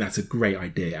 I think that's a great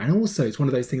idea. And also, it's one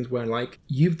of those things where, like,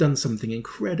 you've done something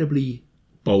incredibly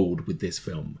bold with this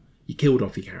film. You killed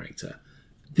off your character.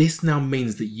 This now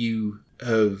means that you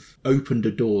have opened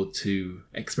a door to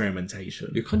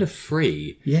experimentation. You're kind of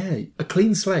free. Yeah, a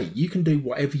clean slate. You can do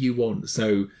whatever you want.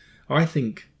 So I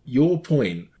think your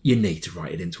point, you need to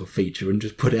write it into a feature and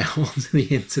just put it out onto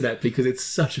the internet because it's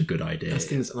such a good idea. That's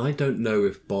the thing, I don't know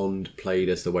if Bond played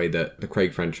as the way that the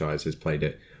Craig franchise has played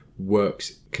it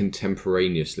works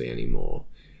contemporaneously anymore.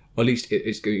 Or at least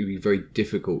it's going to be very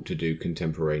difficult to do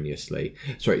contemporaneously.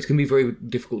 Sorry, it's going to be very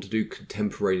difficult to do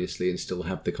contemporaneously and still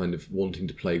have the kind of wanting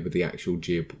to play with the actual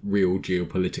real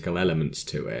geopolitical elements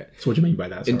to it. So what do you mean by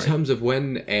that? Sorry. In terms of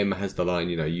when M has the line,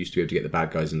 you used to be able to get the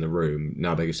bad guys in the room,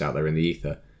 now they're just out there in the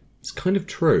ether. It's kind of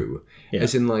true. Yeah.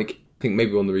 As in, like, I think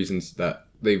maybe one of the reasons that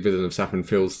the villain of Safran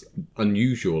feels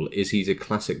unusual is he's a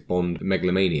classic Bond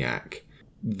megalomaniac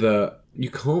that you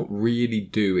can't really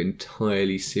do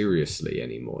entirely seriously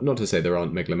anymore. Not to say there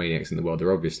aren't megalomaniacs in the world,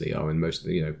 there obviously are, and most,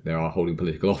 there are holding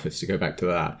political office, to go back to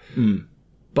that.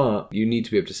 But you need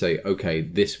to be able to say, okay,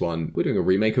 this one, we're doing a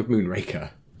remake of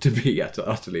Moonraker, to be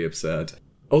utterly absurd.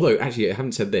 Although, actually, I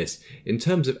haven't said this. In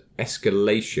terms of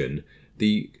escalation,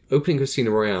 the opening of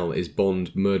Casino Royale is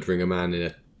Bond murdering a man in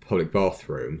a public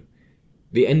bathroom.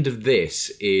 The end of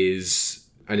this is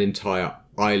an entire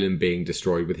island being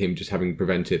destroyed with him just having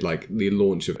prevented, like, the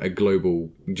launch of a global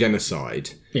genocide.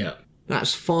 Yeah.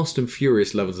 That's Fast and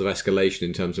Furious levels of escalation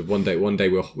in terms of one day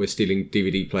we're stealing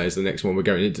DVD players, the next one we're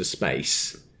going into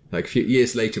space. Like, a few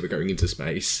years later we're going into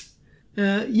space.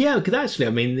 Yeah, because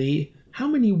actually, how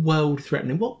many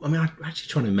world-threatening... I'm actually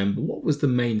trying to remember, what was the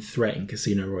main threat in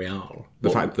Casino Royale? The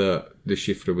fact that the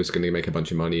shifter was going to make a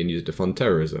bunch of money and use it to fund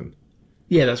terrorism.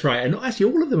 Yeah, that's right. And actually,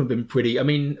 all of them have been pretty...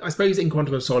 I suppose in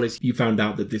Quantum of Solace, you found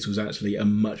out that this was actually a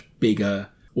much bigger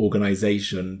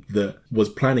organisation that was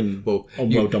planning on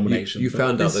world domination. You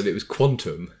found out that it was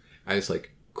Quantum, and it's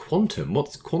like, Quantum?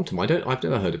 What's Quantum? I've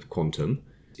never heard of Quantum.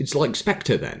 It's like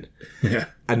Spectre then. Yeah.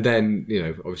 And then,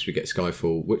 obviously we get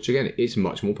Skyfall, which again, is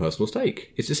much more personal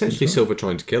stake. It's essentially Silver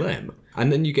trying to kill M.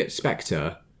 And then you get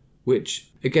Spectre, which,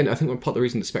 again, I think part of the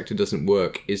reason that Spectre doesn't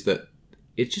work is that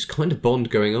it's just kind of Bond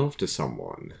going after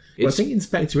someone. Well, I think in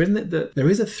Spectre, isn't it, that there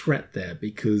is a threat there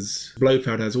because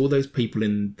Blofeld has all those people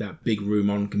in that big room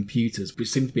on computers, which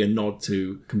seems to be a nod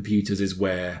to computers is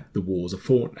where the wars are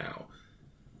fought now.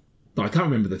 But I can't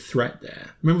remember the threat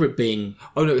there. Remember it being...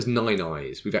 Oh, no, it was Nine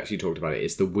Eyes. We've actually talked about it.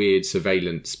 It's the weird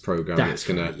surveillance program that's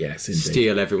going to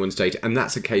steal everyone's data. And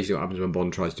that's occasionally what happens when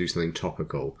Bond tries to do something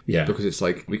topical. Yeah. Because it's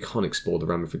like, we can't explore the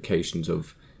ramifications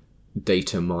of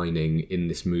data mining in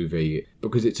this movie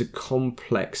because it's a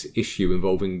complex issue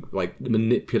involving, like, the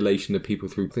manipulation of people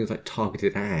through things like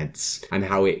targeted ads and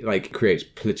how it, like, creates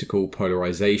political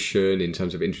polarization in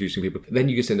terms of introducing people. Then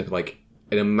you just end up, like,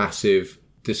 in a massive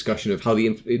discussion of how the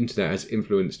internet has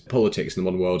influenced politics in the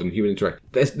modern world and human interaction.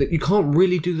 You can't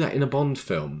really do that in a Bond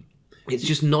film. It's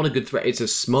just not a good threat. It's a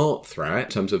smart threat in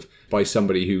terms of by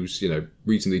somebody who's,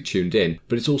 reasonably tuned in,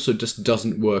 but it also just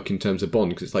doesn't work in terms of Bond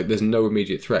because it's like there's no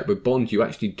immediate threat. With Bond, you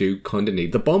actually do kind of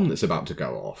need the bomb that's about to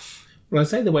go off. Well, I'd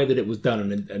say the way that it was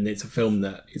done, and it's a film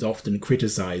that is often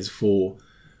criticised for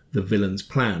the villain's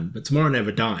plan, but Tomorrow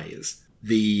Never Dies,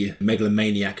 the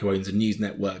megalomaniac who owns a news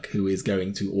network who is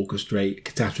going to orchestrate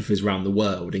catastrophes around the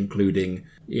world, including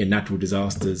natural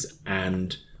disasters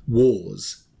and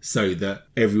wars, so that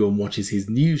everyone watches his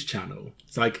news channel.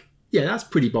 It's like, yeah, that's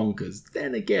pretty bonkers.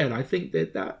 Then again, I think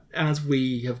that as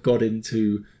we have got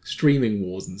into streaming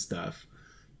wars and stuff,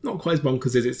 not quite as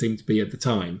bonkers as it seemed to be at the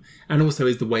time. And also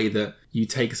is the way that you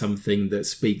take something that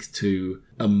speaks to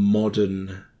a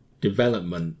modern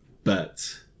development,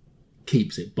 but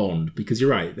keeps it Bond. Because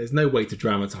you're right, there's no way to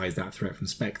dramatise that threat from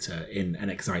Spectre in an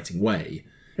exciting way.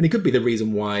 And it could be the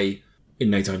reason why,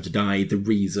 in No Time to Die, the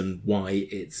reason why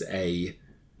it's a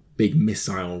big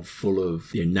missile full of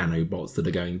nanobots that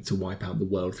are going to wipe out the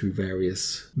world through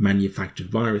various manufactured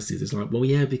viruses. It's like, well,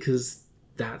 yeah, because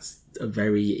that's a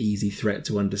very easy threat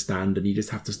to understand and you just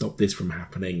have to stop this from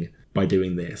happening by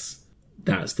doing this.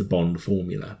 That's the Bond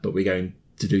formula. But we're going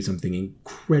to do something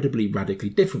incredibly radically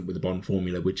different with the Bond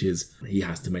formula, which is he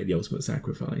has to make the ultimate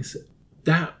sacrifice.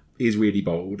 That is really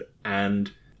bold,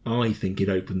 and I think it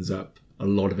opens up a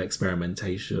lot of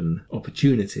experimentation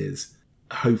opportunities.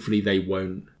 Hopefully they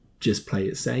won't just play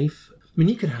it safe. I mean,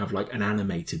 you could have like an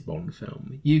animated Bond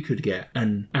film. You could get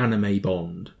an anime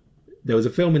Bond. There was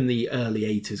a film in the early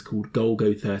 80s called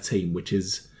Golgo 13, which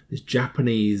is this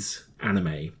Japanese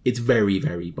anime. It's very,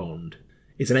 very Bond.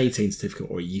 It's an 18 certificate,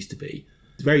 or it used to be.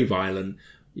 It's very violent,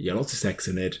 Yeah, lots of sex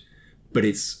in it, but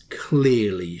it's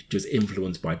clearly just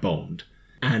influenced by Bond.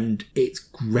 And it's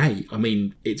great. I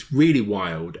mean, it's really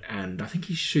wild. And I think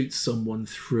he shoots someone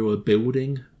through a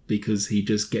building because he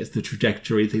just gets the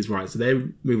trajectory of his right. So they're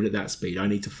moving at that speed. I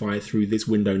need to fire through this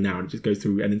window now. And it just goes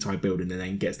through an entire building and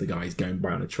then gets the guys going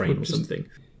by on a train or something.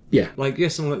 Yeah. Like, yeah,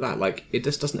 something like that. Like, it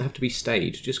just doesn't have to be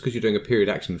staged. Just because you're doing a period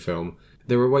action film,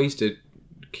 there are ways to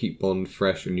keep Bond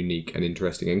fresh and unique and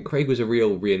interesting. And Craig was a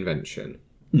real reinvention.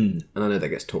 And I know that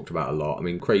gets talked about a lot. I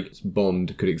mean, Craig's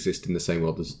Bond could exist in the same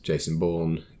world as Jason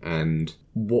Bourne. And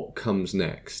what comes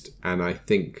next? And I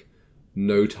think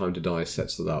No Time to Die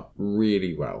sets it up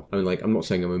really well. I mean, like, I'm not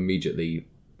saying I'm immediately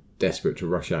desperate to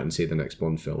rush out and see the next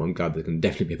Bond film. I'm glad there can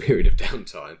definitely be a period of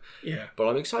downtime. Yeah. But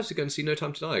I'm excited to go and see No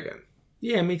Time to Die again.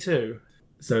 Yeah, me too.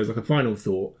 So as like a final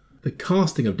thought, the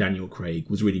casting of Daniel Craig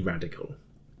was really radical.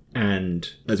 And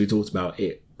as we talked about,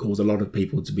 it caused a lot of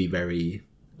people to be very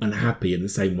unhappy in the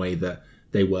same way that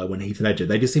they were when Heath Ledger.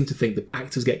 They just seem to think that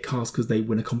actors get cast because they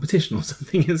win a competition or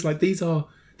something. It's like, this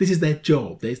is their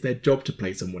job. It's their job to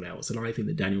play someone else. And I think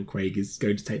that Daniel Craig is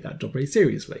going to take that job very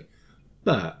seriously.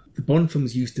 But the Bond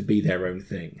films used to be their own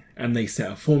thing, and they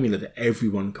set a formula that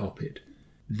everyone copied.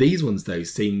 These ones, though,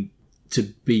 seem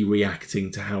to be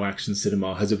reacting to how action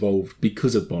cinema has evolved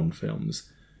because of Bond films.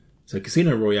 So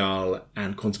Casino Royale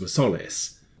and Quantum of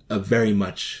Solace are very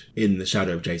much in the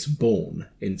shadow of Jason Bourne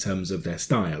in terms of their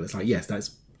style. It's like, yes,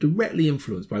 that's directly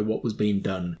influenced by what was being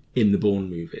done in the Bourne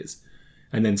movies.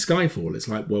 And then Skyfall, it's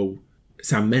like, well,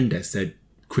 Sam Mendes said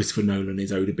Christopher Nolan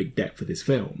is owed a big debt for this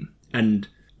film. And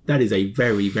that is a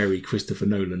very, very Christopher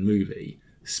Nolan movie.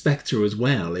 Spectre as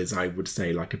well is, I would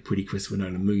say, like a pretty Christopher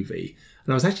Nolan movie.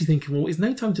 And I was actually thinking, well, is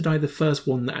No Time to Die the first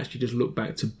one that actually just looked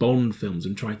back to Bond films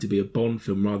and tried to be a Bond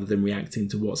film rather than reacting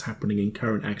to what's happening in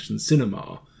current action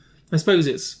cinema? I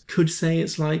suppose could say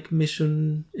it's like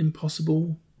Mission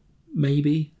Impossible,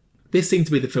 maybe. This seemed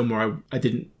to be the film where I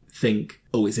didn't think,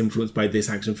 oh, it's influenced by this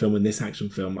action film and this action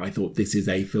film. I thought this is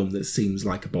a film that seems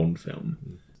like a Bond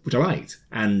film, which I liked,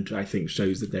 and I think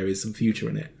shows that there is some future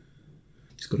in it.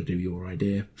 Just got to do your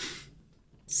idea.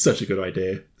 Such a good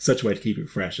idea. Such a way to keep it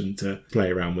fresh and to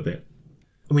play around with it.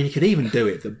 I mean, you could even do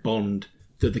it that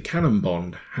the canon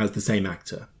Bond has the same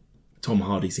actor. Tom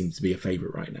Hardy seems to be a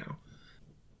favourite right now.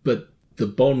 But the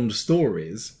Bond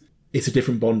stories, it's a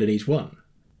different Bond in each one.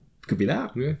 Could be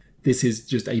that. Yeah. This is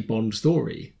just a Bond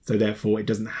story. So therefore it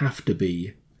doesn't have to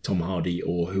be Tom Hardy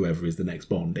or whoever is the next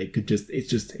Bond. It's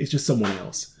just someone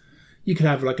else. You could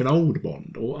have like an old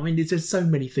Bond, or I mean, there's just so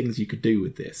many things you could do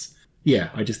with this.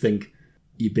 Yeah, I just think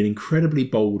you've been incredibly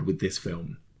bold with this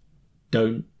film.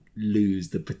 Don't lose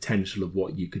the potential of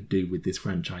what you could do with this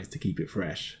franchise to keep it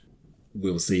fresh.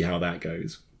 We'll see how that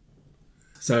goes.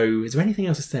 So, is there anything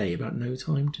else to say about No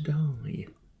Time to Die?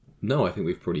 No, I think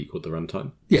we've probably equaled the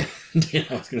runtime. Yeah, I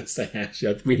was going to say,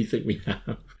 actually, I really think we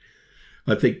have.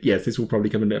 I think, yes, this will probably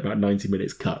come in at about 90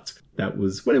 minutes cut. That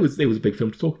was, well, it was a big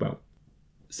film to talk about.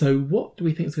 So what do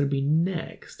we think is going to be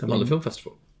next? London Film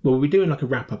Festival. Well, we're doing like a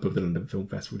wrap-up of the London Film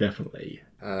Festival, definitely.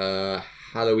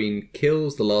 Halloween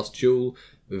Kills, The Last Duel,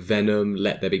 Venom,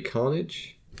 Let There Be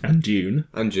Carnage. And Dune.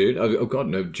 Oh God,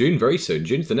 no, Dune very soon.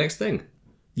 June's the next thing.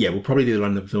 Yeah, we'll probably do the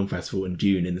London Film Festival and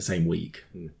Dune in the same week.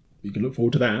 You can look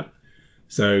forward to that.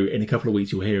 So in a couple of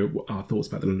weeks, you'll hear our thoughts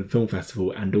about the London Film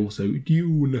Festival and also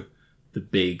Dune, the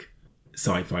big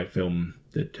sci-fi film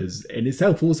that has in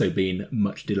itself also been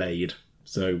much delayed.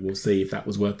 So we'll see if that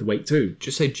was worth the wait too.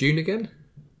 Just say Dune again?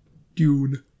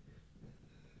 Dune.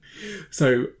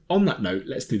 So on that note,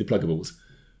 let's do the pluggables.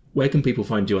 Where can people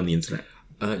find you on the internet?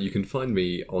 You can find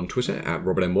me on Twitter at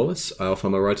Robert M. Wallace. I'll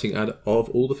find my writing at Of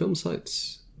All the Film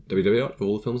Sites,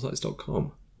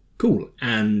 www.ofallthefilmsites.com. Cool.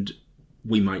 And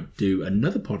we might do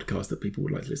another podcast that people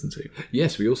would like to listen to.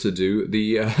 Yes, we also do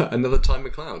the Another Time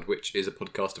McCloud, which is a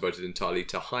podcast devoted entirely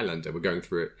to Highlander. We're going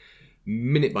through it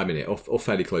minute by minute, or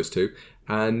fairly close to,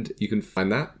 and you can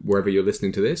find that wherever you're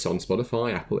listening to this, on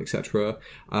Spotify, Apple, etc.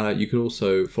 You can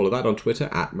also follow that on Twitter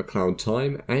at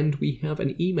McCloudTime, and we have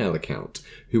an email account,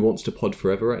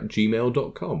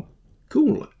 whowantstopodforever@gmail.com.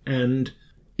 Cool. And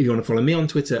if you want to follow me on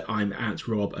Twitter, I'm at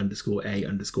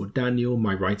Rob_A_Daniel.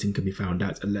 My writing can be found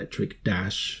at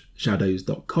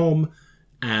electric-shadows.com.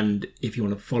 And if you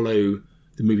want to follow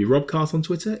the Movie Robcast on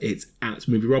Twitter, it's at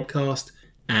Movie Robcast.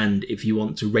 And if you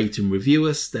want to rate and review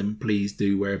us, then please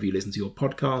do wherever you listen to your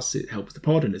podcasts. It helps the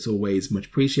pod and it's always much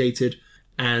appreciated.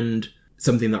 And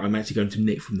something that I'm actually going to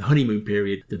nick from the honeymoon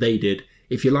period that they did.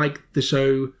 If you like the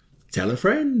show, tell a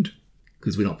friend.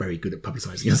 Because we're not very good at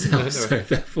publicising ourselves. So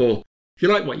therefore, if you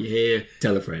like what you hear,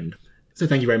 tell a friend. So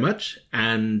thank you very much.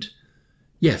 And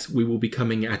yes, we will be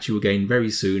coming at you again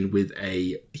very soon with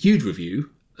a huge review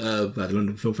of the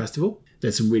London Film Festival.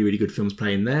 There's some really, really good films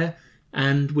playing there.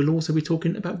 And we'll also be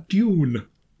talking about Dune.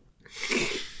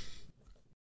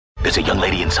 There's a young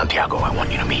lady in Santiago I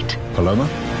want you to meet. Paloma?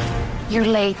 You're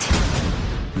late.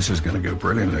 This is going to go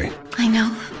brilliantly. I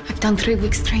know. I've done 3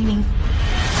 weeks training.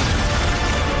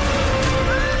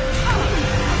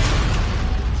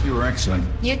 You were excellent.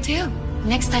 You too.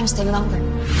 Next time, stay longer.